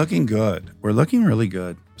 Okay, we're looking good. We're looking really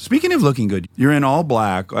good. Speaking of looking good, you're in all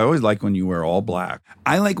black. I always like when you wear all black.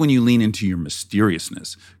 I like when you lean into your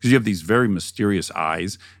mysteriousness because you have these very mysterious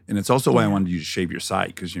eyes. And it's also why I wanted you to shave your side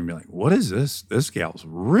because you're going to be like, what is this? This gal's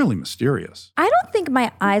really mysterious. I don't think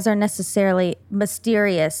my eyes are necessarily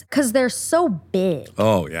mysterious because they're so big.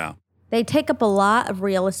 Oh, yeah. They take up a lot of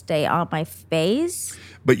real estate on my face.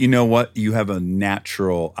 But you know what? You have a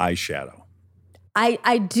natural eyeshadow.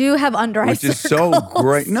 I do have under eye Which is circles. so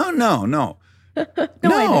great. No. I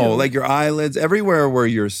do. Like your eyelids, everywhere where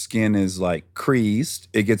your skin is like creased,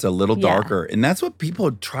 it gets a little darker. And that's what people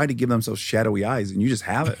try to give themselves shadowy eyes, and you just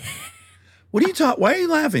have it. What are you talking? Why are you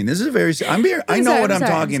laughing? This is a very, I know what I'm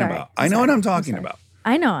talking about. I know what I'm talking about.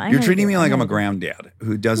 I know. You're treating me like I'm a granddad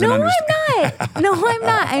who doesn't understand. No, I'm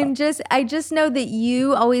not. I just know that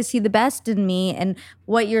you always see the best in me, and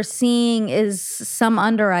what you're seeing is some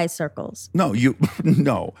under eye circles. No,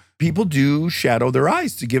 no. People do shadow their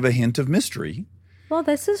eyes to give a hint of mystery. Well,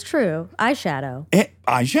 this is true. Eyeshadow.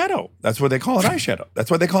 Eyeshadow. That's what they call it, eyeshadow.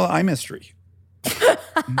 That's why they call it eye mystery.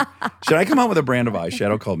 Should I come out with a brand of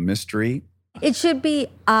eyeshadow called Mystery? It should be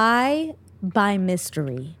Eye by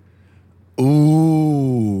Mystery.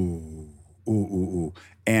 Ooh.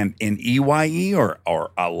 And in EYE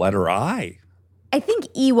or a letter I? I think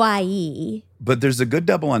EYE. But there's a good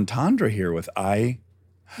double entendre here with I.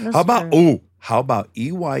 That's How about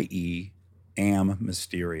EYE am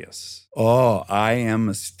mysterious? Oh, I am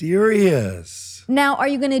mysterious. Now, are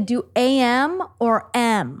you going to do AM or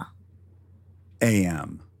M?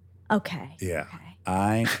 AM. Okay. Yeah. Okay.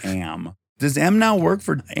 I am. Does M now work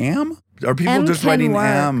for am? Are people M just can writing work.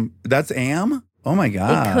 am? That's am? Oh my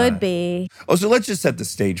God. It could be. Oh, so let's just set the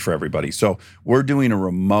stage for everybody. So we're doing a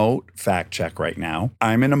remote fact check right now.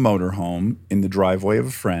 I'm in a motorhome in the driveway of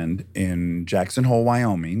a friend in Jackson Hole,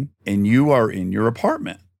 Wyoming, and you are in your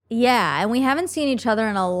apartment. Yeah, and we haven't seen each other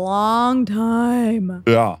in a long time.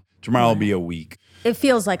 Yeah. Tomorrow will be a week. It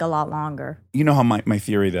feels like a lot longer. You know how my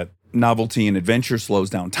theory that novelty and adventure slows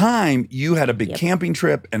down time. You had a big camping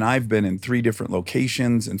trip, and I've been in 3 different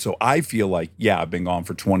locations. And so I feel like, I've been gone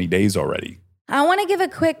for 20 days already. I want to give a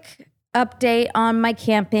quick update on my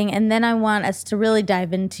camping, and then I want us to really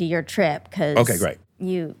dive into your trip because Okay, great.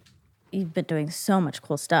 You've been doing so much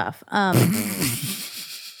cool stuff.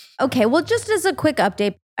 Okay, well, just as a quick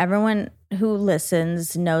update, everyone who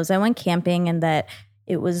listens knows I went camping and that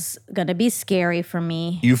it was going to be scary for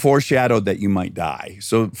me. You foreshadowed that you might die.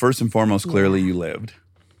 So first and foremost, clearly you lived.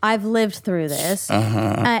 I've lived through this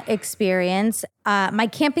experience. My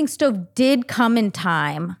camping stove did come in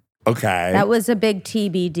time. Okay. That was a big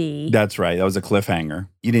TBD. That's right. That was a cliffhanger.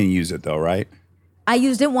 You didn't use it though, right? I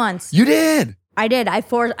used it once. You did. I did. I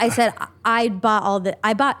said I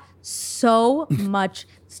bought so much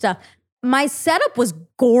stuff. My setup was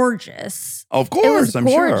gorgeous. Of course, it was I'm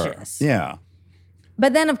gorgeous. sure. Yeah.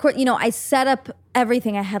 But then, of course, I set up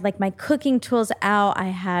everything. I had like my cooking tools out. I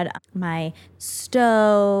had my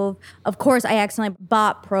stove. Of course, I accidentally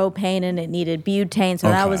bought propane and it needed butane. So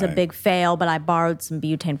that was a big fail, but I borrowed some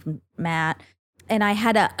butane from Matt. And I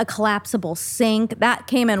had a collapsible sink. That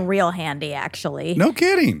came in real handy, actually. No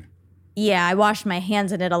kidding. Yeah, I washed my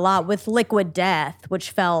hands in it a lot with liquid death, which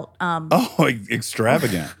felt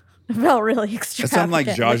Extravagant. felt really extravagant. That's something like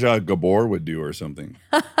Zsa Zsa Gabor would do or something.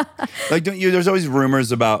 Like, there's always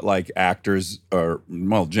rumors about like actors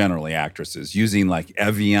generally actresses using like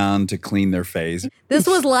Evian to clean their face. This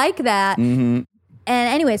was like that. Mm-hmm. And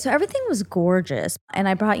anyway, so everything was gorgeous. And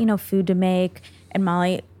I brought, food to make. And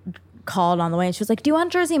Molly called on the way and she was like, "Do you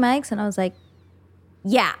want Jersey Mike's?" And I was like,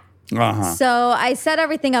 "Yeah." Uh-huh. So I set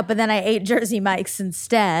everything up and then I ate Jersey Mike's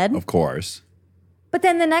instead. Of course. But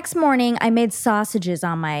then the next morning I made sausages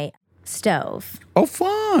on my stove. Oh,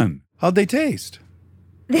 fun. How'd they taste?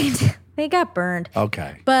 They got burned.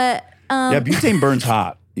 Okay. But yeah, butane burns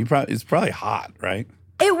hot. It's probably hot, right?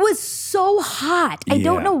 it was so hot. I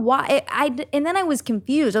don't Yeah. know why. And then I was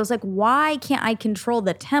confused. I was like, why can't I control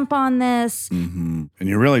the temp on this? Mm-hmm. And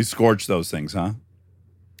you really scorched those things, huh?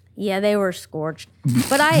 Yeah, they were scorched,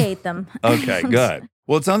 but I ate them. Okay, good.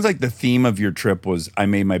 Well, it sounds like the theme of your trip was, I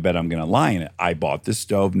made my bed, I'm going to lie in it. I bought this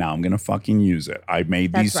stove, now I'm going to fucking use it. I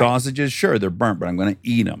made these That's right. sausages, sure, they're burnt, but I'm going to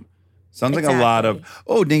eat them. Sounds like a lot of,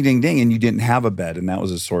 oh, ding, ding, ding, and you didn't have a bed, and that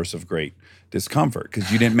was a source of great discomfort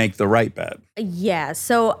because you didn't make the right bed. Yeah,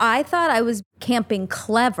 so I thought I was camping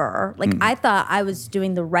clever. Like, I thought I was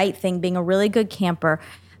doing the right thing, being a really good camper.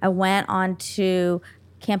 I went onto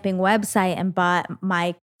camping website and bought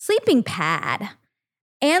my sleeping pad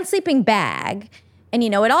and sleeping bag. And,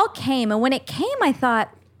 it all came. And when it came, I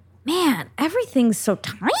thought, man, everything's so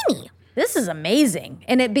tiny. this is amazing.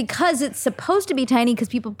 And because it's supposed to be tiny because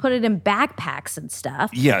people put it in backpacks and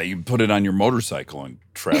stuff. Yeah, you put it on your motorcycle and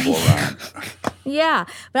travel around. Yeah,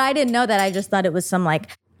 but I didn't know that. I just thought it was some like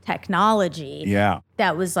technology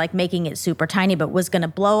that was like making it super tiny, but was going to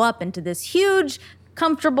blow up into this huge,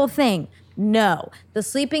 comfortable thing. No, the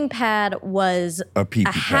sleeping pad was a pee-pee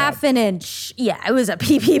half an inch. Yeah, it was a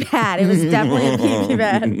pee-pee pad. It was definitely a pee-pee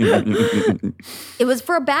pad. It was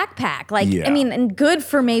for a backpack. Like, I mean, and good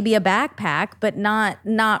for maybe a backpack, but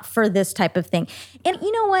not for this type of thing. And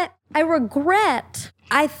you know what?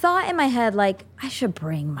 I thought in my head, like, I should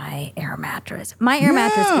bring my air mattress. My air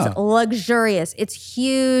mattress is luxurious. It's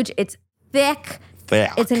huge. It's thick.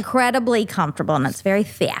 It's incredibly comfortable, and it's very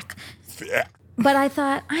thick. But I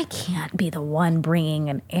thought, I can't be the one bringing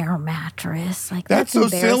an air mattress. Like, that's so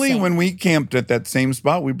silly. When we camped at that same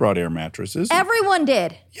spot, we brought air mattresses. Everyone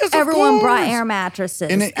did. Yes, Everyone of course. brought air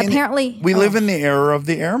mattresses. Apparently. We live in the era of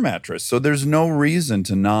the air mattress, so there's no reason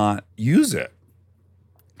to not use it.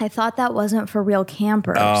 I thought that wasn't for real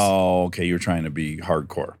campers. Oh, okay. You're trying to be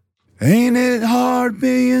hardcore. Ain't it hard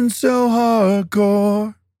being so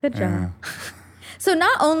hardcore? Good job. So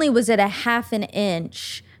not only was it a half an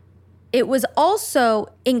inch, it was also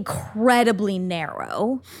incredibly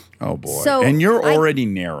narrow. Oh, boy. So and you're already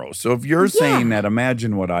narrow. So if you're saying that,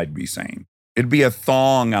 imagine what I'd be saying. It'd be a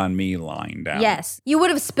thong on me lying down. Yes. You would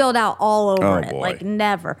have spilled out all over it. Boy. Like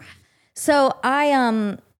never. So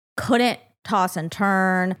I couldn't toss and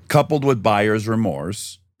turn. Coupled with buyer's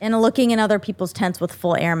remorse. And looking in other people's tents with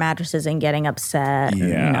full air mattresses and getting upset. Yeah.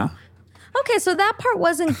 And, you know. Okay, so that part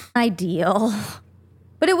wasn't ideal.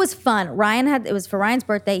 But it was fun. It was for Ryan's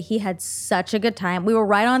birthday. He had such a good time. We were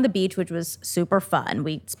right on the beach, which was super fun.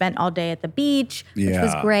 We spent all day at the beach, which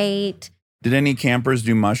was great. Did any campers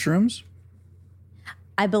do mushrooms?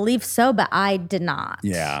 I believe so, but I did not.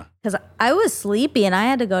 Yeah. Because I was sleepy and I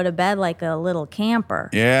had to go to bed like a little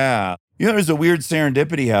camper. Yeah. You know, there's a weird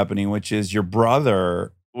serendipity happening, which is your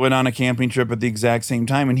brother went on a camping trip at the exact same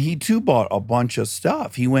time, and he too bought a bunch of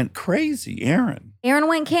stuff. He went crazy, Aaron. Aaron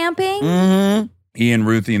went camping? Mm-hmm. He and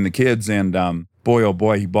Ruthie and the kids, and boy, oh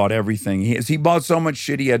boy, he bought everything. He bought so much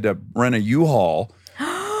shit he had to rent a U-Haul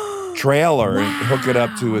trailer and hook it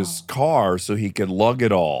up to his car so he could lug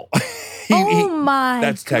it all.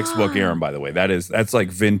 That's textbook Aaron, by the way. That's like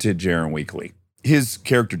vintage Aaron Weekly. His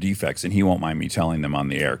character defects, and he won't mind me telling them on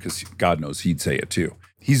the air because God knows he'd say it too.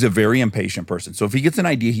 He's a very impatient person. So if he gets an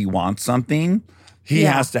idea he wants something, he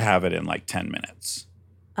has to have it in like 10 minutes.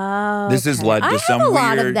 Oh, this has led to some weird.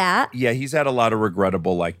 lot of that. Yeah, he's had a lot of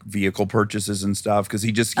regrettable like vehicle purchases and stuff because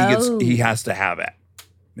he has to have it.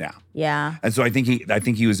 Yeah. Yeah. And so I think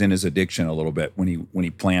he was in his addiction a little bit when he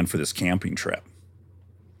planned for this camping trip.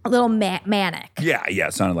 A little manic. Yeah.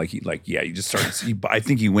 It sounded like he just started. I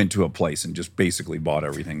think he went to a place and just basically bought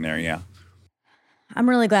everything there. Yeah. I'm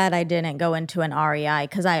really glad I didn't go into an REI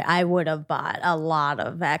because I would have bought a lot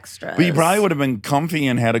of extras. But you probably would have been comfy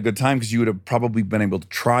and had a good time because you would have probably been able to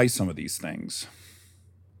try some of these things.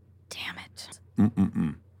 Damn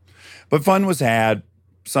it. But fun was had.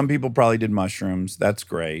 Some people probably did mushrooms. That's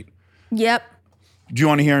great. Yep. Do you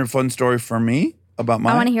want to hear a fun story from me about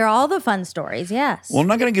mine? I want to hear all the fun stories, yes. Well, I'm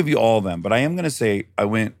not going to give you all of them, but I am going to say I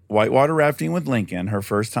went whitewater rafting with Lincoln, her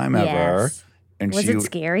first time ever. Yes. And was it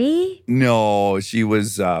scary? No, she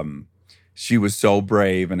was so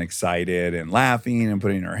brave and excited and laughing and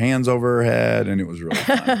putting her hands over her head, and it was really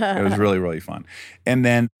fun. It was really, really fun. And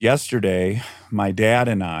then yesterday, my dad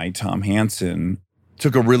and I, Tom Hansen,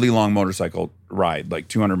 took a really long motorcycle ride, like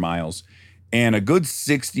 200 miles, and a good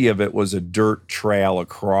 60 of it was a dirt trail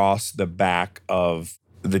across the back of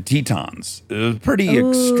the Tetons. It was a pretty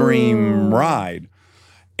extreme ride.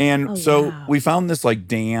 And we found this like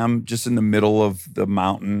dam just in the middle of the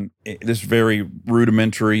mountain, this very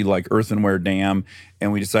rudimentary like earthenware dam.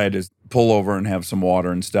 And we decided to pull over and have some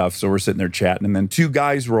water and stuff. So we're sitting there chatting. And then two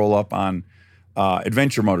guys roll up on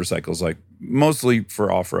adventure motorcycles, like mostly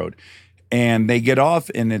for off-road. And they get off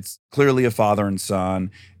and it's clearly a father and son.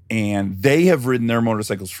 And they have ridden their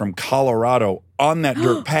motorcycles from Colorado on that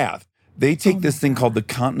dirt path. They take this thing called the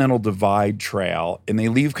Continental Divide Trail, and they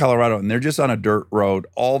leave Colorado, and they're just on a dirt road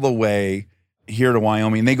all the way here to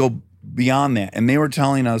Wyoming. They go beyond that, and they were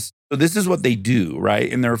telling us, so this is what they do,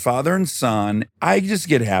 right? And they're father and son. I just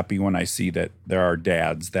get happy when I see that there are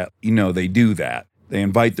dads that, they do that. They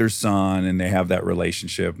invite their son, and they have that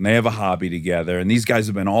relationship, and they have a hobby together. And these guys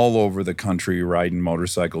have been all over the country riding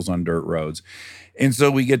motorcycles on dirt roads. And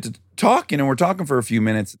so we get to talking, and we're talking for a few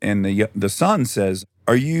minutes, and the son says,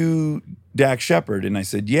 "Are you Dak Shepard?" And I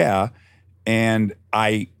said, "Yeah." And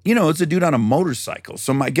it's a dude on a motorcycle.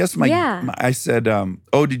 So I said,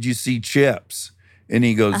 "Oh, did you see Chips?" And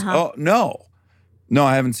he goes, oh, no,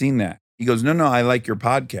 I haven't seen that. He goes, no, I like your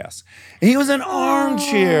podcast. And he was an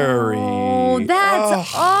armchair. Oh,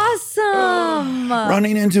 that's awesome.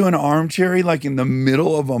 Running into an armchair like in the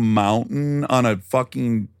middle of a mountain on a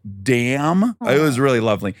fucking dam. It was really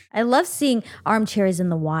lovely. I love seeing armchairs in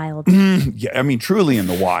the wild. Yeah, I mean, truly in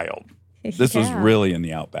the wild. This was really in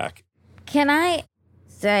the outback. Can I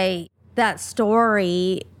say that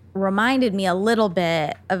story reminded me a little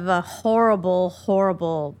bit of a horrible,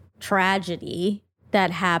 horrible tragedy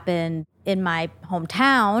that happened in my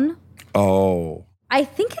hometown. Oh. I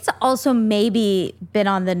think it's also maybe been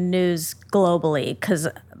on the news globally because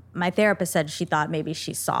my therapist said she thought maybe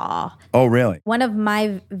she saw. Oh, really? One of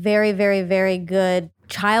my very, very, very good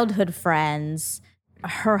childhood friends,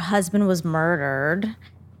 her husband was murdered.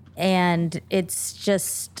 And it's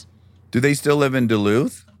just... Do they still live in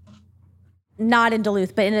Duluth? Not in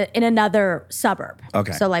Duluth, but in another suburb.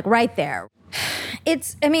 Okay. So like right there.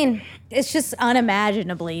 It's just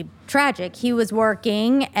unimaginably tragic. He was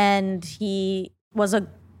working and he was a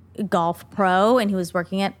golf pro and he was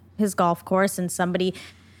working at his golf course and somebody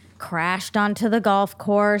crashed onto the golf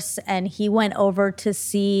course and he went over to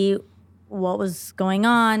see what was going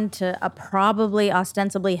on to probably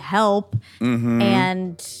ostensibly help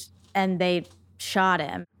and they shot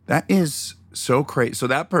him. That is so crazy. So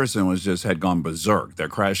that person had gone berserk. They're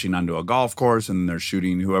crashing onto a golf course and they're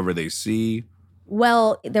shooting whoever they see.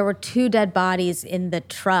 Well, there were 2 dead bodies in the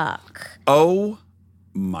truck. Oh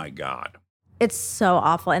my God. It's so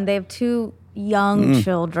awful. And they have 2 young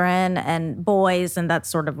children and boys, and that's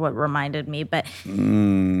sort of what reminded me. But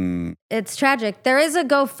it's tragic. There is a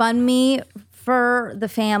GoFundMe for the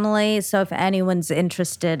family. So if anyone's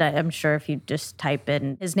interested, I'm sure if you just type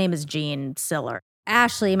in, his name is Gene Siller.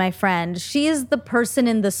 Ashley, my friend, she is the person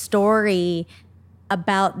in the story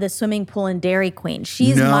about the swimming pool in Dairy Queen.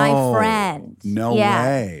 She's my friend. No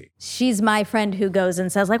way. She's my friend who goes and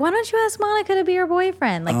says, like, why don't you ask Monica to be your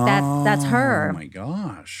boyfriend? Like, that's her. Oh, my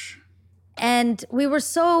gosh. And we were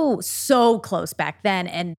so close back then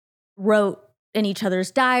and wrote in each other's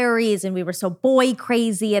diaries. And we were so boy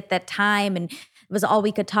crazy at that time. And it was all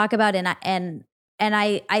we could talk about. And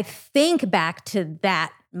I think back to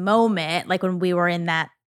that moment, like when we were in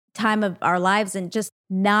that time of our lives and just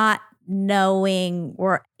not knowing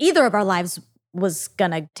where either of our lives was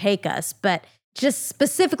going to take us, but just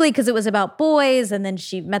specifically because it was about boys. And then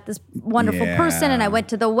she met this wonderful person and I went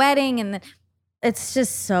to the wedding and it's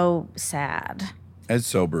just so sad. It's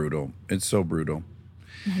so brutal. It's so brutal.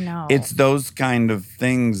 I know. It's those kind of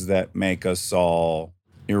things that make us all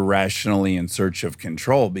irrationally in search of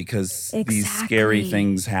control because these scary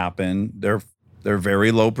things happen. They're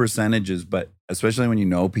very low percentages, but especially when you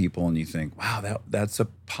know people and you think, wow, that's a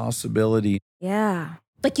possibility. Yeah.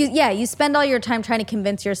 Like you spend all your time trying to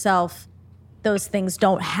convince yourself those things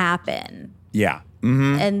don't happen. Yeah.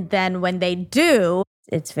 Mm-hmm. And then when they do,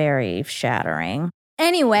 it's very shattering.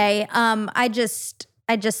 Anyway, I just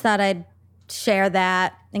thought I'd share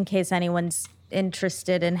that in case anyone's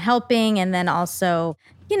interested in helping. And then also,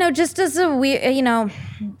 just as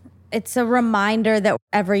it's a reminder that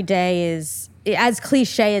every day is, as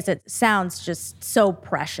cliche as it sounds, just so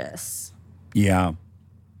precious. Yeah.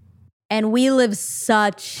 And we live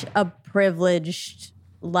such a privileged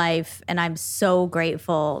life, and I'm so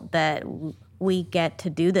grateful that we get to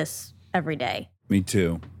do this every day. Me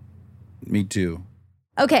too.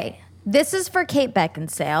 Okay, this is for Kate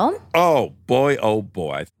Beckinsale. Oh,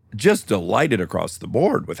 boy. Just delighted across the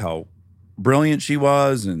board with how brilliant she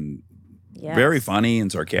was and very funny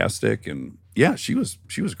and sarcastic. And yeah, she was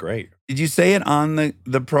great. Did you say it on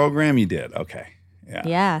the program? You did. Okay.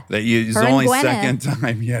 Yeah. It's Her only and Gwyneth. second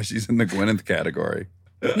time. Yeah, she's in the Gwyneth category.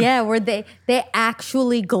 Yeah, where they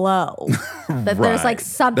actually glow. That there's like Right.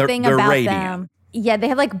 something They're about radiant. them. Yeah, they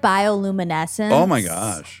have like bioluminescence. Oh my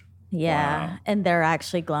gosh. Yeah, Wow. and they're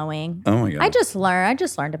actually glowing. Oh my God. I just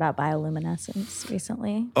learned about bioluminescence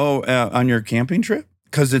recently. Oh, on your camping trip?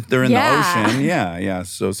 Because they're in Yeah. the ocean. Yeah.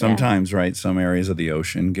 So sometimes, right, some areas of the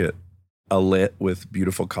ocean get lit with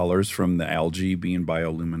beautiful colors from the algae being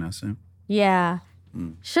bioluminescent. Yeah.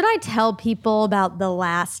 Should I tell people about the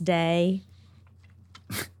last day?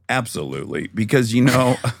 Absolutely. Because,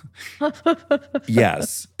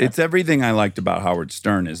 yes, it's everything I liked about Howard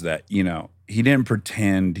Stern is that, he didn't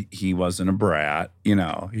pretend he wasn't a brat. He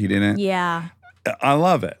didn't. Yeah. I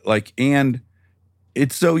love it. Like, and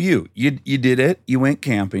it's so you did it. You went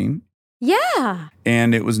camping. Yeah.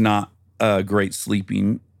 And it was not a great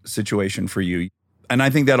sleeping situation for you. And I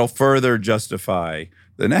think that'll further justify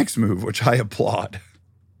the next move, which I applaud.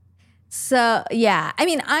 So yeah, I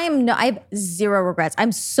mean, I have zero regrets.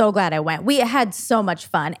 I'm so glad I went. We had so much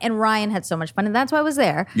fun, and Ryan had so much fun, and that's why I was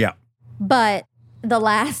there. Yeah. But the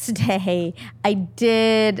last day, I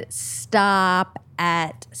did stop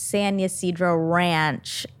at San Ysidro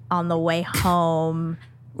Ranch on the way home.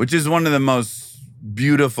 Which is one of the most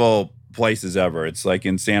beautiful places ever. It's like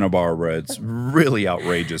in Santa Barbara. It's really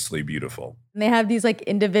outrageously beautiful. And they have these like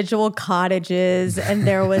individual cottages, and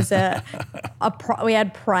there was we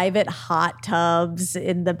had private hot tubs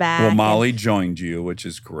in the back. Well, Molly joined you, which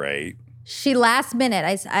is great. She last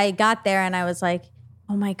minute, I got there and I was like,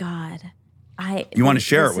 oh my God. You want to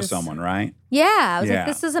share it with someone, right? Yeah. I was like,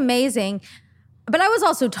 this is amazing. But I was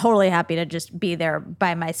also totally happy to just be there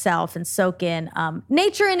by myself and soak in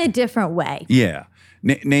nature in a different way. Yeah.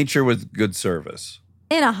 Nature with good service.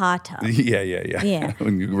 In a hot tub. Yeah. Yeah.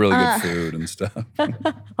 Really good food and stuff.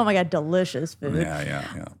 Oh my God, delicious food.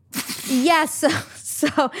 Yeah. Yes.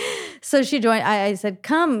 So she joined. I said,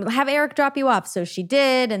 come, have Eric drop you off. So she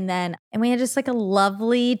did. And we had just like a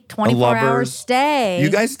lovely 24-hour stay. You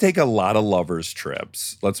guys take a lot of lovers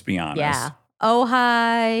trips, let's be honest. Yeah.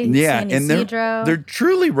 Ojai, Yeah, San and Ysidro. they're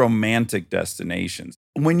truly romantic destinations.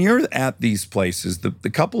 When you're at these places, the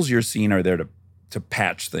couples you're seeing are there to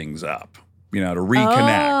patch things up, to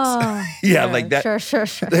reconnect. Oh, yeah, sure, like that.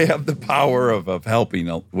 Sure. They have the power of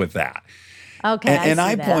helping with that. Okay, And I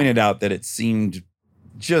I see that. pointed out that it seemed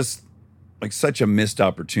just like such a missed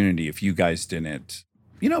opportunity if you guys didn't,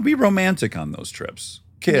 be romantic on those trips.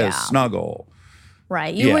 Kiss, snuggle.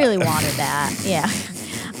 Right. You really wanted that. Yeah.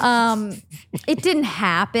 It didn't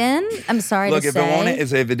happen. I'm sorry Look, to say.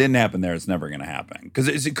 if it didn't happen there, it's never going to happen. Because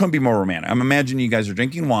it couldn't be more romantic. I'm imagining you guys are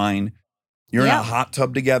drinking wine. You're in a hot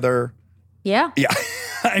tub together. Yeah. Yeah.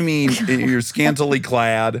 I mean, you're scantily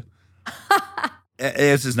clad.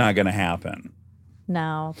 This is not going to happen.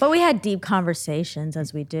 No. But we had deep conversations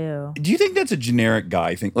as we do. Do you think that's a generic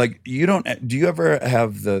guy thing? Like, do you ever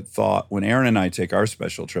have the thought when Aaron and I take our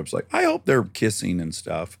special trips, like, I hope they're kissing and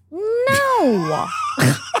stuff? No.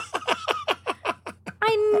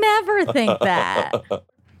 I never think that.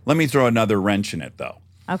 Let me throw another wrench in it, though.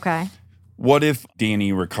 Okay. What if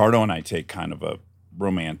Danny, Ricardo, and I take kind of a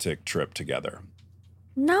romantic trip together?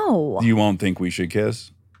 No. You won't think we should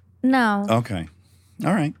kiss? No. Okay.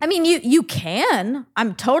 All right. I mean, you can.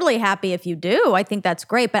 I'm totally happy if you do. I think that's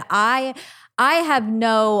great. But I have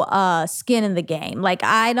no skin in the game. Like,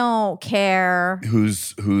 I don't care.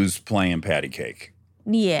 Who's playing patty cake?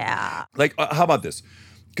 Yeah. Like, how about this?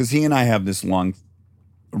 Because he and I have this long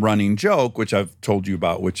running joke, which I've told you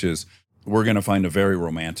about, which is we're going to find a very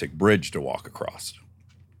romantic bridge to walk across.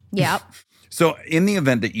 Yep. So in the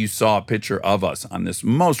event that you saw a picture of us on this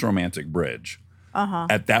most romantic bridge,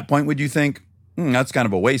 at that point, would you think, that's kind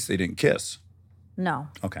of a waste they didn't kiss? No.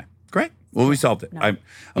 Okay, great. Well, we solved it. No.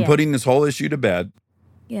 I'm putting this whole issue to bed.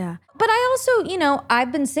 Yeah. But I also,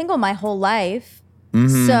 I've been single my whole life.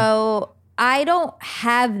 Mm-hmm. So I don't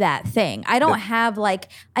have that thing. I don't have like,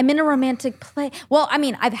 I'm in a romantic play. Well, I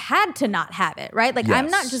mean, I've had to not have it, right? Like, I'm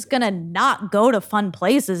not Yes. just going to not go to fun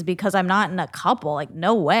places because I'm not in a couple. Like,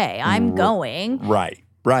 no way. I'm going. Right.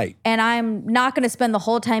 And I'm not going to spend the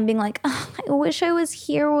whole time being like, oh, I wish I was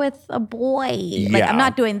here with a boy. Like, I'm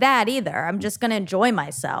not doing that either. I'm just going to enjoy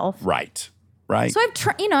myself. Right. So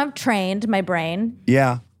I've trained my brain.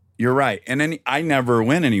 Yeah, you're right. And then I never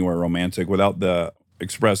went anywhere romantic without the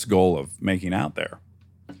express goal of making out there.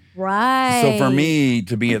 Right. So for me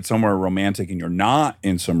to be at somewhere romantic and you're not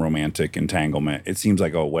in some romantic entanglement, it seems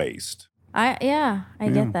like a waste. I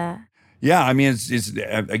get that. Yeah, I mean, it's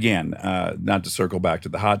again, not to circle back to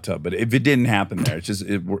the hot tub, but if it didn't happen there, it's just,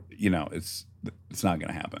 it's not going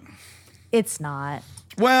to happen. It's not.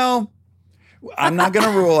 Well, I'm not going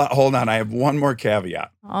to rule out. Hold on, I have one more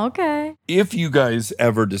caveat. Okay. If you guys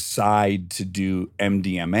ever decide to do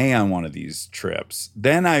MDMA on one of these trips,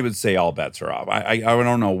 then I would say all bets are off. I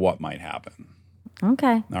don't know what might happen.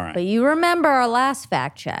 Okay. All right. But you remember our last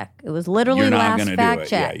fact check. It was literally You're not last going to do fact it.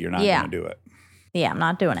 check. Yeah, you're not going to do it. Yeah, I'm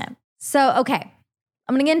not doing it. So, okay.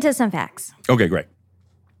 I'm going to get into some facts. Okay, great.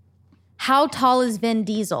 How tall is Vin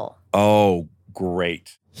Diesel? Oh,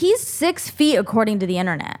 great. He's 6 feet according to the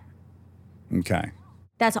internet. Okay.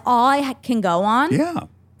 That's all I can go on. Yeah,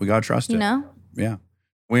 we got to trust it. You know? Yeah.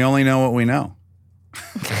 We only know what we know.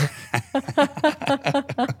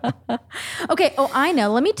 Okay. Oh, I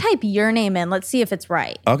know. Let me type your name in. Let's see if it's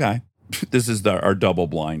right. Okay. This is our double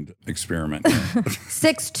blind experiment.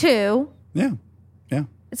 6'2". Yeah.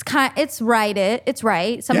 It's right. It's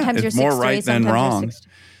right. Sometimes it's you're 6'3", more right than sometimes you're wrong. 6'2".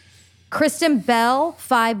 Kristen Bell,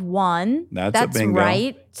 5'1". That's a bingo.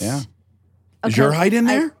 right. Yeah. Is Okay, your height in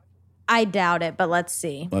there? I doubt it, but let's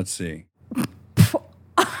see. Let's see.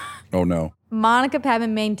 Oh, no. Monica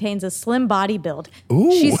Padman maintains a slim body build.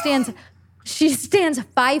 Ooh. She stands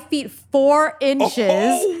 5 feet 4 inches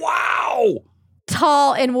Oh, wow.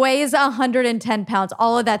 tall and weighs 110 pounds.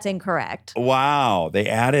 All of that's incorrect. Wow. They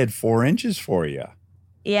added 4 inches for you.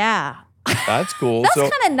 Yeah. That's cool. That's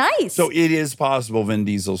kind of nice. So it is possible Vin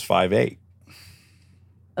Diesel's 5'8".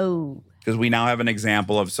 Oh. Because we now have an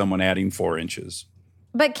example of someone adding 4 inches.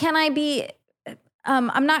 But can I be,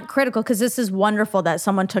 I'm not critical because this is wonderful that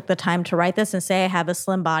someone took the time to write this and say I have a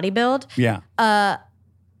slim body build. Yeah.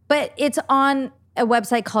 But it's on a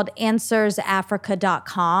website called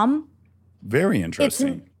answersafrica.com. Very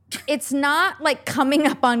interesting. It's not like coming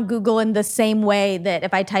up on Google in the same way that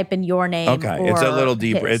if I type in your name. Okay. It's a little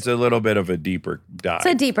deeper. his. It's a little bit of a deeper dive. It's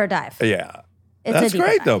a deeper dive. Yeah. It's a That's deeper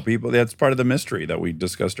great, dive. though, people. That's part of the mystery that we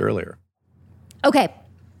discussed earlier. Okay.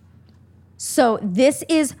 So this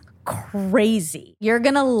is crazy. You're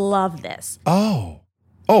going to love this. Oh.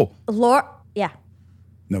 Laura, yeah,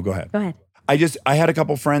 No, go ahead. go ahead. I had a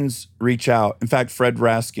couple friends reach out. In fact, Fred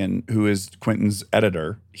Raskin, who is Quentin's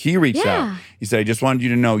editor, he reached Yeah. out. He said, I just wanted you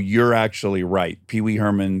to know you're actually right. Pee Wee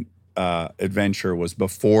Herman Adventure was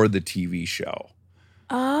before the TV show.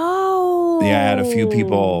 Oh. Yeah, I had a few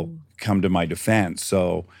people come to my defense.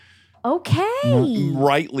 So Okay.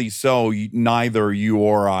 rightly so, neither you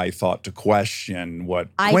or I thought to question what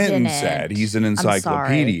I Quentin didn't. said. He's an I'm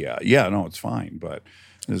encyclopedia. Yeah, no, it's fine. But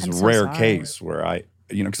this is I'm a so rare sorry. case where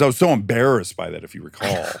because I was so embarrassed by that, if you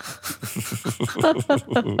recall.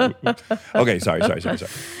 Okay, sorry.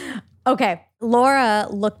 Okay. Laura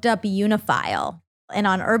looked up Unifile, and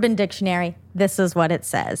on Urban Dictionary, this is what it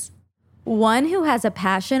says. One who has a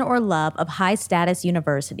passion or love of high-status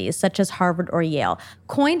universities, such as Harvard or Yale,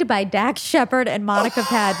 coined by Dax Shepard and Monica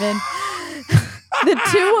Padman,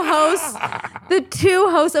 the two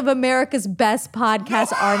hosts of America's best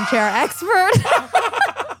podcast, Armchair Expert.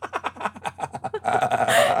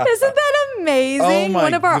 Isn't that amazing? Oh my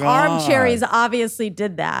One of our God. armcharies obviously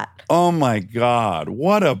did that, Oh my God.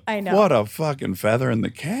 I know. What a fucking feather in the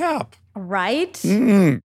cap. right?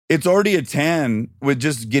 It's already a 10 with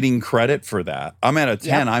just getting credit for that. I'm at a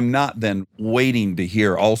 10. Yep. I'm not then waiting to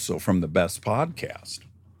hear also from the best podcast.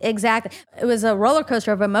 Exactly. It was a roller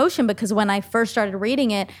coaster of emotion because when I first started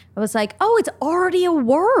reading it, I was like, oh, it's already a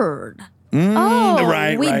word.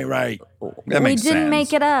 Right. we That makes didn't sense.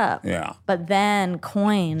 make it up. Yeah. But then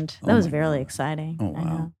coined. That was really exciting. Oh, I wow.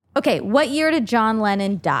 know. Okay, what year did John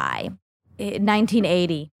Lennon die?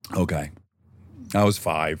 1980. Okay. I was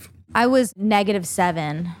 5. I was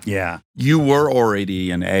 -7. Yeah. You were already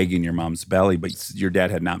an egg in your mom's belly, but your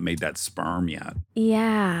dad had not made that sperm yet.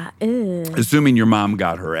 Yeah. Ew. Assuming your mom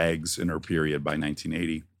got her eggs in her period by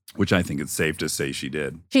 1980, which I think it's safe to say she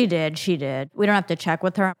did. She did. We don't have to check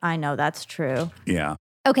with her. I know that's true. Yeah.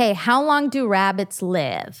 Okay, how long do rabbits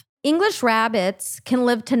live? English rabbits can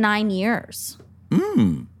live to 9 years.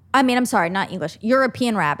 I mean, I'm sorry, not English.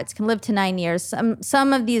 European rabbits can live to 9 years.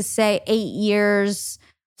 Some of these say 8 years.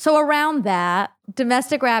 So around that,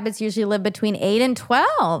 domestic rabbits usually live between 8 and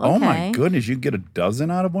 12. Oh my Okay. goodness, you get a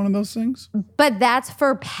dozen out of one of those things? But that's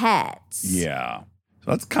for pets. Yeah.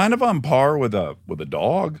 So that's kind of on par with a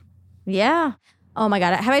dog. Yeah. Oh my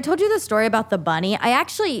God. Have I told you the story about the bunny? I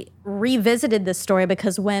actually revisited this story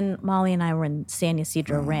because when Molly and I were in San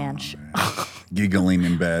Ysidro Ranch, Giggling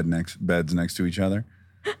in beds next to each other.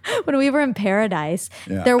 when we were in Paradise,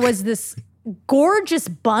 Yeah. there was this gorgeous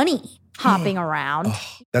bunny hopping around.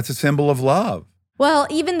 That's a symbol of love. Well,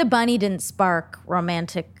 even the bunny didn't spark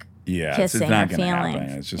romantic Yeah, kissing it's not or gonna feeling.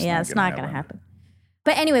 happen. It's just it's not going to happen. happen.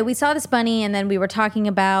 But anyway, we saw this bunny and then we were talking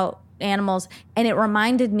about animals, and it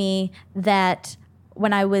reminded me that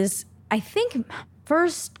when I was, I think,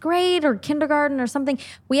 first grade or kindergarten or something,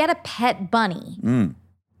 we had a pet bunny.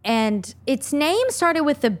 And its name started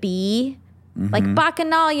with a B, like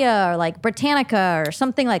Bacchanalia or like Britannica or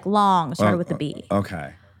something like long started with a B.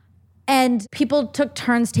 Okay. And people took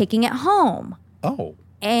turns taking it home. Oh.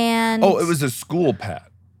 And Oh, it was a school pet.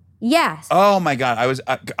 yes. Oh my God.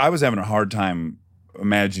 I was having a hard time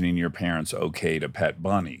imagining your parents okayed a pet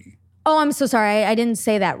bunny. Oh, I'm so sorry. I didn't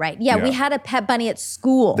say that right. Yeah, we Yeah. had a pet bunny at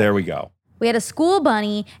school. There we go. We had a school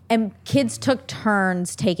bunny and kids took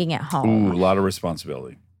turns taking it home. Ooh, a lot of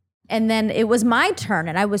responsibility. And then it was my turn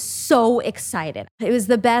and I was so excited. It was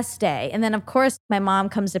the best day. And then, of course, my mom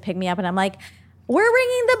comes to pick me up and I'm like, we're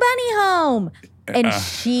bringing the bunny home. And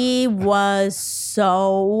she was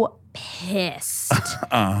so pissed.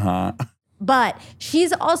 Uh-huh. But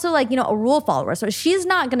she's also like, a rule follower. So she's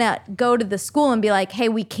not going to go to the school and be like, hey,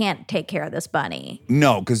 we can't take care of this bunny.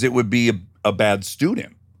 No, because it would be a bad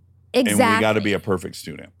student. Exactly. And we got to be a perfect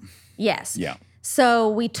student. Yes. Yeah. So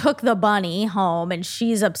we took the bunny home and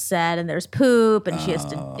she's upset and there's poop and she has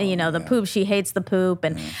to, the poop, she hates the poop.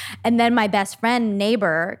 And then my best friend,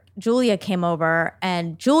 neighbor, Julia came over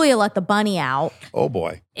and Julia let the bunny out. Oh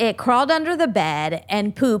boy. It crawled under the bed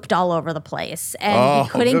and pooped all over the place. And we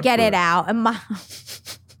couldn't get it out. And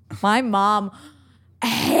my mom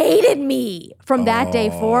hated me from that day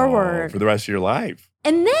forward. For the rest of your life.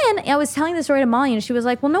 And then I was telling the story to Molly and she was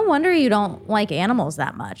like, well, no wonder you don't like animals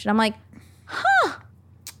that much. And I'm like,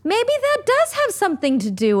 maybe that does have something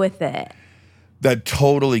to do with it. That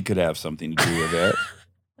totally could have something to do with it.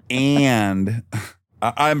 And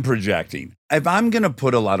I'm projecting. If I'm going to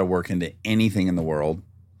put a lot of work into anything in the world,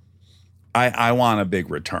 I want a big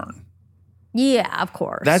return. Yeah, of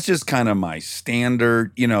course. That's just kind of my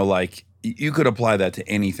standard, like you could apply that to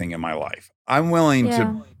anything in my life. I'm willing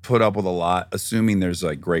to put up with a lot, assuming there's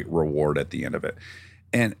like great reward at the end of it.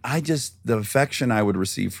 And the affection I would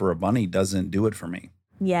receive for a bunny doesn't do it for me.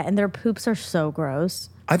 Yeah, and their poops are so gross.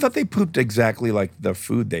 I thought they pooped exactly like the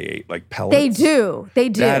food they ate, like pellets. They do.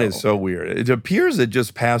 That is so weird. It appears it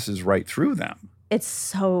just passes right through them. It's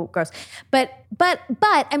so gross. But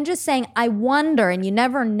I'm just saying, I wonder, and you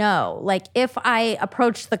never know, like if I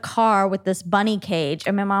approached the car with this bunny cage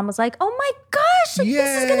and my mom was like, oh my gosh, like,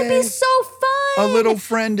 this is going to be so fun. A little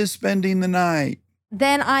friend is spending the night.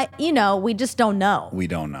 Then we just don't know. We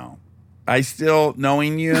don't know. I still,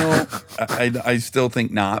 knowing you, I still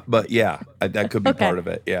think not. But yeah, that could be part of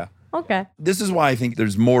it. Yeah. Okay. This is why I think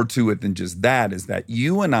there's more to it than just that, is that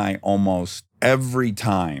you and I almost every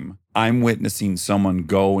time I'm witnessing someone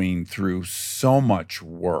going through so much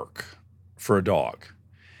work for a dog.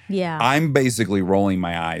 Yeah. I'm basically rolling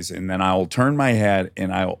my eyes and then I'll turn my head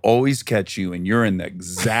and I'll always catch you and you're in the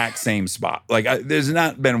exact same spot. Like there's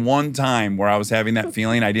not been one time where I was having that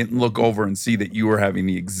feeling. I didn't look over and see that you were having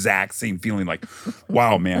the exact same feeling. Like,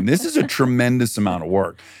 wow, man, this is a tremendous amount of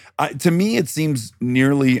work. To me, it seems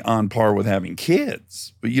nearly on par with having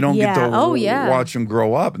kids, but you don't get to watch them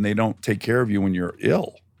grow up and they don't take care of you when you're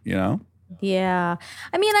ill, Yeah.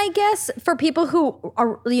 I mean, I guess for people who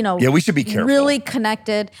are, we should be careful. Really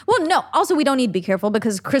connected. Well, no, also we don't need to be careful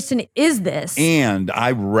because Kristen is this. And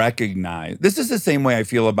I recognize, this is the same way I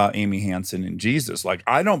feel about Amy Hansen and Jesus. Like,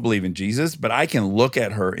 I don't believe in Jesus, but I can look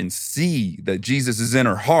at her and see that Jesus is in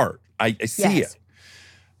her heart. I see it.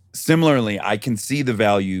 Similarly, I can see the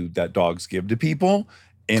value that dogs give to people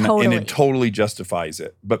and it totally justifies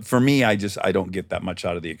it. But for me, I don't get that much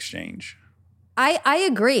out of the exchange. I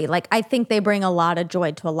agree. Like, I think they bring a lot of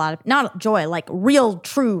joy to not joy, like real,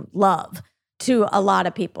 true love to a lot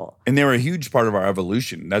of people. And they were a huge part of our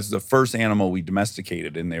evolution. That's the first animal we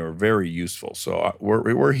domesticated, and they were very useful. So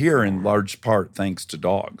we're here in large part thanks to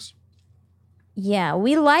dogs. Yeah,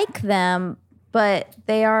 we like them, but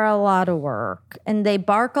they are a lot of work and they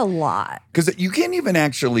bark a lot. Because you can't even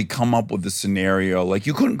actually come up with a scenario. Like,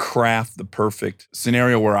 you couldn't craft the perfect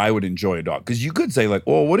scenario where I would enjoy a dog. Because you could say, like,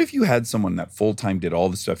 well, what if you had someone that full-time did all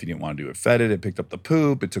the stuff you didn't want to do? It fed it, it picked up the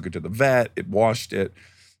poop, it took it to the vet, it washed it,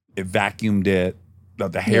 it vacuumed it,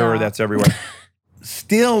 the hair that's everywhere.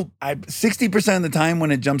 Still, 60% of the time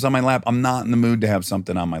when it jumps on my lap, I'm not in the mood to have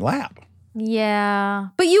something on my lap. Yeah.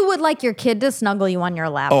 But you would like your kid to snuggle you on your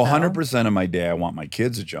lap. Oh, 100% of my day, I want my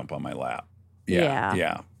kids to jump on my lap.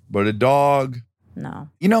 Yeah. But a dog, no.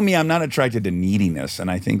 You know me, I'm not attracted to neediness, and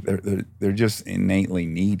I think they're just innately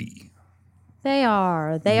needy. They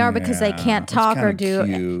are because they can't talk or do.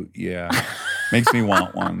 Cute. Yeah. Makes me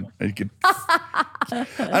want one. I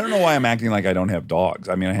don't know why I'm acting like I don't have dogs.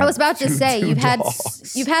 I mean, I was about to say you've had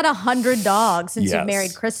 100 dogs since you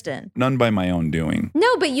married Kristen. None by my own doing.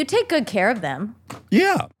 No, but you take good care of them.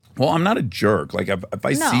 Yeah. Well, I'm not a jerk. Like if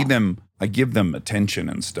I see them, I give them attention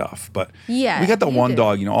and stuff. But we got the one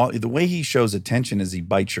dog. The way he shows attention is he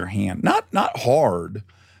bites your hand. Not hard,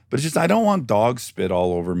 but it's just I don't want dog spit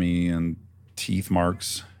all over me and teeth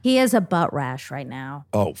marks. He has a butt rash right now.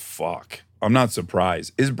 Oh fuck. I'm not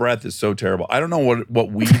surprised. His breath is so terrible. I don't know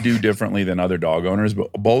what we do differently than other dog owners,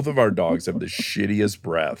 but both of our dogs have the shittiest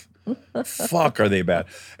breath. Fuck, are they bad?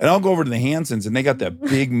 And I'll go over to the Hansons, and they got that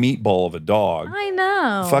big meatball of a dog. I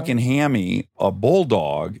know. Fucking Hammy, a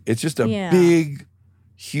bulldog. It's just a big,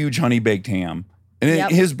 huge honey-baked ham.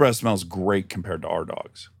 And his breath smells great compared to our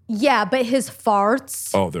dogs. Yeah, but his farts.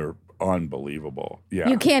 Oh, they're unbelievable. Yeah.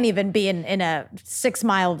 You can't even be in a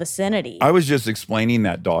 6-mile vicinity. I was just explaining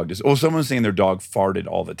that dog. Someone was saying their dog farted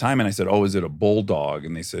all the time. And I said, oh, is it a bulldog?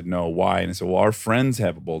 And they said, no, why? And I said, well, our friends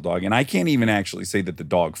have a bulldog. And I can't even actually say that the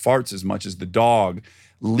dog farts as much as the dog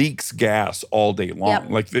leaks gas all day long. Yep.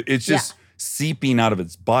 Like it's just seeping out of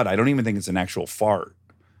its butt. I don't even think it's an actual fart.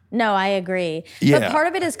 No, I agree. Yeah. But part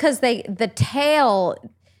of it is because the tail,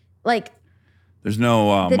 like, There's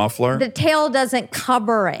no The- muffler. The tail doesn't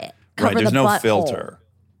cover it. Right. There's the no butthole. filter.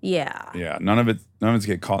 Yeah. Yeah. None of it's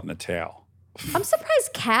get caught in the tail. I'm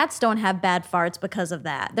surprised cats don't have bad farts because of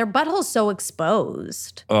that. Their butthole's so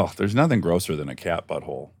exposed. Oh, there's nothing grosser than a cat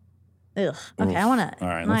butthole. Ugh. Okay, I want to. All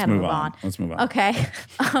right, let's move on. Let's move on. Okay.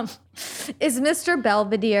 Is Mr.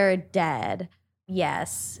 Belvedere dead?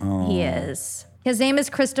 Yes, he is. His name is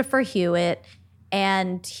Christopher Hewitt,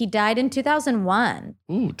 and he died in 2001.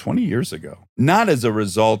 Ooh, 20 years ago. Not as a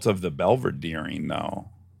result of the Belvedereing, though.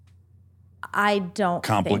 I don't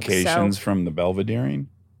Complications think so. from the Belvedereing?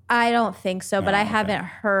 I don't think so, but I okay. haven't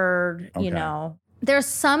heard, Okay. There's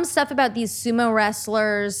some stuff about these sumo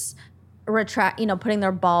wrestlers putting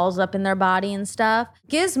their balls up in their body and stuff.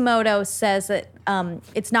 Gizmodo says that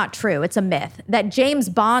it's not true. It's a myth that James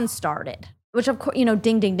Bond started, which of course,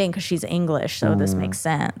 ding, ding, ding, because she's English, so this makes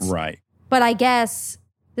sense. Right. But I guess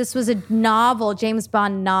this was a novel, James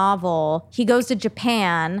Bond novel. He goes to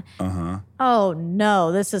Japan. Uh-huh. Oh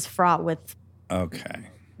no, this is fraught with, Okay.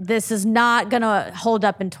 this is not going to hold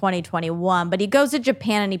up in 2021, but he goes to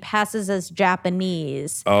Japan and he passes as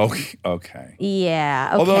Japanese. Oh, okay.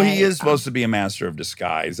 Yeah. Okay. Although he is supposed to be a master of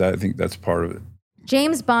disguise. I think that's part of it.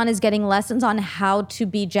 James Bond is getting lessons on how to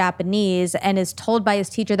be Japanese and is told by his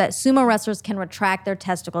teacher that sumo wrestlers can retract their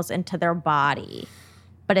testicles into their body.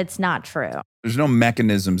 But it's not true. There's no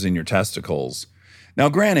mechanisms in your testicles. Now,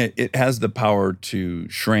 granted, it has the power to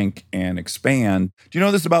shrink and expand. Do you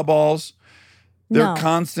know this about balls? They're No.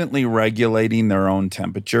 constantly regulating their own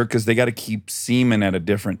temperature because they got to keep semen at a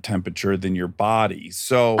different temperature than your body.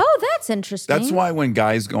 So Oh, that's interesting. that's why when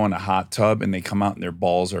guys go in a hot tub and they come out and their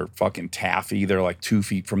balls are fucking taffy, they're like 2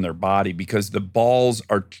 feet from their body because the balls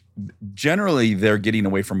are generally they're getting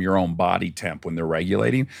away from your own body temp when they're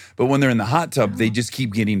regulating. But when they're in the hot tub, they just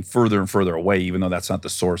keep getting further and further away, even though that's not the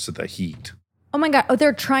source of the heat. Oh my God. Oh,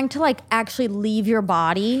 they're trying to actually leave your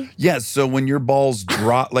body. Yes, so when your balls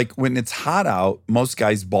drop, like when it's hot out, most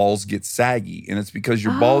guys' balls get saggy, and it's because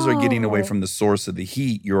your balls are getting away Oh. from the source of the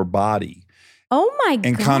heat, your body. Oh my God.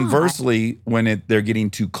 And conversely, when they're getting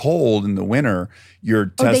too cold in the winter,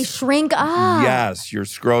 your they shrink up. Yes, your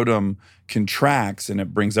scrotum contracts, and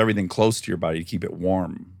it brings everything close to your body to keep it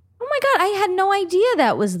warm. Oh my God. I had no idea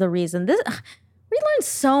that was the reason. We learned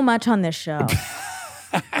so much on this show.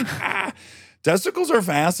 Testicles are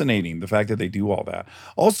fascinating, the fact that they do all that.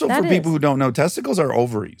 Also, That for people is. who don't know, testicles are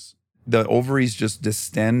ovaries. The ovaries just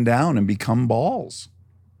distend down and become balls.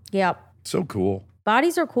 Yep. So cool.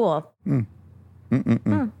 Bodies are cool.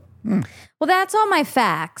 Well, that's all my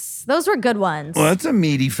facts. Those were good ones. Well, that's a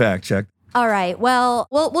meaty fact check. All right. Well,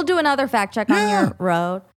 we'll do another fact check on Yeah. your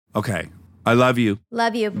road. Okay. I love you.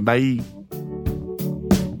 Love you. Bye.